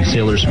supporting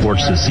Sailor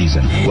sports this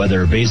season.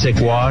 Whether a basic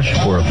wash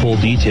or a full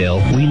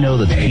detail, we know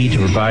that the key to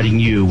providing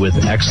you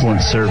with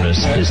excellent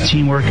service is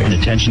teamwork and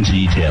attention to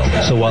detail.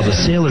 So while the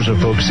Sailors are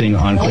focusing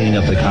on cleaning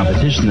up the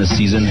competition this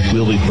season,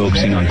 we'll be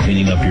focusing on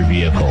cleaning up your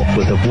vehicle.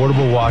 With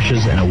affordable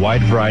washes and a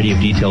wide variety of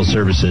detail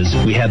services,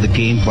 we have the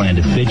game plan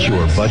to fit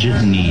your budget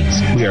and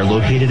needs. We are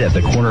located at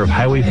the corner of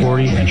Highway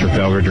 40 and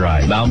Trafalgar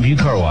Drive. Mountain View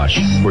Car Wash,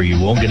 where you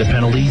won't get a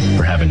penalty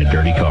for having a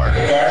dirty car.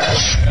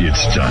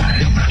 It's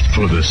time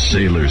for the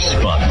Sailor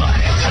Spotlight.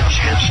 A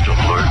chance to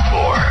learn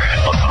more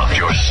about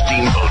your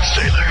Steamboat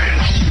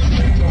Sailors.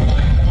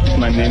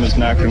 My name is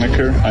Mac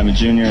Riniker. I'm a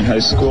junior in high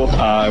school.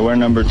 I wear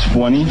number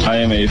 20. I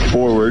am a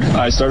forward.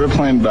 I started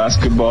playing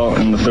basketball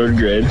in the 3rd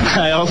grade.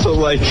 I also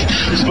like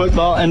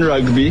football and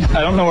rugby.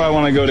 I don't know where I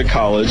want to go to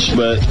college,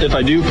 but if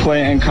I do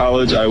play in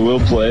college, I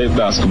will play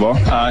basketball.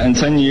 In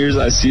 10 years,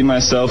 I see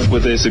myself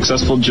with a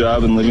successful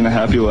job and living a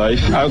happy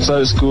life.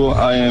 Outside of school,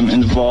 I am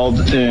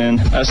involved in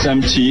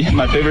SMT.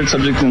 My favorite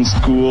subject in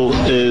school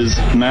is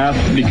math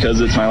because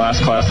it's my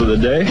last class of the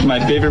day. My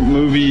favorite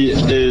movie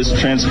is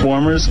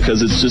Transformers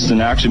because it's just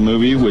an action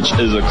movie, which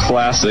is a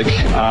classic.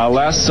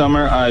 Last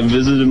summer, I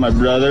visited my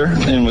brother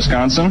in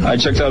Wisconsin. I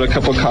checked out a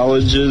couple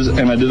colleges,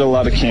 and I did a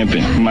lot of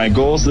camping. My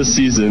goals this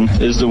season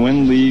is to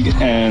win league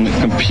and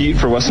compete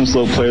for Western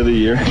Slope Player of the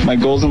Year. My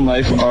goals in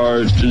life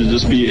are to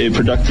just be a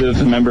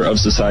productive member of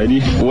society.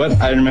 What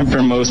I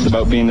remember most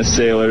about being a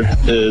sailor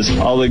is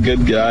all the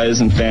good guys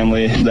and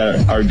family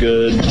that are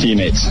good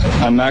teammates.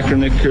 I'm Mac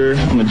Riniker,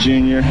 I'm a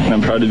junior, and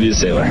I'm proud to be a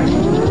sailor.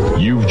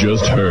 You've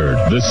just heard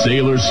the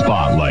Sailor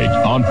Spotlight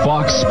on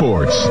Fox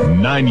Sports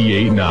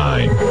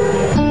 98.9.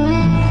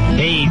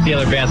 Hey,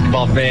 Sailor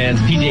basketball fans,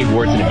 PJ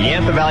Wharton of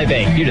Yampa Valley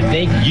Bank here to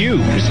thank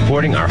you for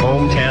supporting our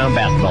hometown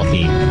basketball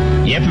team.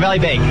 Yampa Valley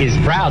Bank is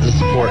proud to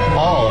support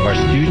all of our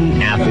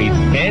student athletes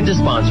and and to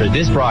sponsor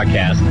this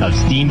broadcast of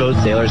Steamboat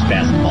Sailors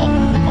basketball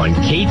on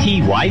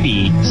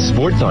KTYV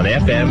Sports on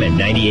FM at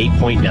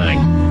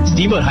 98.9.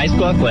 Steamboat High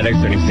School Athletics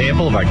are an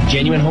example of our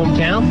genuine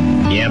hometown,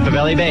 Yampa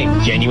Valley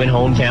Bank, genuine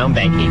hometown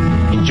banking.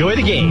 Enjoy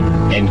the game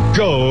and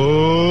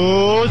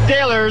go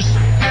Sailors!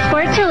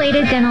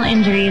 Sports-related dental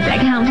injuries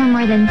account for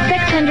more than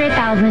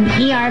 600,000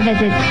 ER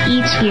visits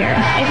each year.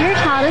 If your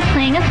child is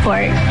playing a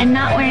sport and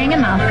not wearing a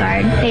mouth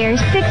guard, they are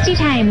 60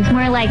 times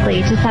more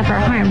likely to suffer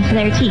harm to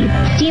their teeth.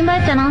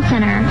 Steamboat Dental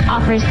Center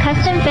offers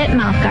custom-fit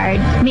mouth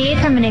guards made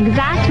from an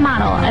exact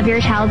model of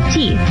your child's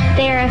teeth.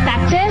 They are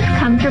effective,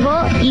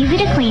 comfortable, easy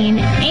to clean,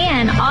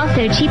 and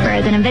also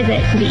cheaper than a visit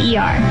to the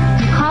ER.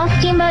 Call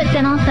Steamboat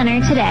Dental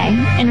Center today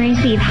and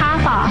receive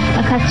half off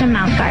a custom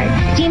mouth guard.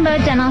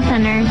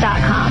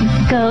 SteamboatDentalCenter.com.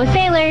 Go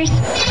Sailors!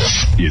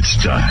 It's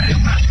time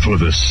for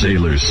the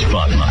Sailor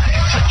Spotlight.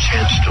 A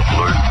chance to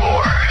learn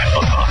more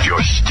about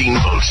your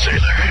Steamboat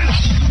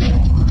Sailors.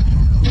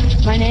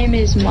 My name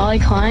is Molly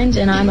Kleins,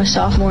 and I'm a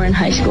sophomore in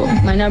high school.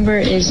 My number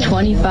is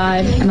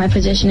 25, and my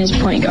position is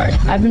point guard.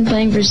 I've been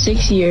playing for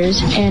 6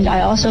 years, and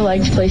I also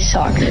like to play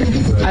soccer.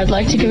 I'd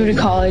like to go to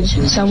college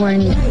somewhere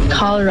in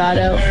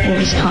Colorado or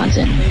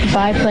Wisconsin. If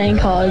I play in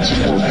college,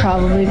 it would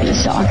probably be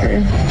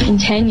soccer. In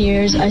 10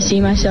 years, I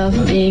see myself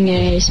being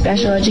a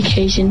special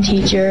education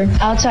teacher.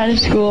 Outside of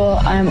school,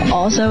 I'm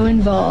also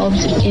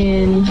involved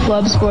in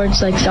club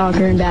sports like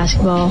soccer and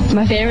basketball.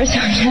 My favorite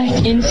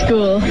subject in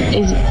school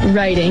is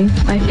writing.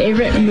 My favorite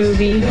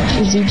movie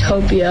is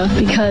Zootopia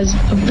because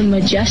of the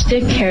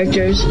majestic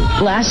characters.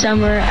 Last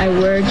summer, I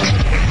worked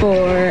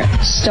for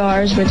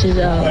STARS, which is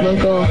a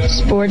local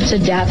sports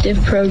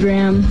adaptive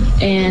program,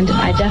 and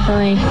I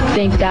definitely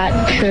think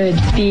that could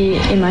be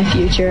in my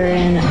future,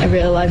 and I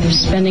really love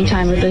spending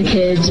time with the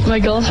kids. My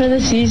goals for the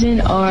season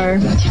are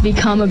to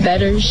become a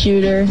better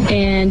shooter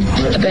and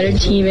a better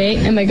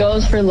teammate, and my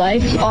goals for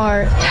life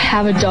are to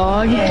have a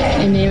dog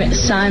and name it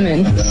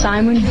Simon.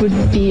 Simon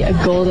would be a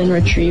golden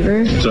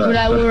retriever. What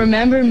I will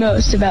remember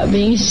most about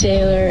being a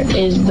sailor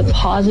is the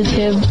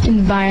positive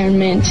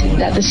environment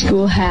that the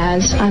school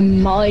has.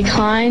 I'm Molly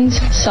Kleins,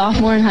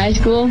 sophomore in high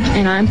school,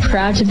 and I'm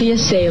proud to be a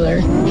sailor.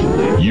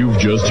 You've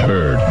just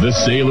heard the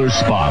Sailor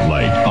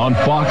Spotlight on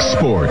Fox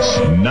Sports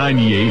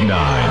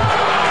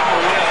 98.9.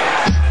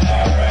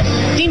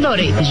 Steamboat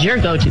Ace is your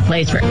go-to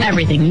place for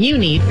everything you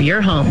need for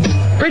your home.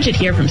 Bridget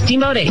here from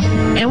Steamboat Ace,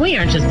 and we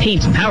aren't just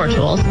paint and power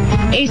tools.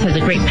 Ace has a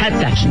great pet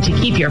section to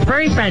keep your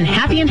furry friend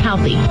happy and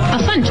healthy. A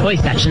fun toy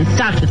section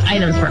stocked with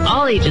items for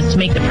all ages to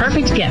make the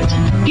perfect gift.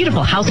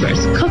 Beautiful housewares,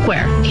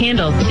 cookware,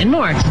 candles, and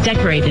more to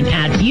decorate and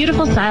add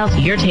beautiful style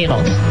to your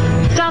tables.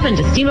 Stop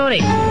into Steamboat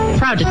Ace,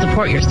 proud to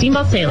support your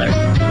Steamboat Sailors,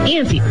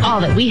 and see all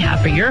that we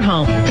have for your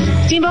home.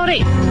 Steamboat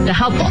Ace, the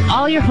help for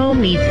all your home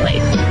needs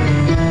place.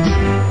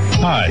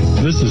 Hi,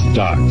 this is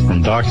Doc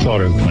from Doc's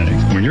Auto Clinic.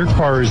 When your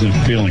car isn't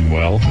feeling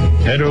well,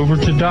 head over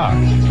to Doc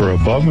for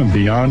above and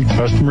beyond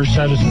customer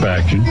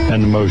satisfaction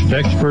and the most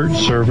expert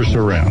service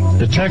around.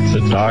 The techs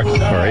at Doc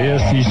are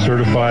ASE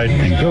certified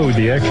and go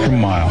the extra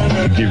mile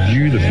to give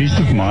you the peace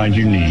of mind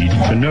you need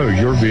to know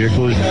your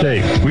vehicle is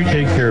safe. We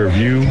take care of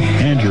you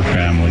and your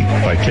family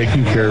by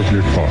taking care of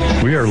your car.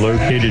 We are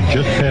located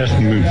just past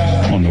Moose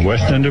on the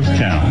west end of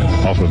town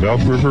off of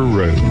Elk River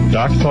Road.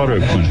 Doc's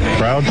Auto Clinic,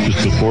 proud to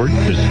support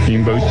the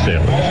Steamboat Sailors.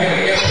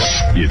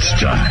 It's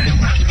time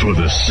for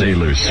the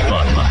Sailor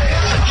Spotlight. A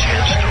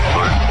chance to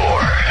learn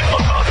more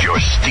about your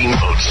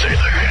Steamboat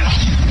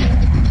Sailors.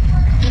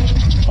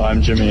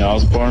 I'm Jimmy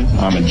Osborne.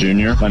 I'm a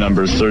junior. My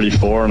number is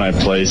 34, and I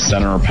play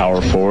center or power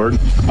forward.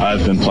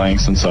 I've been playing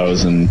since I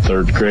was in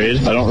 3rd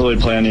grade. I don't really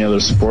play any other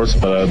sports,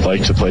 but I'd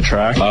like to play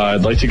track.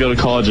 I'd like to go to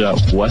college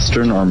at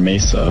Western or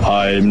Mesa.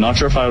 I'm not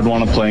sure if I would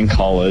want to play in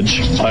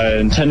college.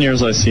 In 10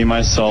 years, I see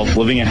myself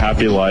living a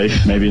happy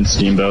life, maybe in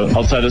Steamboat.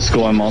 Outside of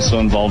school, I'm also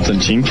involved in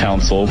team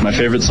council. My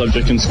favorite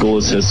subject in school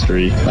is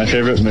history. My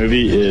favorite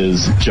movie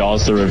is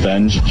Jaws the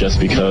Revenge, just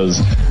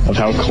because of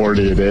how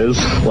corny it is.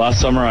 Last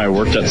summer, I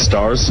worked at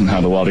STARS and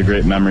had a lot of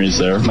great memories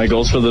there. My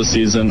goals for this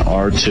season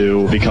are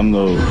to become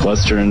the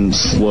Western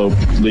Slope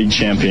League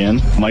champion.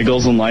 My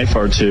goals in life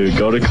are to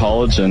go to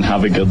college and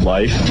have a good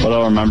life. What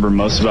I'll remember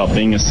most about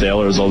being a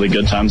sailor is all the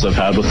good times I've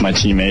had with my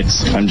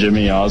teammates. I'm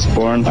Jimmy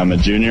Osborne. I'm a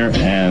junior,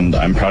 and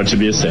I'm proud to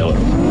be a sailor.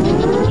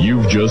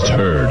 You've just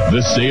heard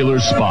the Sailor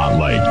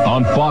Spotlight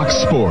on Fox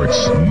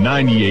Sports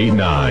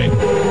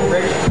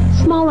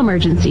 98.9. Small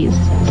emergencies,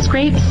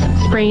 scrapes,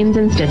 sprains,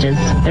 and stitches,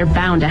 they're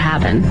bound to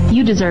happen.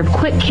 You deserve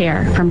quick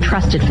care from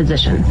trusted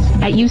physicians.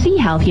 At UC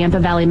Health Yampa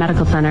Valley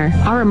Medical Center,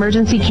 our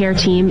emergency care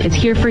team is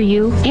here for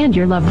you and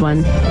your loved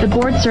ones. The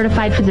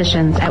board-certified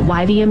physicians at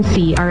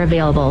YVMC are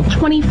available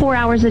 24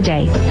 hours a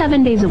day,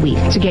 7 days a week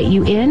to get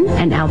you in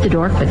and out the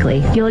door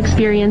quickly. You'll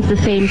experience the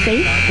same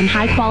safe and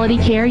high-quality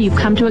care you've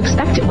come to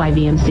expect at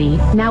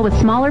YVMC, now with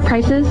smaller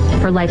prices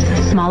for life's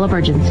small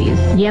emergencies.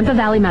 Yampa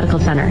Valley Medical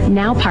Center,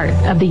 now part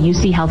of the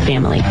UC Health family.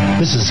 family.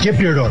 This is Skip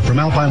Beardorf from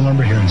Alpine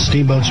Lumber here in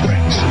Steamboat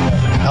Springs.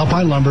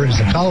 Alpine Lumber is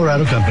a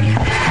Colorado company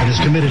that is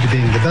committed to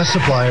being the best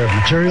supplier of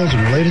materials and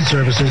related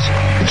services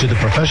to the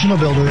professional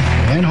builder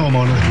and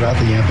homeowner throughout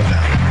the Yampa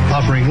Valley,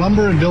 offering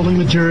lumber and building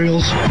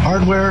materials,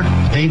 hardware,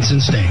 paints,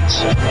 and stains.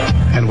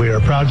 And we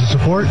are proud to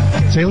support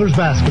Sailors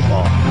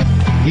basketball.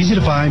 Easy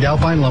to find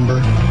Alpine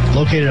Lumber,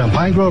 located on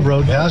Pine Grove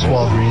Road past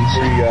Walgreens.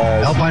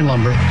 Alpine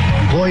Lumber,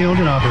 employee owned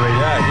and operated.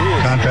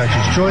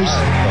 Contractor's choice,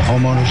 the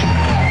homeowner's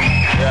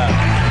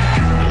friend.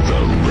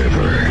 The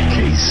River,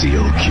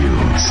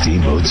 KCOQ,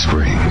 Steamboat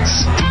Springs.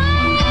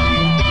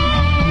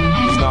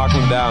 He's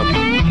knocking down.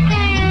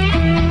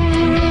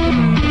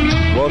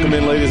 Welcome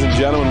in, ladies and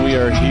gentlemen. We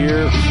are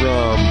here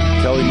from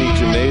Kelly Meek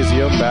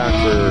Gymnasium, back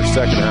for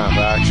second half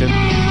action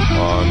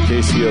on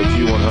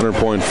KCOQ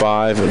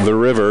 100.5 The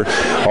River.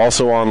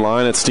 Also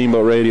online at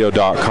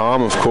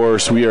steamboatradio.com. Of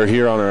course, we are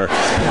here on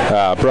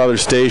our brother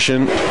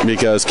station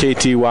because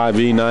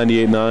KTYV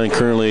 98.9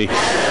 currently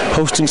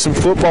hosting some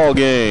football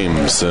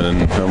games.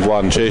 And I'm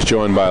Vlad and Chase,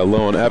 joined by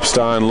Lowen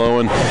Epstein.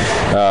 Lowen,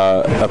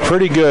 a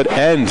pretty good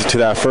end to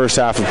that first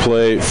half of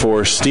play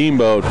for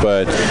Steamboat,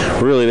 but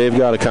really they've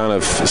got to kind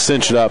of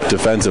cinch it up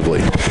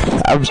defensively.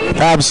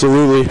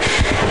 Absolutely.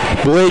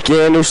 Blake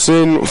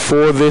Anderson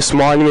for this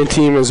Monument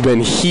team has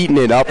been heating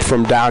it up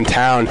from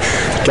downtown.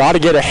 Got to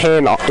get a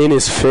hand in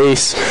his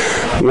face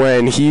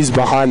when he's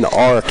behind the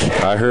arc.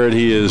 I heard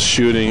he is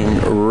shooting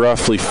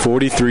roughly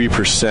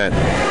 43%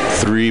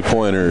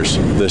 three-pointers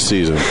this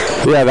season.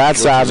 Yeah,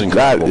 that's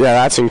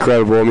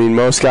incredible. I mean,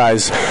 most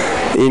guys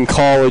in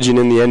college and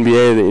in the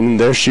NBA,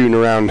 they're shooting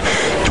around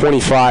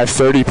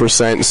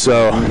 25-30%.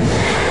 So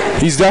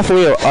he's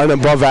definitely an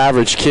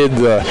above-average kid,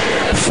 the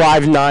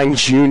 5'9"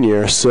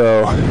 junior.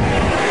 So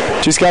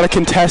just got to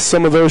contest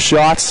some of those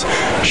shots.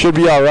 Should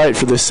be all right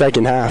for the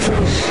second half.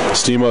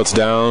 Steamboat's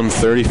down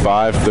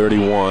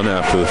 35-31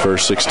 after the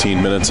first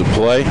 16 minutes of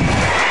play.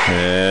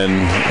 And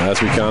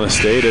as we kind of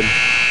stated,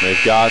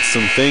 they've got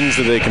some things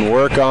that they can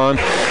work on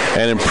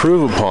and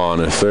improve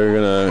upon if they're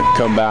going to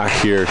come back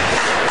here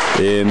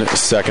in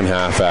second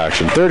half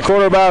action. Third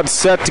quarter about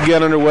set to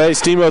get underway.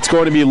 Steamboat's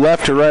going to be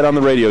left to right on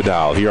the radio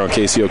dial here on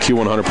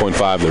KCOQ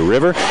 100.5 The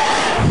River.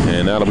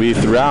 And that'll be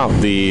throughout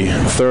the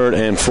third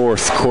and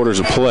fourth quarters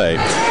of play,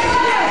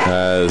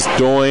 as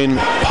Doyne,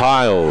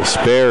 Piles,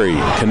 Barry,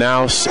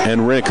 Knaus,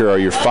 and Rinker are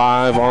your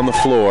five on the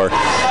floor.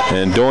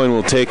 And Doyne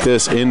will take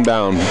this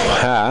inbound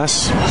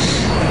pass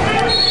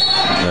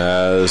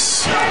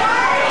as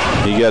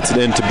he gets it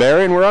into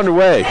Barry, and we're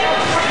underway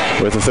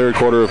with the third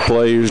quarter of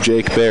play. Here's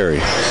Jake Barry.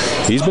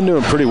 He's been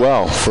doing pretty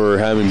well for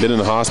having been in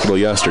the hospital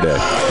yesterday.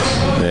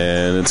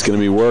 And it's going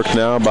to be worked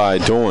now by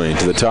Doyne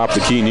to the top of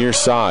the key near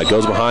side.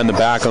 Goes behind the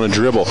back on a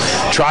dribble.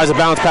 Tries a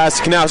bounce pass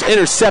to Knaus.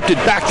 Intercepted.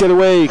 Back the other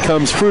way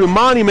comes Fruita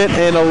Monument,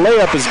 and a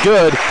layup is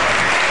good.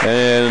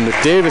 And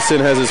Davison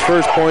has his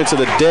first points of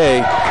the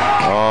day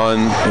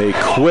on a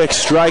quick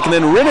strike. And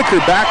then Rinneker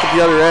back at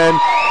the other end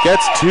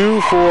gets two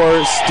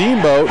for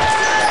Steamboat.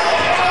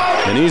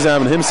 And he's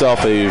having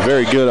himself a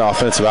very good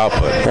offensive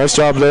output. Nice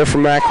job there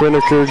from Mac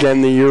Rinneker,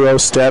 getting the Euro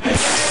step,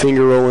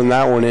 finger rolling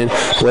that one in.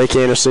 Blake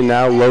Anderson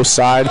now low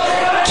side.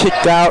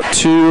 Kicked out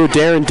to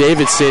Darren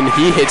Davidson.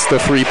 He hits the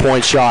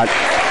three-point shot.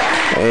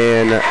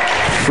 And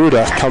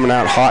Fruita coming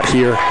out hot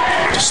here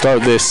to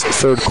start this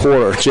third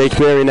quarter. Jake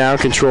Barry now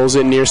controls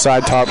it near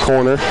side top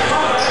corner.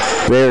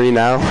 Barry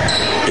now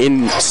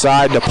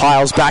inside to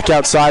Piles, back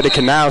outside to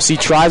Knaus. He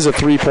tries a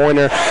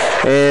three-pointer,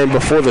 and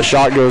before the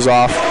shot goes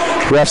off,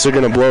 refs are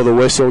going to blow the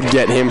whistle,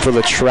 get him for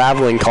the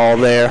traveling call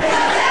there.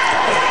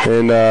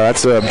 And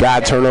that's a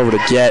bad turnover to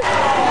get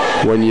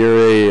when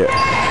you're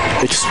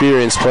a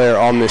experienced player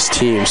on this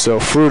team. So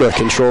Fruita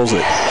controls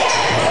it.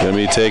 Going to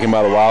be taken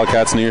by the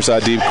Wildcats near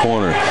side deep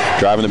corner.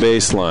 Driving the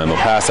baseline. They'll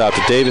pass out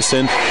to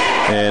Davison,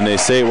 and they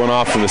say it went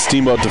off for the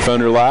Steamboat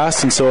defender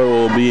last, and so it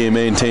will be a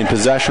maintained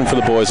possession for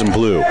the boys in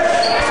blue.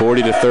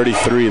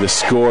 40-33 the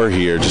score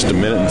here, just a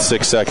minute and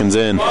 6 seconds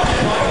in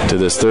to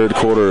this third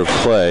quarter of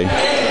play.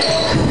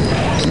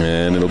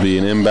 And it'll be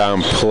an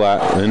inbound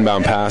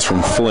pass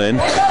from Flynn.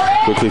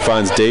 Quickly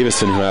finds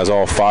Davison, who has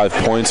all 5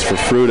 points for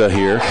Fruita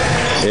here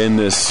in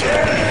this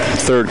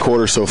third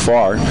quarter so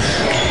far.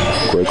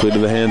 Quickly to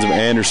the hands of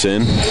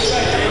Anderson.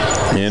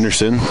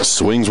 Anderson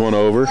swings one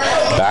over.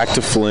 Back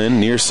to Flynn.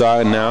 Near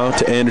side now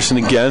to Anderson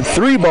again.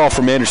 Three ball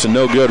from Anderson.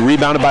 No good.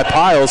 Rebounded by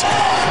Piles.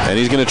 And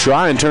he's going to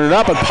try and turn it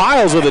up. And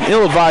Piles with an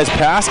ill-advised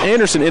pass.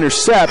 Anderson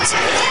intercepts.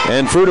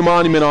 And Fruita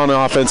Monument on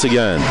offense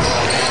again.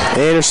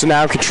 Anderson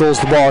now controls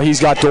the ball. He's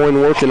got Doyne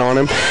working on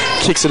him.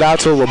 Kicks it out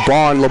to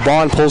LeBon.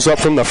 LeBon pulls up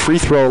from the free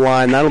throw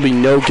line. That'll be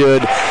no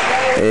good.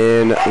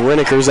 And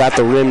Rinneker's at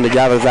the rim to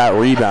gather that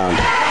rebound.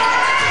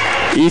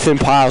 Ethan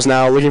Piles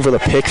now looking for the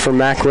pick from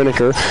Mac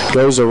Rinneker.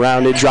 Goes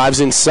around it,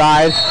 drives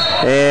inside,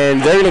 and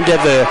they're going to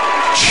get the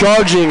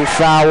charging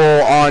foul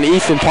on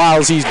Ethan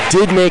Piles. He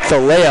did make the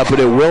layup, but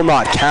it will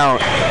not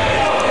count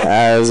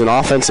as an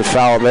offensive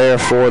foul there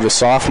for the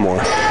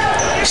sophomore.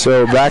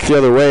 So back the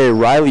other way,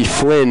 Riley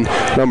Flynn,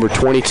 number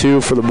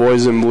 22 for the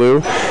boys in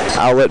blue.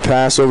 Outlet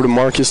pass over to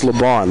Marcus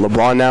LeBron.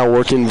 LeBron now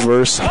working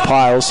versus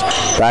Piles.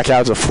 Back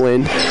out to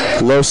Flynn.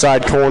 Low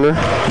side corner.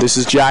 This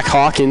is Jack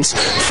Hawkins.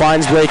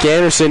 Finds Blake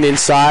Anderson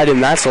inside,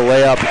 and that's a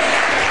layup.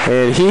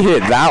 And he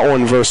hit that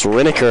one versus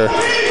Rineker.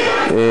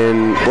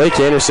 And Blake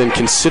Anderson,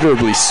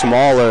 considerably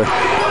smaller,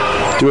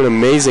 doing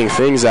amazing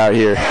things out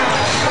here.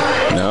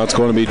 Now it's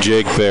going to be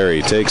Jake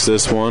Berry. Takes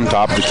this one,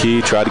 top of the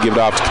key, tried to give it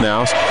off to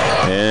Knaus,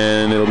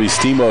 and it'll be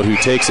Steamboat who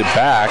takes it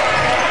back.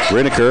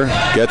 Rineker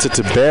gets it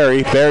to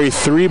Berry. Berry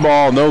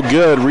 3-ball, no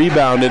good.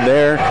 Rebounded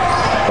there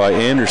by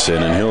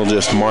Anderson, and he'll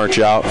just march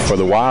out for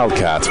the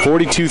Wildcats.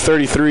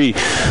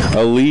 42-33,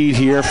 a lead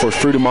here for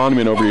Fruita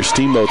Monument over your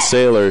Steamboat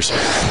Sailors.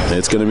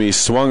 It's going to be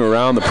swung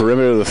around the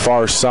perimeter of the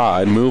far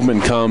side.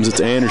 Movement comes.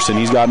 It's Anderson.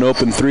 He's got an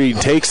open three.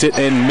 Takes it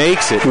and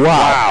makes it.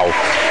 Wow.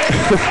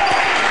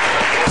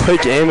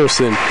 Blake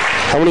Anderson.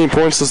 How many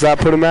points does that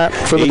put him at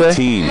for the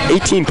 18. day?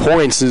 18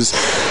 points. Is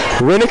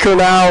Rineker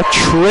now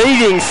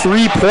trading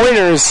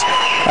three-pointers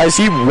as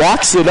he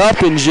walks it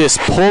up and just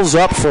pulls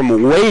up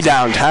from way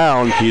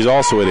downtown. He's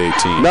also at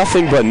 18.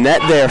 Nothing but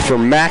net there for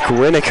Mac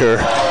Rineker.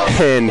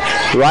 And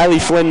Riley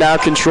Flynn now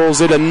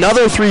controls it.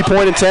 Another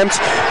three-point attempt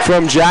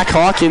from Jack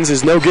Hawkins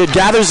is no good.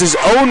 Gathers his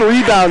own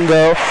rebound,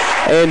 though,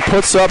 and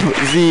puts up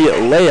the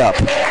layup.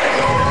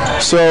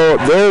 So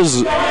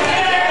there's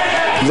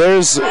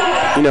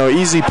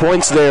easy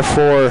points there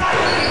for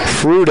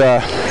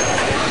Fruita.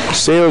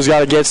 Sailors got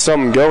to get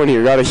something going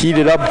here. Got to heat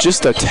it up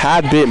just a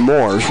tad bit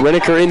more.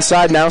 Rineker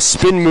inside now,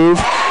 spin move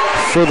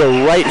for the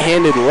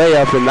right-handed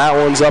layup, and that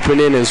one's up and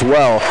in as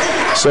well.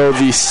 So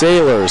the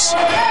Sailors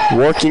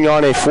working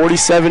on a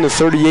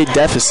 47-38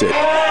 deficit.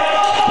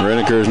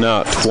 Rineker is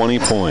now at 20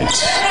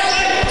 points.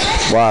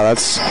 Wow,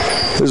 this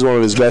is one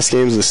of his best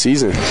games of the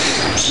season.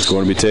 It's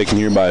going to be taken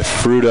here by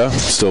Fruita.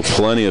 Still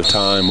plenty of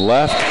time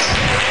left.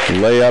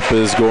 Layup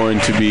is going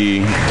to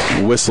be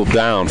whistled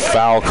down.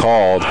 Foul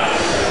called,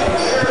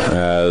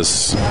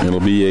 as it'll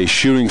be a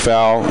shooting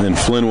foul, and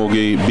Flynn will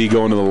be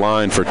going to the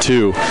line for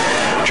two.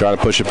 Try to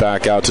push it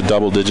back out to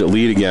double-digit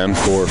lead again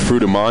for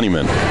Fruita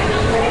Monument.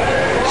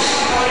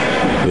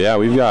 Yeah,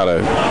 we've got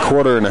a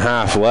quarter and a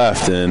half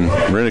left, and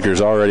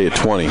Rineker's already at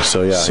 20.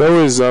 So, yeah.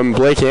 So is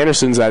Blake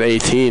Anderson's at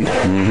 18.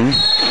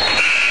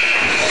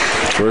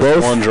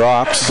 First one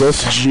drops.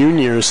 Both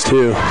juniors,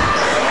 too.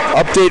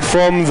 Update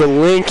from the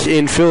link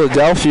in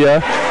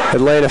Philadelphia.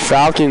 Atlanta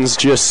Falcons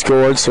just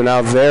scored, so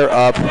now they're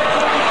up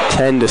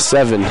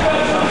 10-7.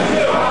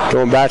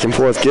 Going back and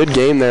forth. Good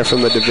game there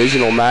from the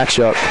divisional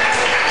matchup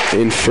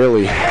in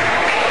Philly.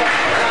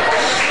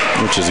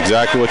 Which is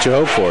exactly what you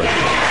hope for.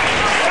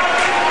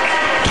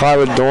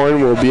 Tyler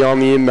Dorn will be on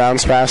the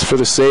inbounds pass for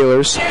the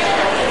Sailors.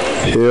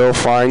 He'll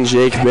find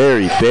Jake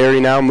Berry. Berry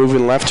now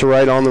moving left to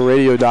right on the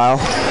radio dial.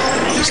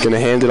 He's going to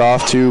hand it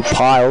off to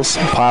Piles.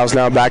 Piles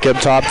now back up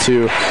top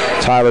to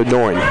Tyler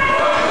Dorn.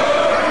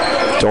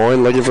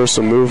 Dorn looking for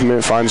some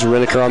movement. Finds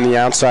Rineker on the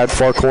outside,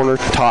 far corner,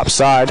 top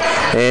side.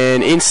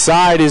 And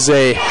inside is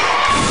a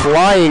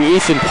flying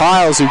Ethan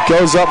Piles who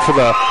goes up for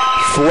the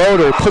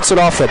floater, puts it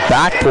off the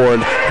backboard.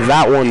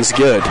 That one's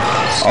good.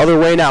 Other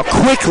way now,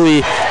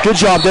 quickly. Good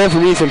job there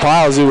from Ethan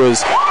Piles. It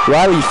was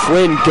Riley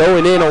Flynn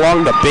going in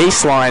along the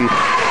baseline,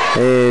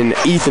 and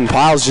Ethan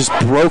Piles just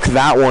broke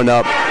that one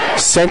up,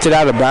 sent it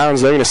out of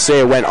bounds. They're going to say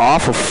it went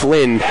off of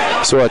Flynn,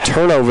 so a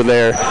turnover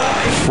there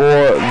for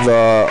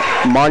the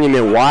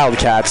Monument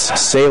Wildcats.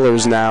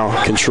 Sailors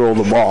now control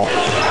the ball.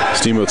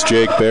 Steamboat's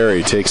Jake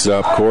Berry takes it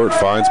up court,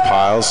 finds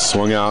Piles,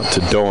 swung out to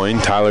Doyne.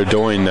 Tyler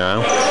Doyne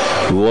now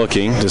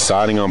looking,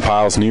 deciding on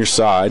Piles near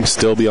side,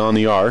 still beyond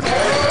the arc.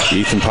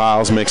 Ethan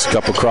Piles makes a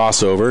couple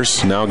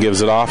crossovers, now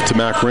gives it off to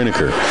Mac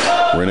Rineker.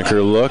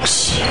 Rineker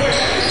looks.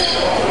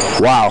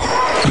 Wow.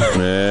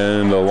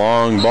 And a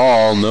long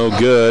ball, no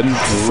good.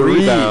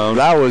 Rebound.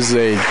 That was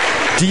a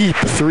deep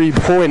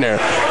three-pointer.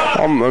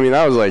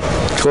 That was like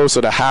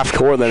closer to half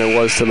court than it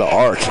was to the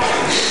arc.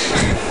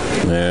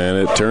 And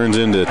it turns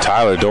into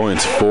Tyler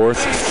Doyne's fourth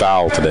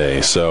foul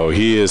today. So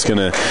he is going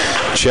to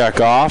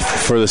check off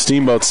for the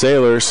Steamboat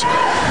Sailors.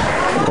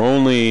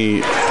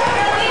 Only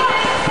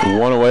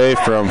one away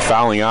from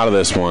fouling out of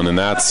this one, and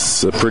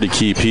that's a pretty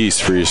key piece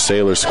for your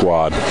Sailor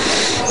squad.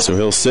 So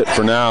he'll sit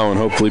for now and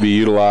hopefully be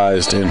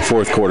utilized in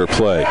fourth quarter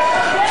play.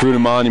 Fruita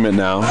Monument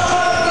now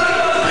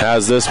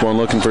has this one,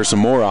 looking for some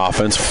more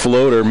offense.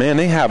 Floater, man,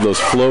 they have those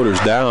floaters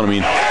down.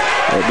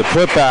 The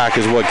putback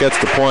is what gets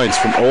the points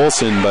from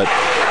Olsen, but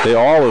they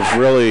all have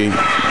really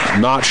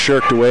not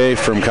shirked away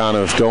from kind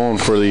of going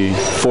for the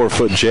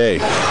 4-foot J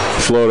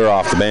floater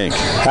off the bank.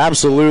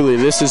 Absolutely.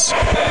 This is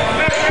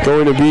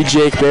going to be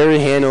Jake Berry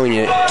handling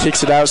it.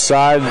 Kicks it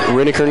outside.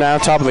 Rineker now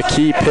top of the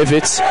key,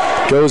 pivots,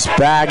 goes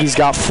back. He's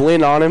got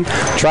Flynn on him.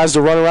 Tries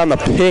to run around the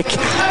pick,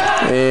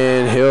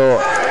 and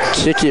he'll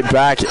kick it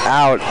back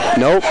out.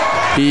 Nope.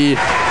 He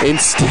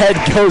instead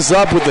goes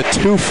up with a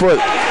 2-foot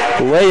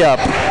layup.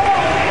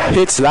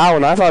 Hits that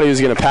one. I thought he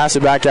was going to pass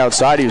it back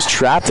outside. He was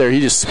trapped there.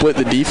 He just split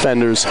the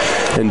defenders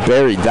and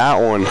buried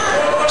that one.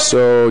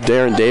 So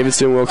Darren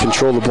Davidson will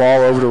control the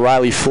ball over to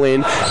Riley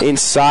Flynn.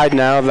 Inside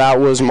now, that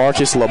was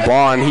Marcus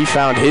LeBon. He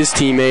found his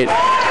teammate,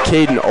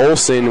 Caden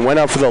Olson, went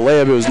up for the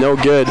layup. It was no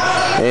good.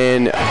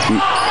 And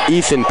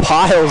Ethan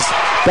Piles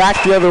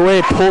back the other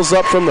way, pulls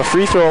up from the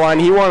free throw line.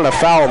 He wanted a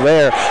foul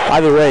there.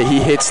 Either way,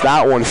 he hits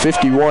that one,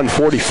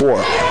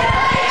 51-44.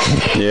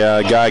 Yeah,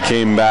 a guy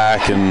came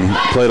back and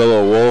played a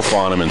little wolf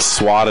on him and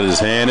swatted his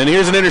hand. And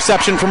here's an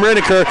interception from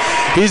Rineker.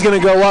 He's going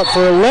to go up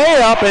for a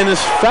layup and is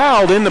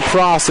fouled in the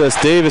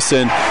process.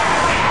 Davison,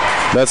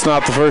 that's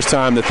not the first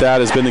time that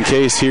has been the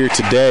case here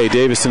today.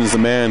 Davison is the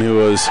man who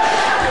was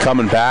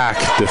coming back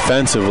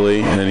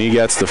defensively, and he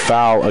gets the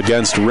foul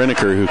against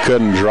Rineker, who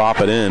couldn't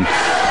drop it in.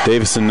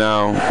 Davison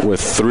now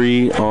with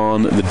 3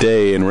 on the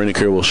day, and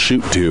Rineker will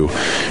shoot 2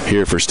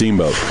 here for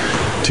Steamboat.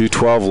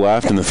 2:12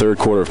 left in the third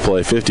quarter of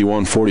play,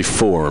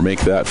 51-44.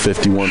 Make that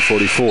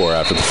 51-44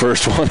 after the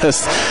first one.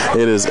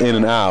 It is in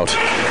and out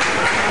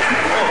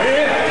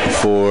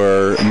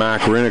for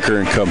Mac Rineker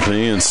and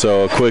company, and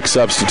so a quick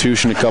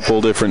substitution, a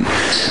couple different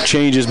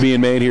changes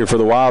being made here for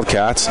the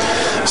Wildcats.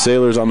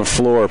 Sailors on the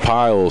floor,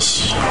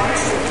 Piles,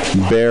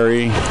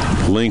 Barry,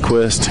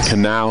 Lindquist,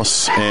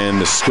 Knaus,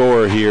 and the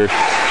scorer here,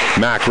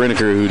 Mac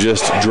Rineker, who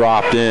just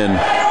dropped in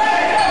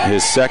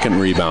his second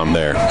rebound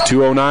there.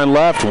 2:09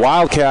 left,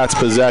 Wildcats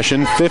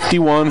possession,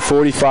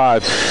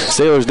 51-45.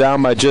 Sailors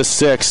down by just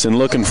 6 and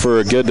looking for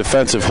a good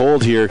defensive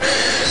hold here,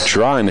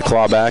 trying to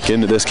claw back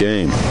into this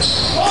game.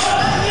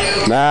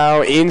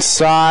 Now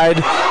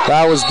inside,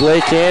 that was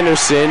Blake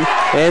Anderson,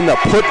 and the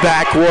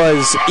putback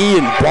was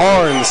Ian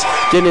Barnes,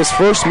 getting his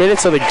first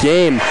minutes of the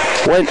game,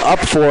 went up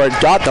for it,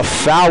 got the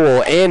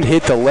foul, and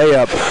hit the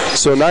layup.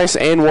 So nice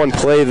and one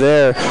play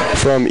there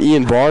from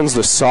Ian Barnes,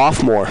 the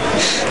sophomore.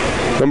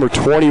 Number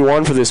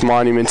 21 for this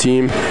Monument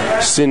team,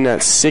 sitting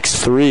at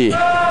 6'3".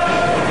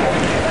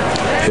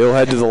 He'll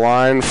head to the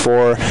line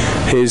for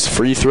his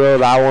free throw.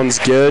 That one's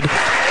good.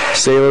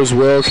 Sailors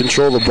will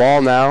control the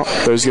ball now.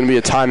 There's going to be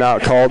a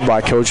timeout called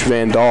by Coach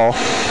Van Dahl,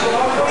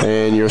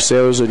 and your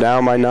Sailors are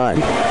down by 9.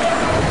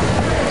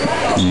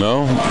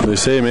 No, they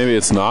say maybe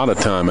it's not a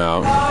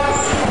timeout.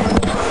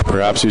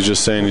 Perhaps he's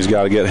just saying he's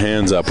got to get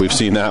hands up. We've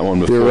seen that one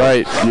before.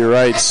 You're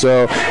right.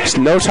 So it's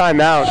no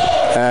timeout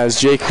as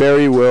Jake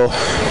Berry will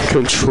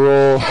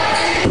control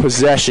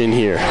possession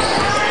here.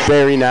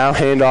 Berry now,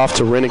 hand off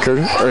to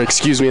Rineker, or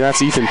excuse me,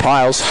 that's Ethan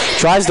Piles.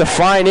 Tries to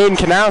find Aiden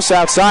Knaus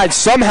outside,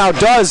 somehow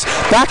does.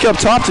 Back up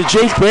top to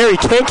Jake Berry,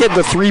 can't get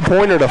the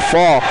three-pointer to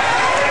fall.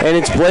 And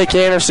it's Blake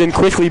Anderson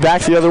quickly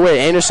back the other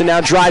way. Anderson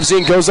now drives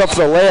in, goes up for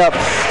the layup.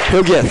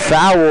 He'll get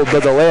fouled,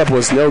 but the layup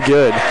was no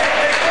good.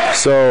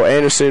 So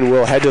Anderson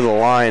will head to the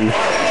line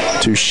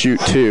to shoot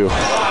 2.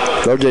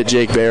 They'll get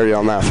Jake Berry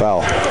on that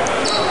foul.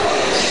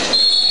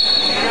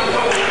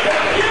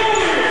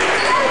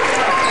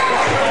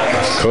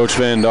 Coach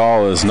Van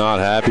Dahl is not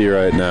happy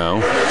right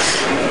now.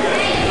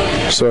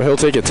 So he'll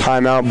take a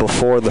timeout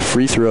before the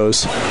free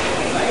throws.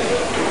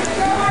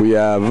 We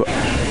have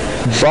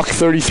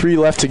 $1:33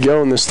 left to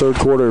go in this third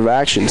quarter of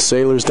action.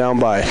 Sailors down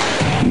by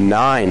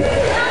 9.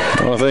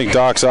 I want to thank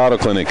Doc's Auto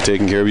Clinic,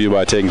 taking care of you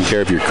by taking care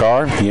of your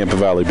car. The Yampa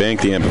Valley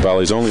Bank, the Yampa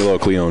Valley's only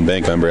locally owned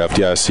bank, member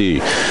FDIC.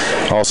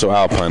 Also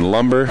Alpine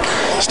Lumber,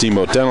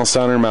 Steamboat Dental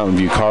Center, Mountain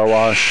View Car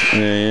Wash,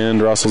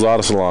 and Russell's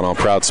Auto Salon, all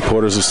proud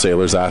supporters of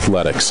Sailors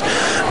Athletics.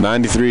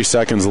 93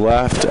 seconds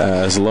left,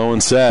 as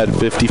Lowen said,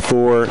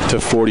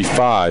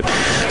 54-45.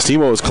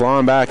 Steamboat was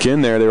clawing back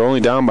in there. They were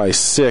only down by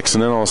 6,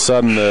 and then all of a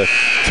sudden the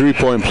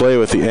three-point play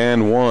with the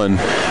and one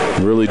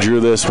really drew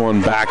this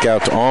one back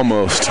out to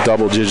almost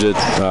double-digit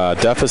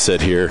deficit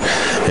here.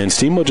 And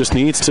Steamboat just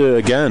needs to,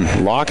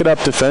 again, lock it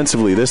up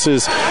defensively. This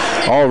is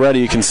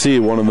already, you can see,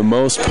 one of the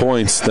most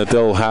points that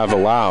they'll have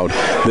allowed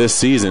this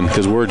season,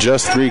 because we're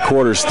just almost 3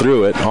 quarters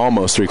through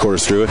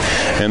it,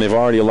 and they've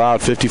already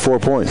allowed 54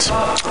 points.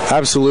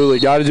 Absolutely.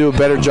 Got to do a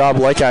better job,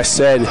 like I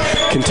said,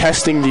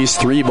 contesting these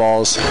 3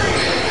 balls.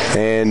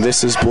 And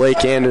this is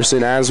Blake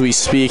Anderson as we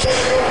speak,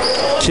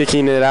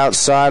 kicking it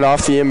outside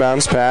off the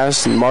inbounds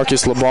pass.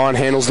 Marcus LeBon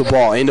handles the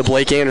ball into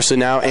Blake Anderson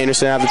now.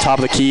 Anderson at the top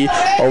of the key,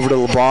 over to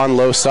LeBon,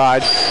 low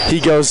side. He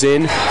goes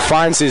in,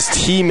 finds his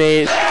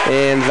teammate,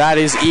 and that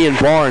is Ian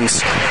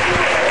Barnes,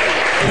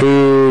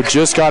 who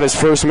just got his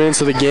first minutes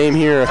of the game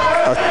here.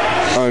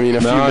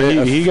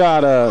 He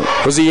got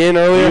was he in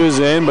earlier? He was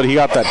in, but he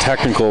got that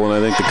technical, and I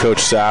think the coach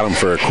sat him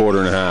for a quarter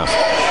and a half.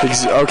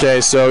 Okay,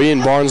 so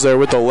Ian Barnes there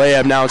with the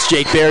layup. Now it's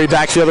Jake Berry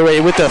back the other way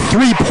with the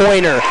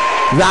three-pointer.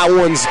 That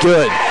one's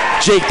good.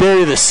 Jake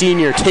Berry, the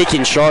senior,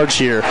 taking charge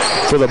here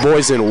for the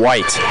boys in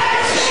white.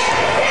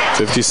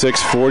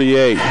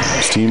 56-48.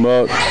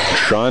 Steamboat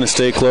trying to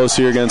stay close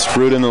here against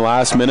Fruita in the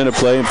last minute of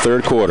play in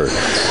third quarter.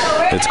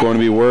 It's going to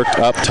be worked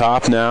up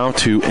top now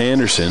to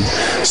Anderson.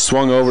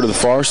 Swung over to the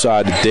far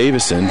side to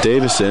Davison.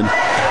 Davison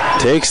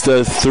takes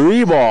the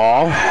 3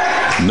 ball.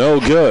 No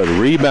good.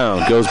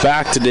 Rebound goes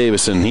back to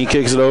Davison. He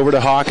kicks it over to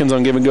Hawkins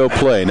on give-and-go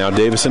play. Now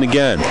Davison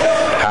again.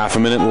 Half a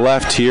minute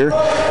left here,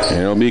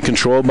 and it'll be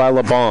controlled by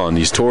LeBon.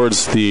 He's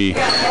towards the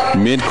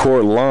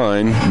midcourt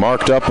line,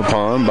 marked up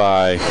upon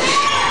by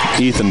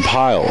Ethan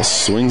Piles.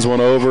 Swings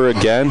one over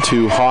again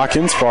to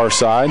Hawkins, far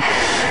side,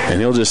 and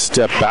he'll just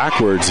step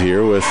backwards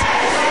here with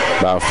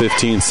about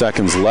 15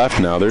 seconds left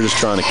now. They're just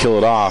trying to kill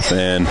it off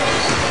and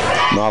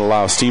not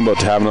allow Steamboat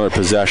to have another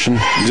possession.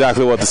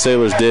 Exactly what the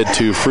Sailors did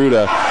to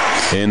Fruita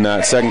in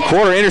that second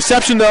quarter.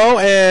 Interception, though,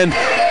 and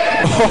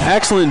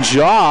excellent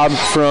job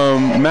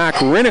from Mac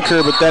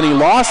Riniker, but then he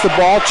lost the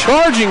ball.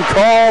 Charging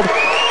called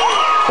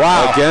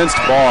against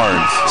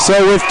Barnes.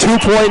 So with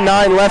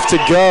 2.9 left to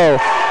go,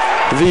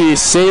 the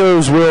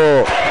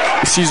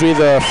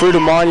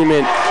Fruita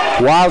Monument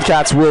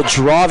Wildcats will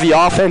draw the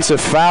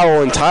offensive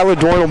foul, and Tyler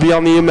Doyne will be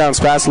on the inbounds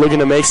pass looking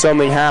to make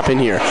something happen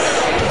here.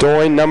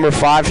 Doyne, number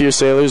 5 here,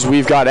 Sailors.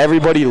 We've got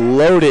everybody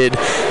loaded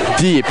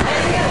deep.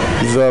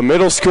 The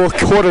middle school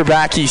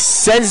quarterback, he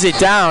sends it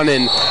down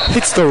and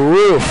hits the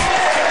roof.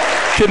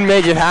 Couldn't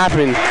make it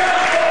happen.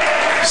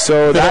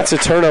 So that's a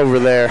turnover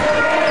there.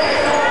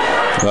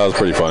 That was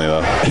pretty funny,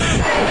 though.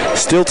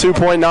 Still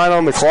 2.9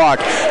 on the clock.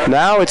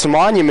 Now it's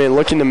Monument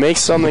looking to make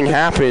something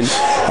happen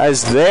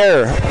as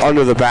they're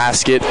under the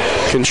basket,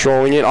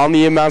 controlling it. On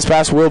the inbounds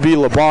pass will be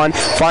LeBon.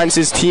 Finds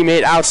his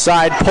teammate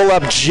outside. Pull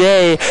up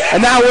Jay.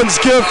 And that one's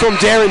good from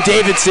Darren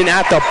Davidson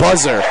at the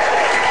buzzer.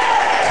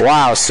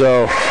 Wow,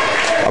 so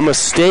a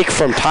mistake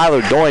from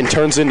Tyler Doyne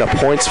turns into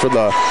points for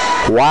the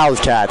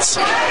Wildcats.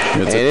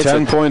 It's a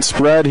 10-point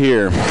spread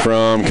here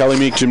from Kelly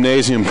Meek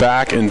Gymnasium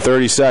back in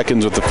 30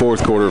 seconds with the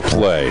fourth quarter of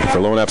play. For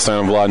Lone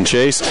Epstein, Vlad and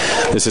Chase,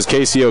 this is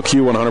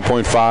KCOQ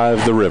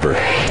 100.5 The River.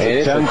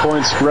 A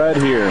 10-point spread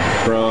here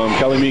from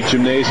Kelly Meek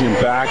Gymnasium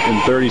back in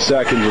 30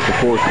 seconds with the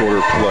fourth quarter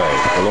of play.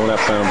 For Lone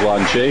Epstein, Vlad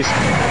and Chase,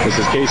 this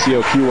is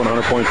KCOQ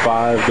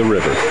 100.5 The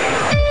River.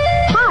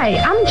 Hi,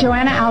 I'm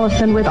Joanna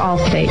Allison with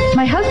Allstate.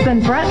 My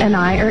husband Brett and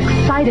I are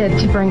excited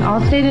to bring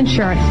Allstate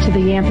Insurance to the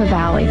Yampa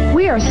Valley.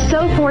 We are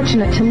so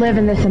fortunate to live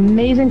in this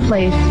amazing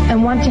place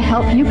and want to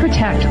help you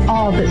protect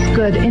all that's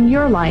good in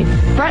your life.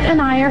 Brett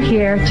and I are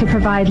here to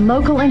provide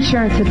local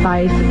insurance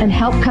advice and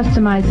help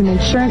customize an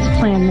insurance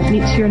plan that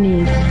meets your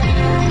needs.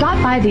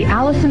 Stop by the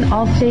Allison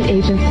Allstate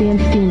Agency in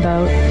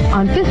Steamboat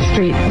on 5th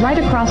Street, right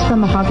across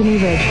from Mahogany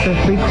Ridge for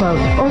a free quote,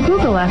 or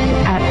Google us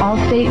at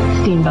Allstate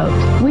Steamboat.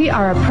 We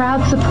are a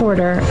proud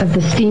supporter of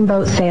the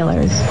Steamboat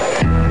Sailors.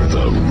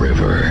 The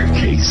River,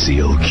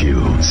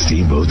 KCOQ,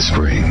 Steamboat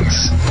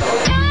Springs.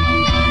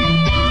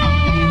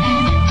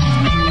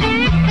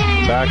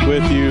 Back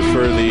with you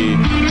for the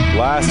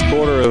last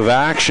quarter of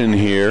action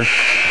here.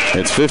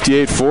 It's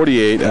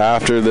 58-48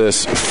 after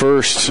this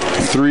first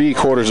 3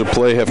 quarters of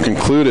play have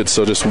concluded,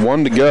 so just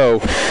 1 to go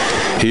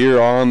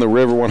here on the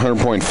River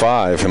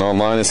 100.5 and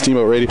online at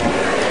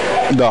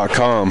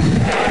steamboatradio.com.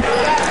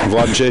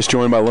 Vlad and Chase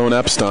joined by Lone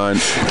Epstein.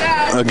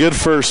 A good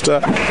first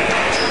You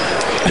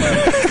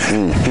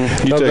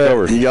take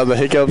over. You got the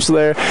hiccups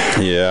there?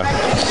 Yeah.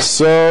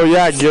 So,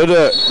 yeah,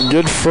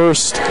 good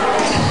first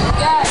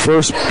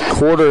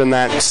quarter in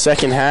that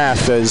second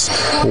half as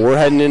we're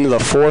heading into the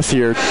fourth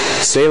here.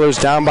 Sailors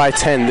down by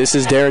 10. This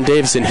is Darren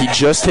Davidson. He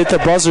just hit the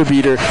buzzer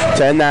beater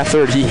to end that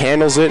third. He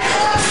handles it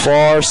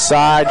far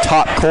side,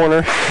 top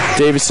corner.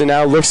 Davidson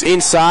now looks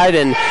inside,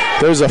 and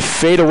there's a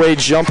fadeaway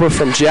jumper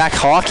from Jack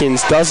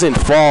Hawkins. Doesn't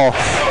fall,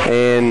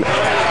 and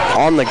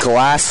on the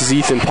glass is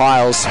Ethan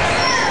Piles.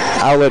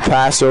 Outlet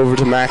pass over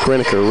to Mac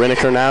Riniker.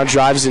 Riniker now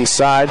drives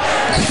inside,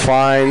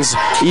 finds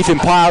Ethan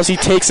Piles. He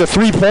takes a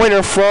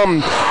three-pointer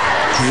from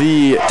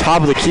the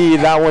top of the key.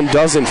 That one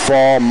doesn't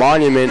fall.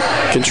 Monument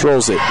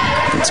controls it.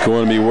 It's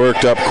going to be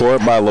worked up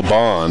court by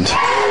LeBond.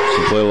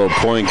 He'll play a little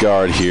point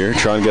guard here,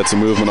 trying to get some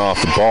movement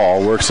off the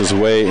ball. Works his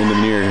way into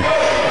near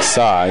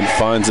side,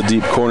 finds a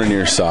deep corner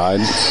near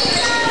side,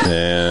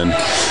 and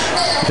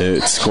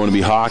it's going to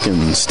be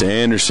Hawkins to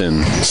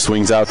Anderson.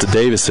 Swings out to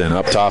Davison.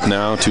 Up top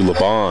now to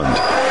LeBond.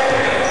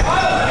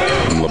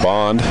 And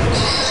LeBond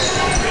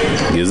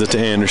gives it to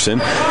Anderson.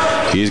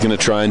 He's going to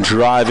try and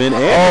drive in.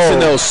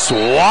 Anderson, though,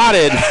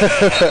 swatted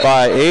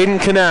by Aiden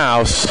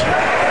Knaus.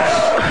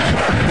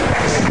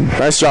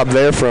 Nice job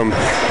there from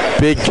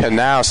Big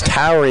Knaus,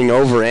 towering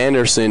over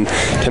Anderson.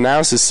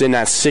 Knaus is sitting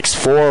at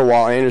 6'4",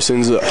 while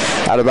Anderson's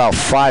at about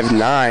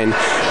 5'9".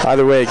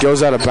 Either way, it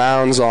goes out of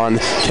bounds on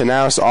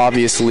Knaus,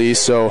 obviously,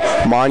 so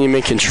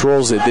Monument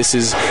controls it. This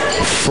is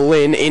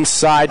Flynn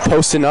inside,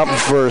 posting up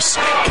versus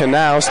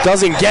Knaus.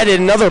 Doesn't get it.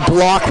 Another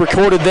block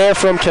recorded there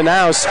from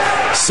Knaus.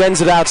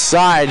 Sends it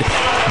outside.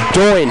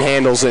 Doyne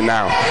handles it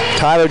now.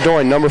 Tyler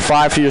Doyne, number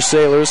 5 for your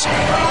Sailors.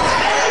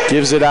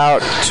 Gives it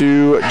out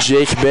to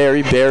Jake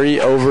Berry. Berry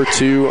over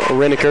to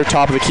Riniker,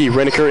 top of the key.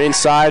 Riniker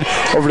inside,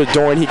 over to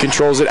Doyne. He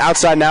controls it.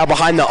 Outside now,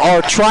 behind the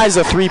arc. Tries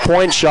a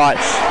three-point shot.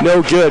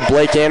 No good.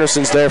 Blake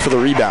Anderson's there for the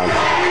rebound.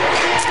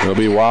 It'll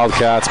be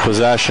Wildcats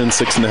possession,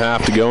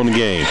 6.5 to go in the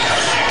game.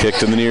 Kick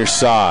to the near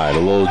side. A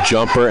little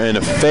jumper and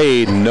a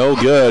fade. No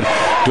good.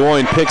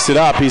 Doyne picks it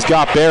up. He's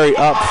got Berry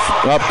up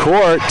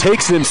court.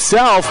 Takes it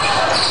himself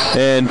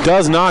and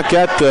does not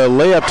get the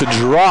layup to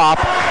drop.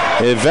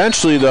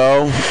 Eventually,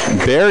 though,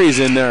 Barry's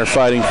in there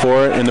fighting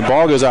for it, and the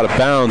ball goes out of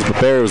bounds, but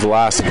Barry was the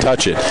last to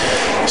touch it.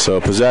 So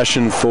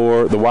possession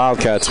for the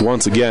Wildcats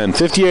once again.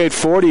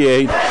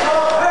 58-48.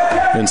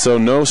 And so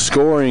no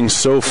scoring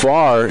so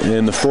far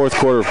in the fourth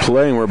quarter of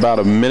play, and we're about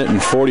a minute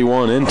and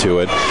 41 into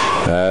it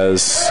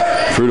as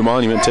Fruita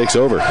Monument takes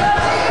over.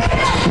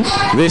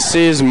 This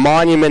is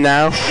Monument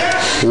now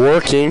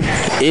working.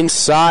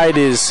 Inside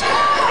is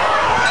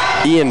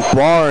Ian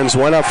Barnes,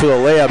 went up for the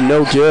layup,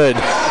 no good.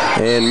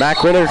 And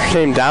Mac Rinner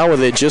came down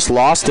with it, just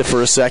lost it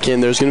for a second.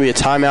 There's going to be a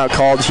timeout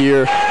called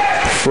here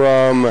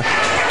from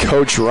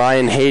Coach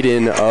Ryan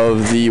Hayden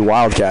of the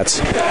Wildcats.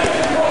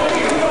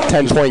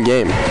 10-point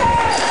game.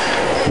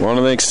 I want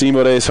to thank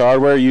Steamboat Ace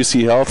Hardware,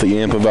 UC Health, the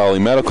Yampa Valley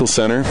Medical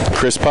Center,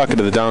 Chris Puckett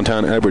of the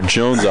downtown Edward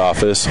Jones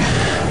office,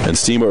 and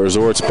Steamboat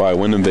Resorts by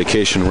Wyndham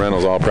Vacation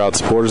Rentals, all proud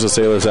supporters of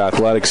Sailors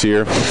Athletics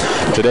here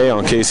today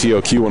on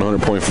KCOQ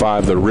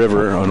 100.5 The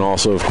River, and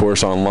also, of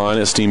course, online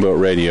at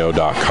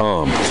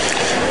steamboatradio.com.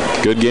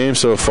 Good game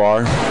so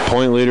far.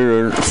 Point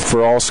leader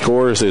for all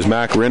scorers is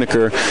Mac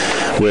Rinneker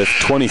with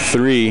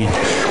 23.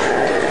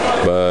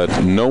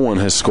 But no one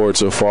has scored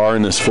so far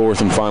in this fourth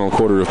and final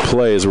quarter of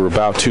play as we're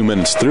about 2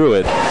 minutes through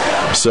it.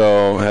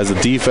 So has the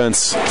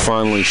defense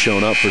finally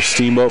shown up for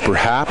Steamboat?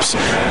 Perhaps.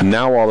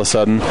 Now all of a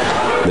sudden,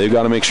 they've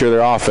got to make sure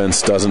their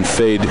offense doesn't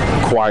fade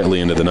quietly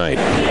into the night.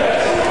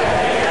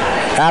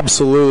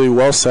 Absolutely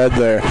well said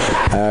there.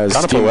 Kind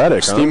of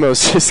poetic, huh?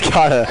 Steamboat's just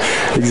got to,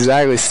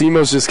 exactly,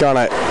 Steamboat's just got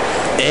to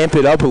amp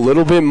it up a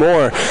little bit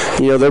more.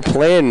 You know, they're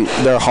playing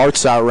their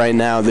hearts out right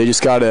now. They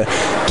just got to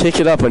kick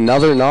it up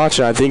another notch,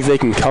 and I think they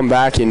can come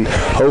back and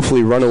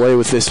hopefully run away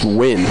with this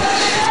win.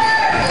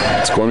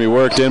 It's going to be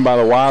worked in by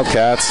the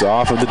Wildcats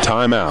off of the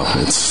timeout.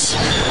 It's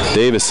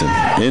Davison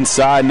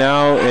inside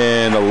now,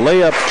 and a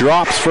layup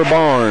drops for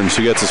Barnes,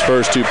 who gets his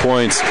first 2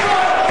 points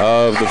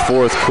of the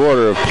fourth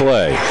quarter of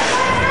play.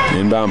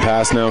 Inbound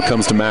pass now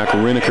comes to Mac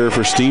Rinneker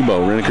for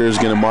Steamboat. Rinneker is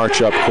going to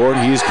march up court.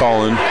 He's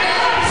calling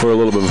for a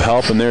little bit of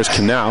help, and there's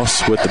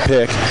Knaus with the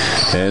pick.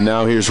 And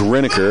now here's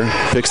Rinneker,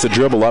 picks the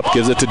dribble up,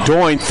 gives it to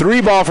Doyne.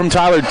 3-ball from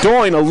Tyler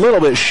Doyne, a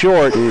little bit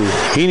short.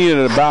 He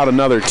needed about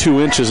another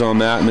 2 inches on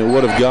that, and it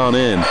would have gone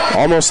in.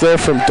 Almost there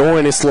from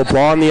Doyne. It's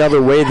LeBron the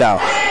other way now.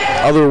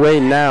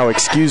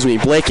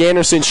 Blake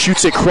Anderson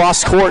shoots it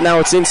cross court. Now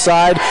it's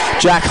inside.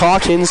 Jack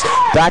Hawkins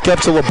back up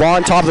to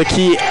LeBron, top of the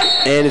key,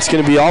 and it's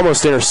going to be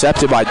almost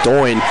intercepted by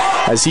Doyne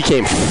as he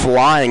came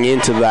flying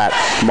into that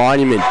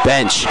Monument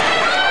bench.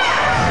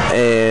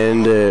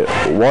 And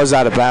was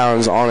out of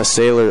bounds on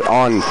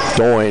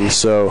Doyne,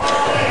 so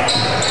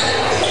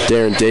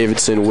Darren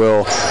Davidson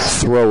will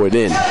throw it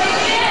in.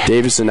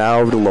 Davidson now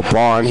over to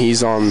LeBron.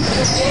 He's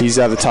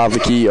at the top of the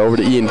key, over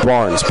to Ian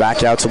Barnes.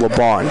 Back out to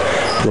LeBron.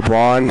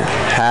 LeBron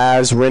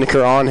has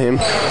Rinneker on him.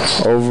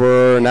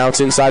 Now it's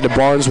inside to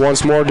Barnes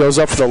once more. Goes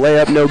up for the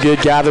layup. No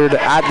good. Gathered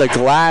at the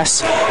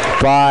glass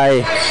by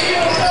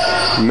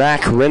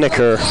Mac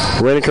Rinneker.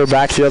 Rinneker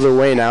back the other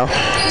way now.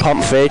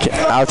 Pump fake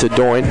out to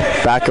Doyne.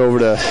 Back over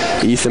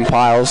to Ethan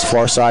Piles,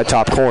 far side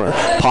top corner.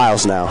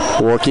 Piles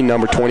now working,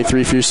 number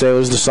 23 for your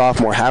Sailors, the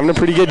sophomore. Having a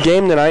pretty good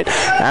game tonight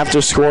after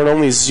scoring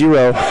only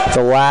 0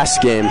 the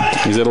last game.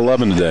 He's at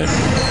 11 today.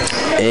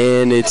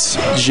 And it's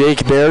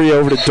Jake Berry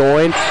over to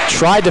Doyne.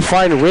 Tried to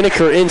find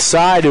Rinneker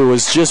inside, who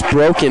was just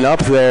broken up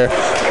there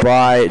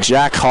by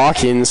Jack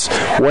Hawkins.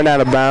 Went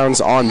out of bounds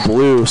on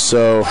blue,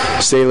 so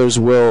Sailors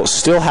will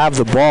still have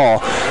the ball.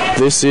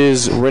 This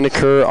is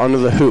Rinneker under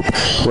the hoop.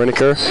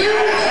 Rinneker,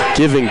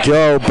 give and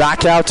go.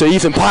 Back out to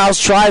Ethan Piles.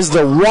 Tries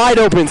the wide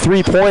open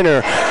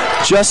three-pointer.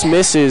 Just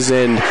misses,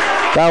 and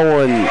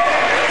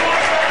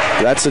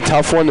that's a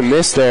tough one to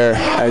miss there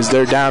as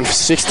they're down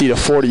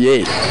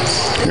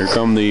 60-48. Here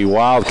come the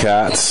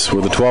Wildcats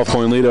with a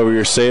 12-point lead over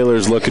your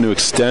Sailors, looking to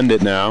extend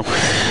it now.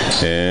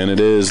 And it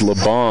is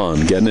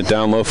LeBon getting it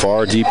down low,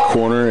 far deep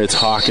corner. It's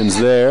Hawkins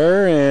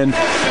there, and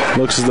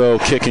looks as though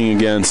kicking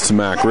against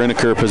Mac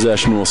Rinneker.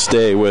 Possession will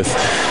stay with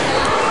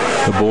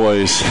the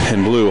boys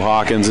in blue.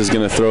 Hawkins is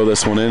going to throw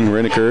this one in.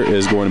 Rinneker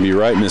is going to be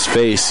right in his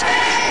face,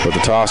 but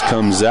the toss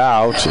comes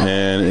out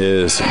and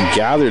is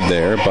gathered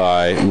there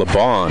by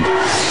LeBon.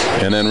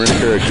 And then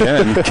Rinneker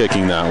again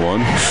kicking that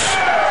one.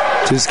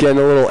 Just getting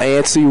a little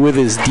antsy with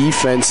his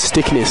defense,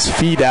 sticking his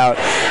feet out,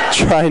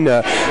 trying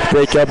to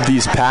break up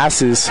these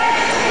passes.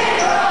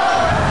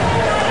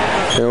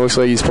 And it looks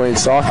like he's playing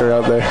soccer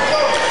out there.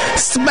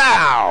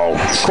 Smow!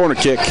 Corner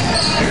kick.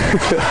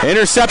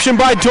 Interception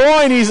by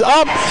Doyne. He's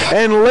up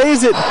and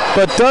lays it,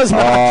 but does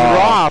not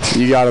drop.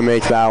 You got to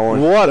make that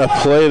one. What a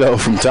play, though,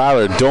 from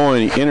Tyler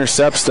Doyne. He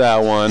intercepts that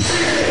one.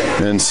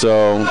 And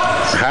so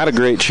had a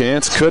great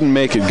chance. Couldn't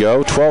make it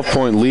go.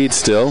 12-point lead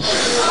still.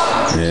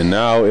 And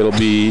now it'll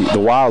be the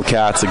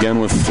Wildcats again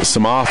with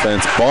some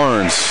offense.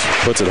 Barnes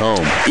puts it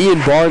home. Ian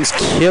Barnes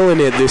killing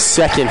it this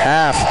second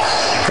half.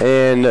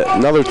 And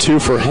another 2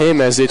 for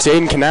him as it's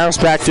Aiden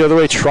Knaus back the other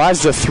way.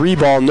 Tries the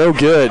 3-ball, no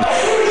good.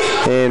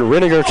 And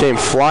Rinneker came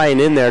flying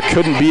in there.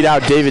 Couldn't beat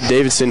out David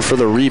Davidson for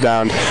the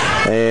rebound.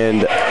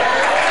 And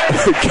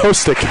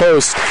coast to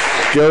coast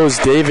goes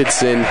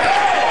Davidson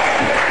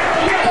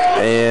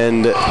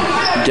and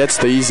gets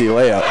the easy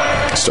layup.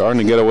 starting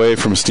to get away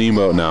from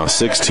Steamboat now.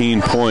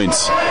 16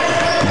 points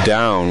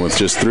down with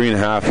just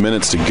 3.5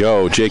 minutes to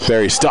go. Jake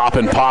Berry stop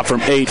and pop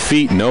from 8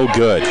 feet. No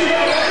good.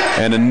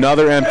 And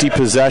another empty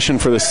possession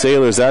for the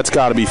Sailors. That's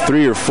got to be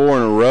 3 or 4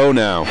 in a row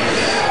now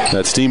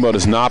that Steamboat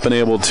has not been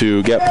able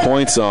to get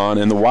points on,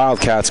 and the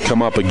Wildcats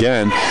come up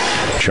again,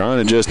 trying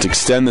to just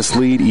extend this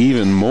lead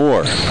even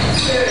more.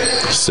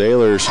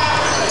 Sailors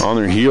on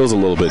their heels a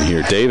little bit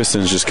here.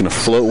 Davison's just going to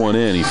float one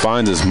in. He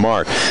finds his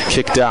mark.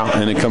 Kicked out,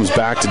 and it comes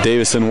back to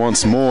Davison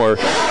once more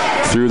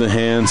through the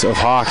hands of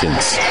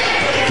Hawkins.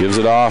 Gives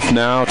it off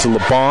now to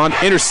LeBon.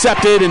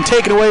 Intercepted and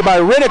taken away by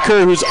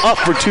Riniker, who's up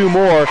for 2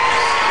 more.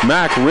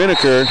 Mac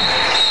Riniker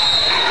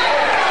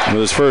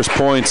with his first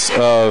points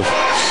of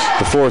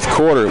the fourth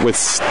quarter, with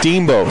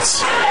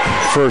Steamboat's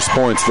first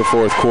points of the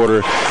fourth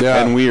quarter,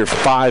 and we are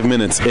 5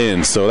 minutes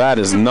in. So that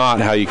is not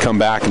how you come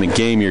back in a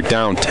game. You're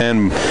down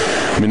 10.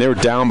 I mean, they were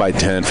down by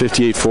 10,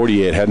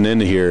 58-48 heading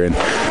into here, and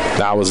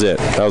that was it.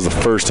 That was the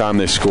first time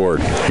they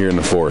scored here in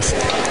the fourth.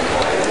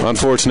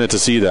 Unfortunate to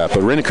see that, but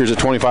Riniker's at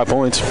 25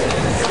 points.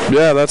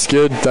 Yeah, that's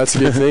good. That's a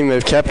good thing.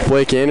 They've kept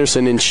Blake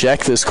Anderson in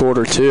check this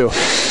quarter, too.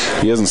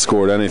 He hasn't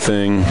scored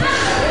anything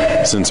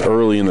since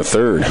early in the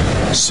third.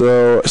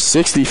 So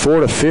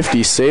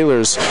 64-50,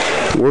 Sailors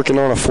working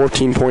on a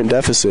 14-point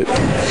deficit.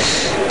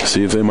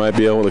 See if they might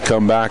be able to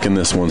come back in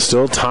this one.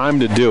 Still time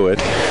to do it.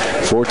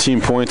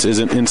 14 points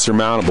isn't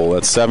insurmountable.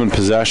 That's 7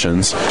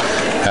 possessions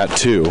at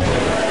 2.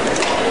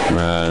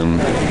 And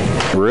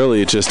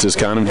really, it just is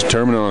kind of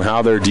determined on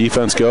how their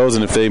defense goes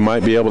and if they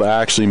might be able to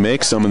actually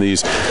make some of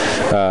these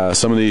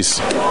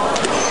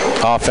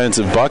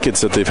offensive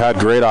buckets that they've had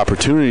great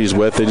opportunities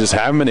with. They just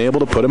haven't been able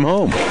to put them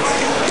home.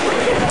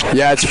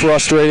 Yeah, it's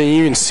frustrating.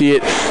 You can see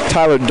it.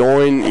 Tyler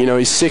Doyne,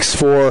 he's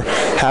 6'4",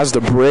 has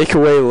the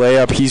breakaway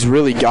layup. He's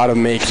really got to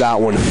make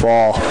that one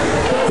fall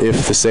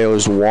if the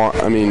Sailors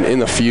want. I mean, in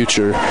the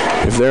future,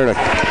 if they're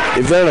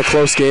in a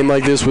close game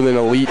like this with an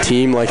elite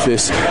team like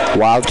this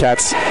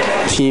Wildcats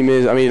team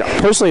is. I mean,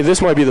 personally,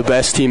 this might be the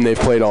best team they've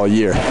played all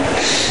year.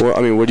 Well,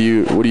 I mean, would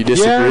you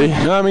disagree?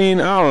 Yeah, I mean,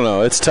 I don't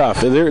know. It's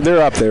tough.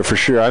 They're up there for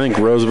sure. I think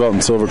Roosevelt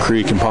and Silver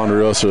Creek and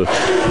Ponderosa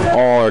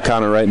all are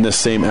kind of right in this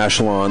same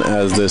echelon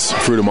as this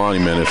Fruita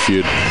Monument.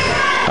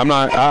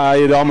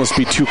 It'd almost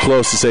be too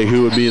close to say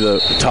who would be the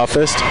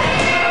toughest.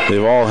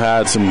 They've all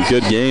had some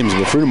good games,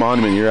 but Fruita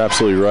Monument, you're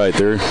absolutely right.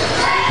 They're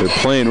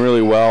playing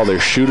really well.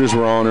 Their shooters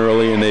were on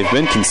early, and they've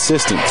been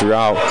consistent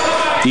throughout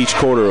each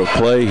quarter of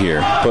play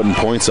here, putting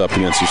points up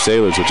against your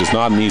Sailors, which is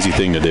not an easy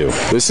thing to do.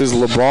 This is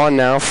LeBron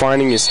now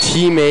finding his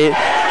teammate,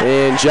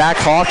 and Jack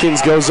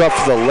Hawkins goes up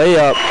for the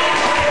layup,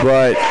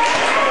 but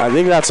I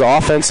think that's an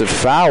offensive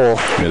foul.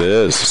 It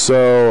is.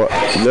 So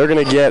they're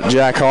going to get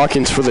Jack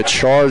Hawkins for the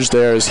charge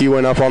there as he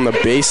went up on the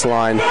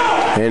baseline,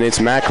 and it's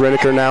Mac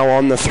Riniker now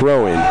on the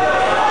throw-in.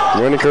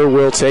 Riniker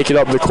will take it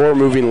up the court,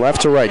 moving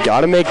left to right.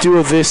 Got to make do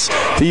of these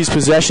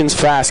possessions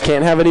fast.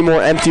 Can't have any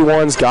more empty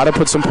ones. Got to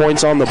put some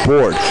points on the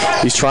board.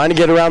 He's trying to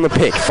get around the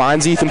pick.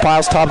 Finds Ethan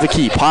Piles top of the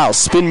key. Piles,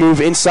 spin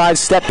move inside,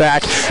 step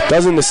back.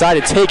 Doesn't decide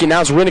to take it. Now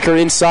it's Riniker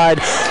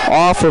inside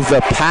off of the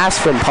pass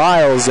from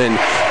Piles. And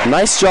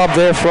nice job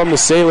there from the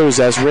Sailors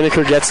as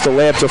Riniker gets the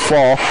layup to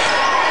fall.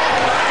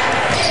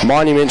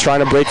 Monument trying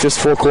to break this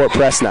full court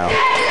press now.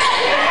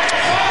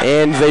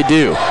 And they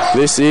do.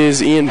 This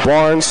is Ian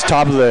Barnes,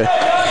 top of the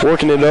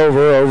working it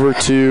over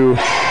to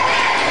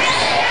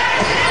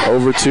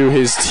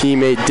his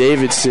teammate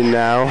Davidson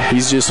now.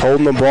 He's just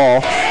holding the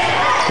ball,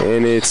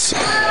 and it's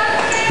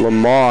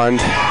Lamond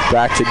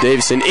back to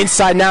Davidson.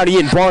 Inside now to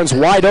Ian Barnes,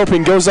 wide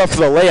open, goes up for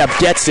the layup,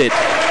 gets it.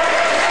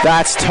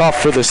 That's tough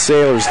for the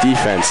Sailors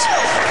defense.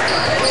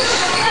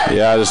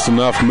 Yeah, just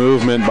enough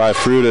movement by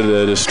Fruita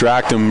to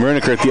distract him.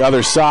 Riniker at the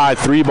other side,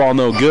 3-ball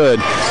no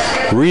good.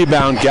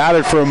 Rebound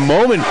gathered for a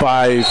moment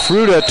by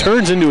Fruita,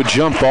 turns into a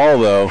jump ball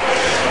though,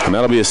 and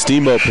that'll be a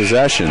Steamboat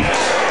possession.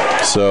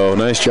 So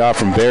nice job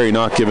from Barry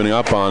not giving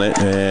up on it,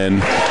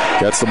 and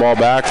gets the ball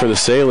back for the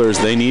Sailors.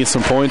 They need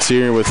some points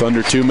here with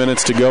under 2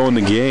 minutes to go in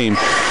the game.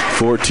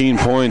 14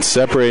 points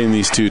separating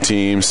these two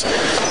teams.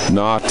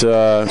 Not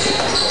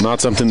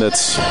something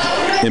that's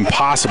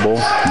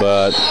impossible,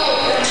 but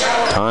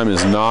time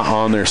is not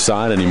on their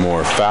side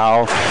anymore.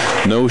 Foul,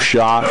 no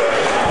shot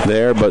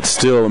there, but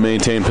still a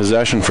maintained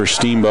possession for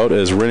Steamboat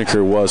as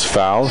Riniker was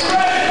fouled.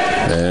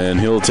 And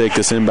he'll take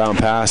this inbound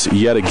pass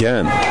yet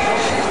again.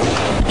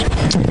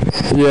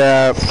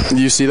 Yeah,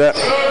 you see that?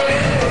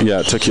 Yeah,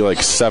 it took you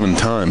like 7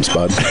 times,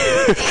 bud.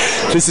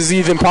 This is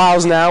Ethan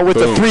Piles now with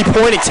the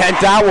three-point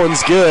attempt. That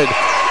one's good.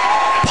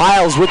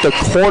 Piles with the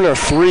corner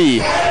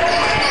 3.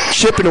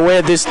 Chipping away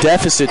at this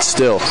deficit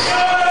still.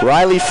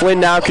 Riley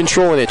Flynn now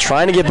controlling it,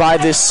 trying to get by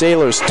this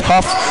Sailors.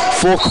 Tough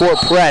full-court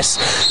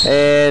press.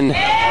 And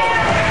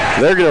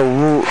there's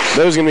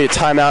going to be a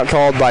timeout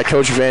called by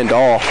Coach Van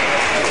Dahl.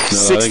 No,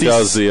 I think that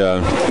was the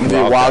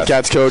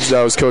Wildcats coach.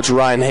 That was Coach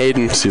Ryan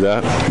Hayden. See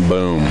that?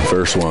 Boom.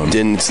 First one.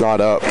 It's not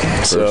up.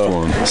 First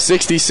one.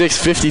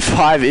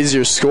 66-55 is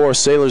your score.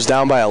 Sailors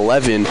down by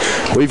 11.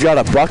 We've got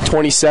a buck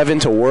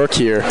 27 to work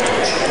here.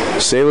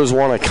 Sailors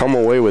want to come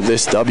away with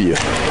this W.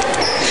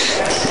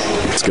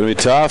 It's going to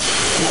be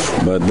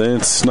tough, but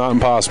it's not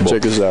impossible.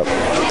 Check this out.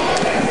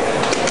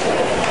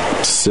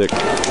 Sick.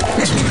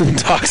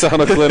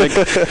 Toxano Clinic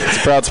is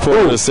proud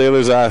supporter of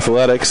Sailors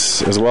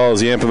Athletics, as well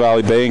as Yampa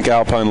Valley Bank,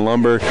 Alpine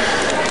Lumber,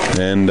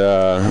 and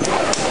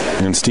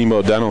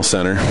Steamboat Dental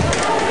Center.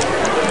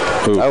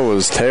 Ooh. That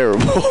was terrible.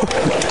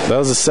 That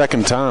was the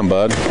second time,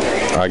 bud.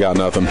 I got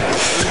nothing.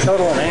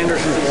 Total on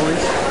Anderson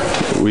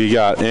points. We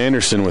got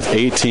Anderson with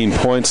 18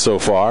 points so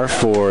far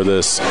for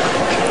this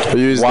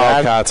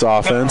Wildcats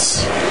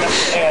offense.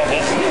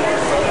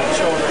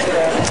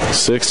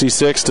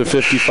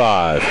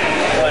 66-55.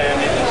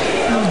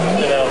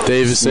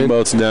 Davison.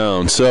 Steamboat's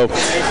down. So,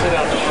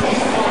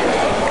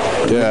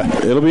 yeah,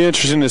 it'll be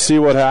interesting to see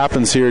what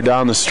happens here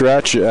down the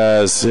stretch,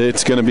 as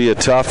it's going to be a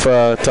tough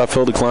hill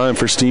to climb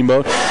for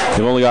Steamboat.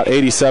 They've only got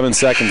 87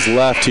 seconds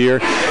left here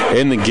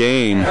in the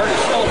game.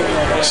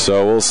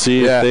 So we'll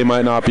see if they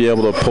might not be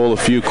able to pull a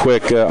few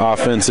quick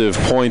offensive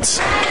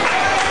points.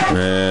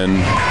 And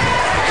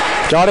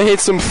gotta hit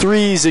some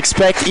threes.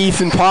 Expect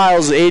Ethan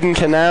Piles, Aiden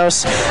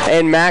Knaus,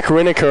 and Mac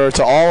Riniker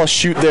to all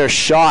shoot their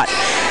shot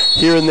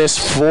here in this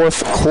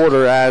fourth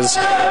quarter, as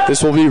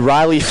this will be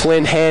Riley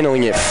Flynn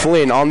handling it.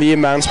 Flynn on the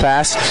inbounds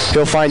pass.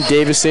 He'll find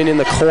Davison in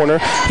the corner.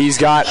 He's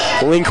got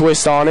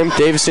Lindquist on him.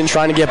 Davison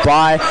trying to get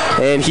by,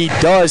 and he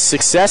does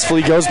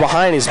successfully. Goes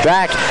behind his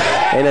back,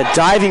 and a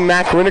diving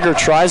Mac Riniker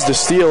tries to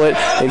steal it.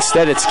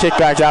 Instead, it's kicked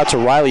back out to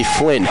Riley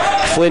Flynn.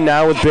 Flynn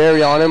now with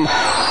Barry on him,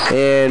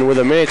 and with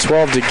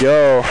 1:12 to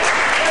go,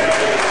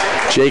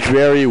 Jake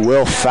Berry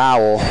will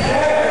foul.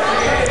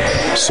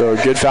 So a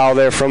good foul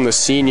there from the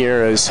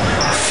senior, as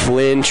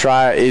Flynn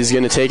is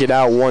going to take it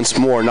out once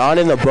more. Not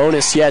in the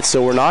bonus yet,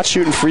 so we're not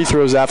shooting free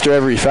throws after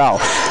every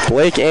foul.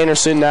 Blake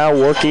Anderson now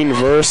working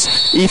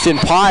versus Ethan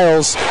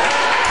Piles.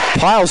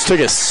 Piles took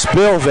a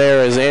spill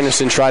there as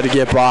Anderson tried to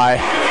get by.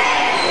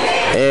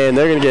 And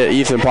they're going to get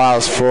Ethan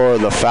Piles for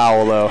the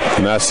foul, though.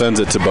 And that sends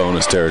it to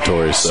bonus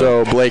territory.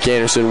 So Blake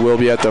Anderson will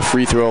be at the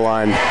free throw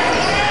line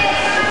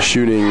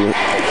shooting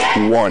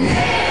 1.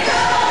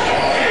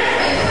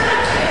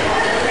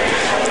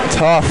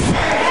 Tough.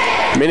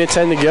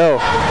 1:10 to go.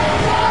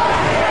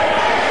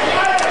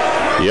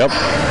 Yep.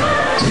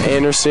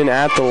 Anderson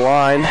at the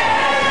line.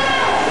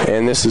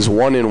 And this is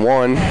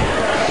 1-1.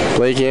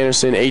 Blake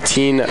Anderson,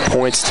 18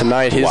 points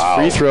tonight. His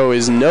free throw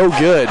is no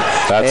good.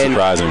 That's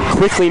surprising.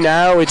 Quickly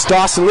now, it's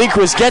Dawson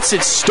Lindquist. Gets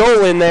it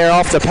stolen there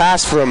off the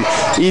pass from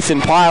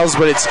Ethan Piles,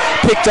 but it's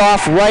picked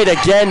off right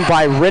again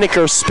by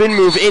Riniker. Spin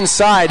move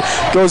inside.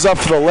 Goes up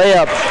for the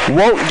layup.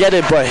 Won't get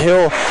it, but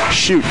he'll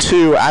shoot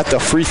 2 at the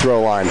free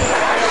throw line.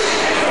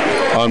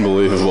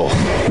 Unbelievable.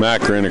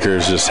 Mac Riniker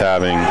is just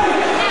having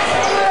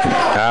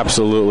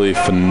absolutely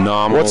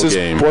phenomenal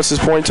game. What's his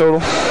point total?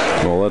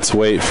 Well, let's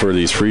wait for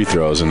these free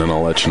throws, and then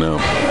I'll let you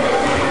know.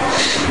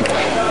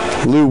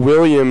 Lou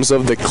Williams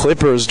of the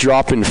Clippers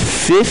dropping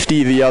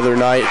 50 the other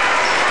night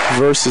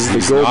versus the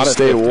Golden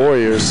State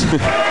Warriors.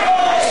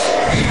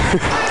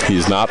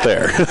 He's not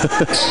there.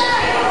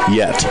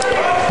 Yet.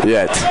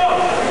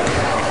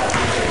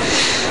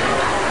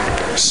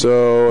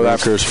 So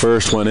Riniker's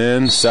first one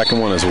in, second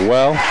one as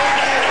well.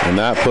 And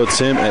that puts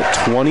him at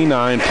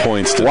 29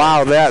 points today.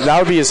 Wow, that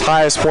would be his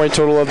highest point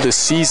total of the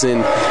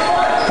season,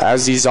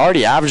 as he's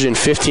already averaging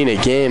 15 a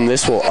game.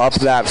 This will up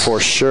that for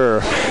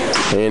sure.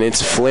 And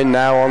it's Flynn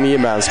now on the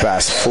inbounds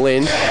pass.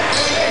 Flynn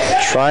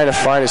trying to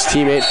find his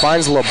teammate,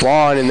 finds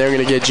LeBron, and they're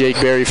going to get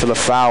Jake Berry for the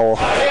foul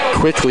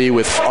quickly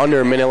with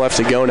under a minute left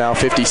to go now,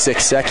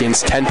 56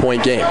 seconds,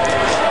 10-point game.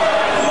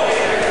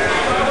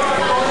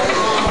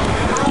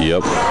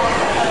 Yep.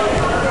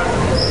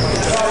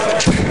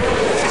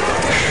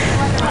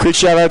 Quick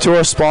shout out to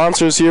our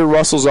sponsors here,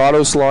 Russell's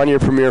Auto Salon, your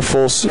premier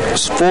full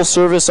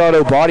service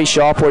auto body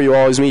shop where you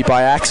always meet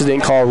by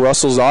accident. Call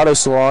Russell's Auto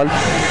Salon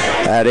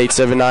at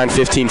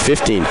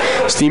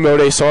 879-1515.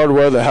 Steamboat Ace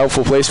Hardware, the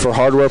helpful place for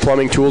hardware,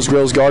 plumbing, tools,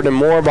 grills, garden, and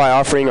more, by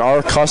offering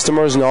our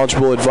customers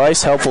knowledgeable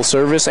advice, helpful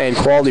service, and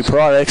quality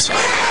products.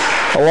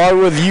 Along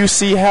with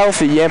UC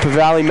Health at Yampa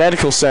Valley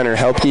Medical Center,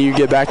 helping you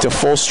get back to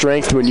full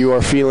strength when you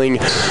are feeling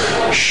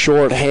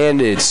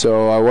short-handed.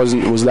 So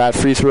was that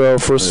free throw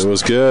first? It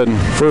was good.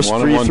 First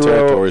free throw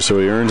territory, so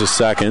he earns a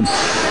second,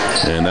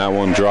 and that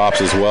one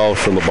drops as well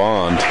for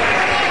LeBond.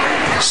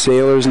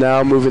 Sailors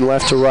now moving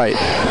left to right.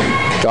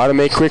 Got to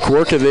make quick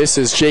work of this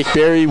as Jake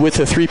Berry with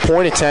a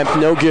three-point attempt.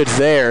 No good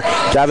there.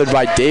 Gathered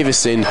by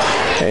Davison.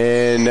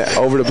 And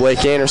over to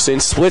Blake Anderson.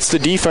 Splits the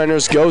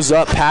defenders, goes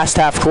up past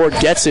half court,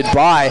 gets it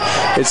by.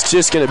 It's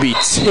just going to be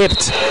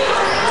tipped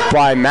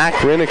by Mac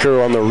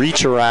Riniker on the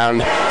reach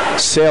around.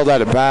 Sailed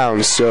out of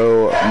bounds,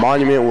 so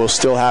Monument will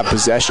still have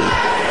possession.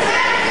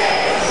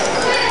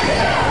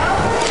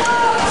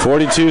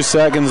 42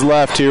 seconds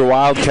left here.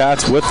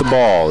 Wildcats with the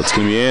ball. It's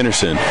going to be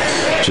Anderson.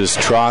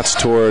 Just trots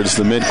towards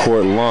the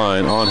midcourt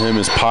line. On him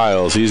is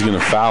Piles. He's going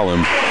to foul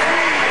him.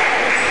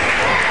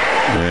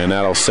 And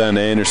that'll send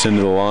Anderson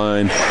to the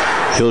line.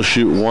 He'll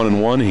shoot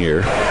 1-1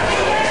 here.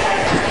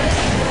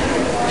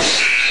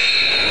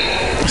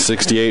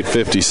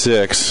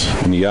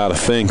 68-56. And you got to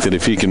think that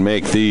if he can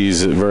make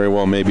these, very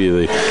well maybe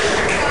the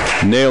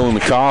nail in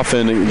the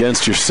coffin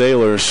against your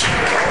Sailors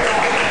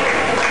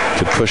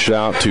could push it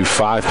out to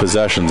 5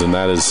 possessions, and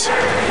that is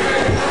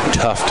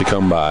tough to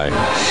come by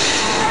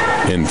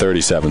in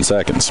 37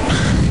 seconds.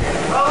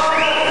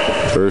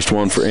 First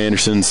one for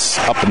Anderson's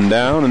up and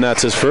down, and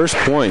that's his first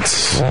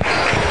points.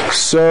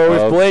 So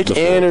if Blake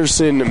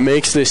Anderson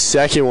makes this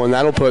second one,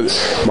 that'll put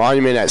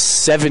Monument at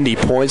 70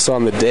 points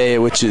on the day,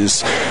 which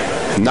is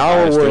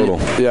not what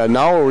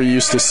we're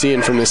used to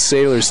seeing from the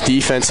Sailors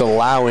defense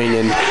allowing.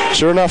 And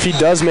sure enough, he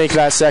does make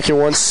that second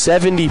one.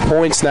 70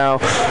 points now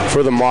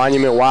for the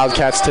Monument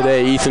Wildcats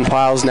today. Ethan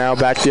Piles now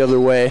back the other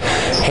way.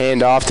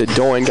 Hand off to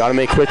Doyne. Got to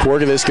make quick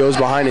work of this. Goes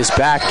behind his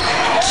back.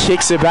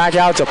 Kicks it back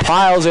out to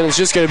Piles, and it's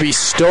just going to be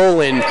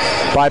stolen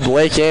by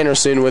Blake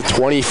Anderson with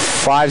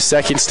 25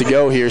 seconds to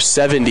go here.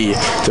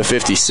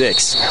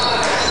 70-56.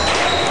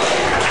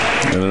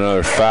 And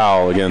another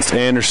foul against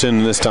Anderson,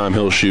 and this time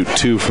he'll shoot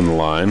 2 from the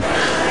line.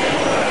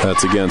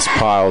 That's against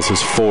Piles,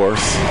 his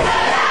 4th.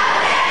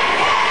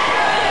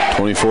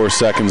 24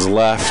 seconds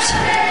left.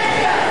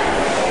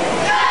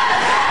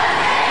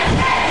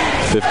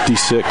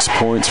 56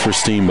 points for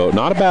Steamboat.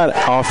 Not a bad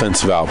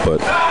offensive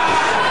output.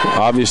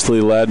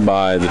 Obviously led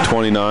by the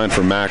 29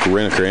 for Mac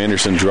Riniker.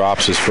 Anderson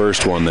drops his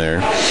first one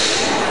there.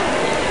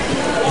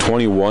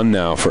 21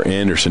 now for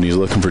Anderson. He's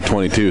looking for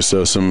 22.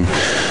 So some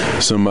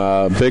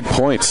big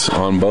points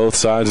on both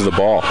sides of the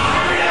ball.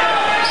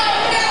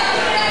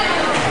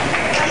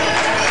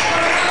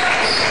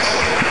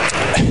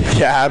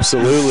 Yeah,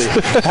 absolutely.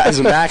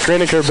 As Mac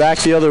Riniker back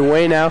the other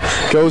way now,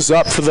 goes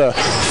up for the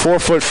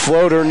 4-foot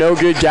floater, no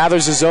good,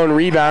 gathers his own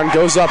rebound,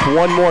 goes up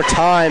one more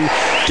time,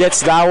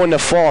 gets that one to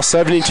fall.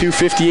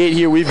 72-58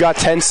 here. We've got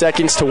 10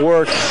 seconds to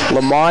work.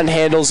 Lamont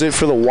handles it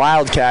for the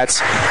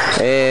Wildcats,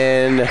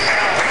 and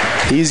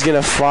he's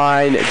going to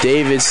find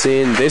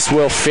Davidson. This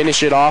will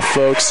finish it off,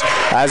 folks,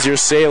 as your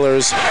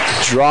Sailors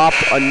drop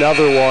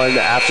another one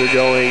after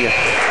going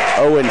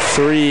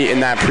 0-3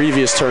 in that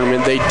previous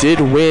tournament. They did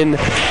win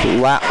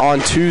on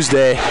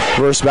Tuesday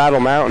versus Battle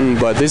Mountain,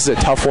 but this is a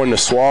tough one to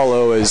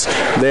swallow as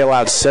they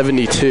allowed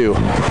 72.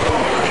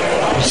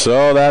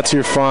 So that's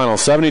your final,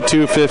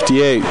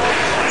 72-58.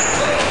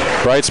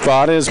 Bright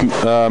spot is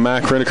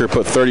Mac Riniker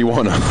put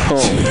 31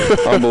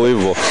 home.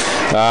 Unbelievable.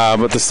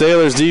 But the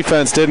Sailors'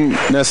 defense didn't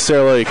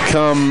necessarily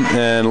come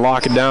and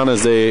lock it down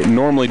as they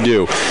normally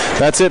do.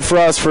 That's it for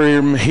us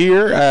from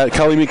here at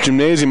Cully Meek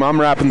Gymnasium. I'm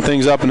wrapping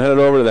things up and headed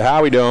over to the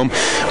Howie Dome.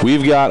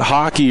 We've got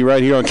hockey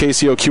right here on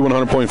KCOQ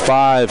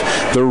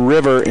 100.5, the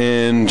River,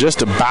 in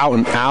just about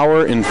an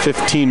hour and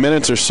 15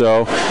 minutes or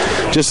so.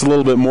 Just a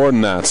little bit more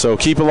than that. So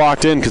keep it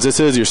locked in because this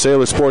is your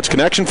Sailor Sports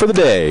Connection for the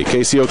day.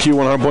 KCOQ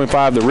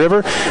 100.5, the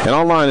River, and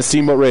online at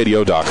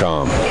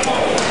steamboatradio.com.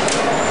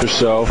 Or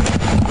so,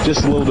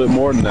 just a little bit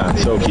more than that.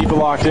 So keep it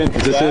locked in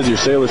because this is your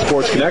Sailor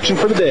Sports Connection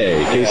for the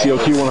day.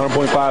 KCOQ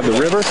 100.5, the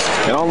River,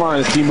 and online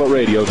at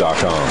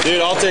steamboatradio.com.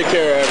 Dude, I'll take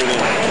care of everything.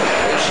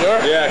 Sure?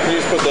 Yeah, can you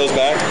just put those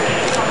back?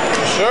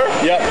 Sure?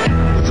 Yep.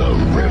 The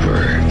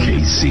River,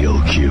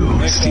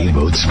 KCOQ,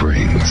 Steamboat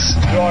Springs.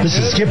 This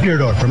is Skip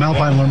Deardorff from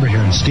Alpine Lumber here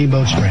in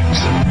Steamboat Springs.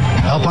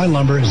 Alpine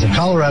Lumber is a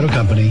Colorado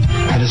company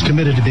that is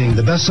committed to being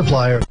the best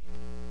supplier.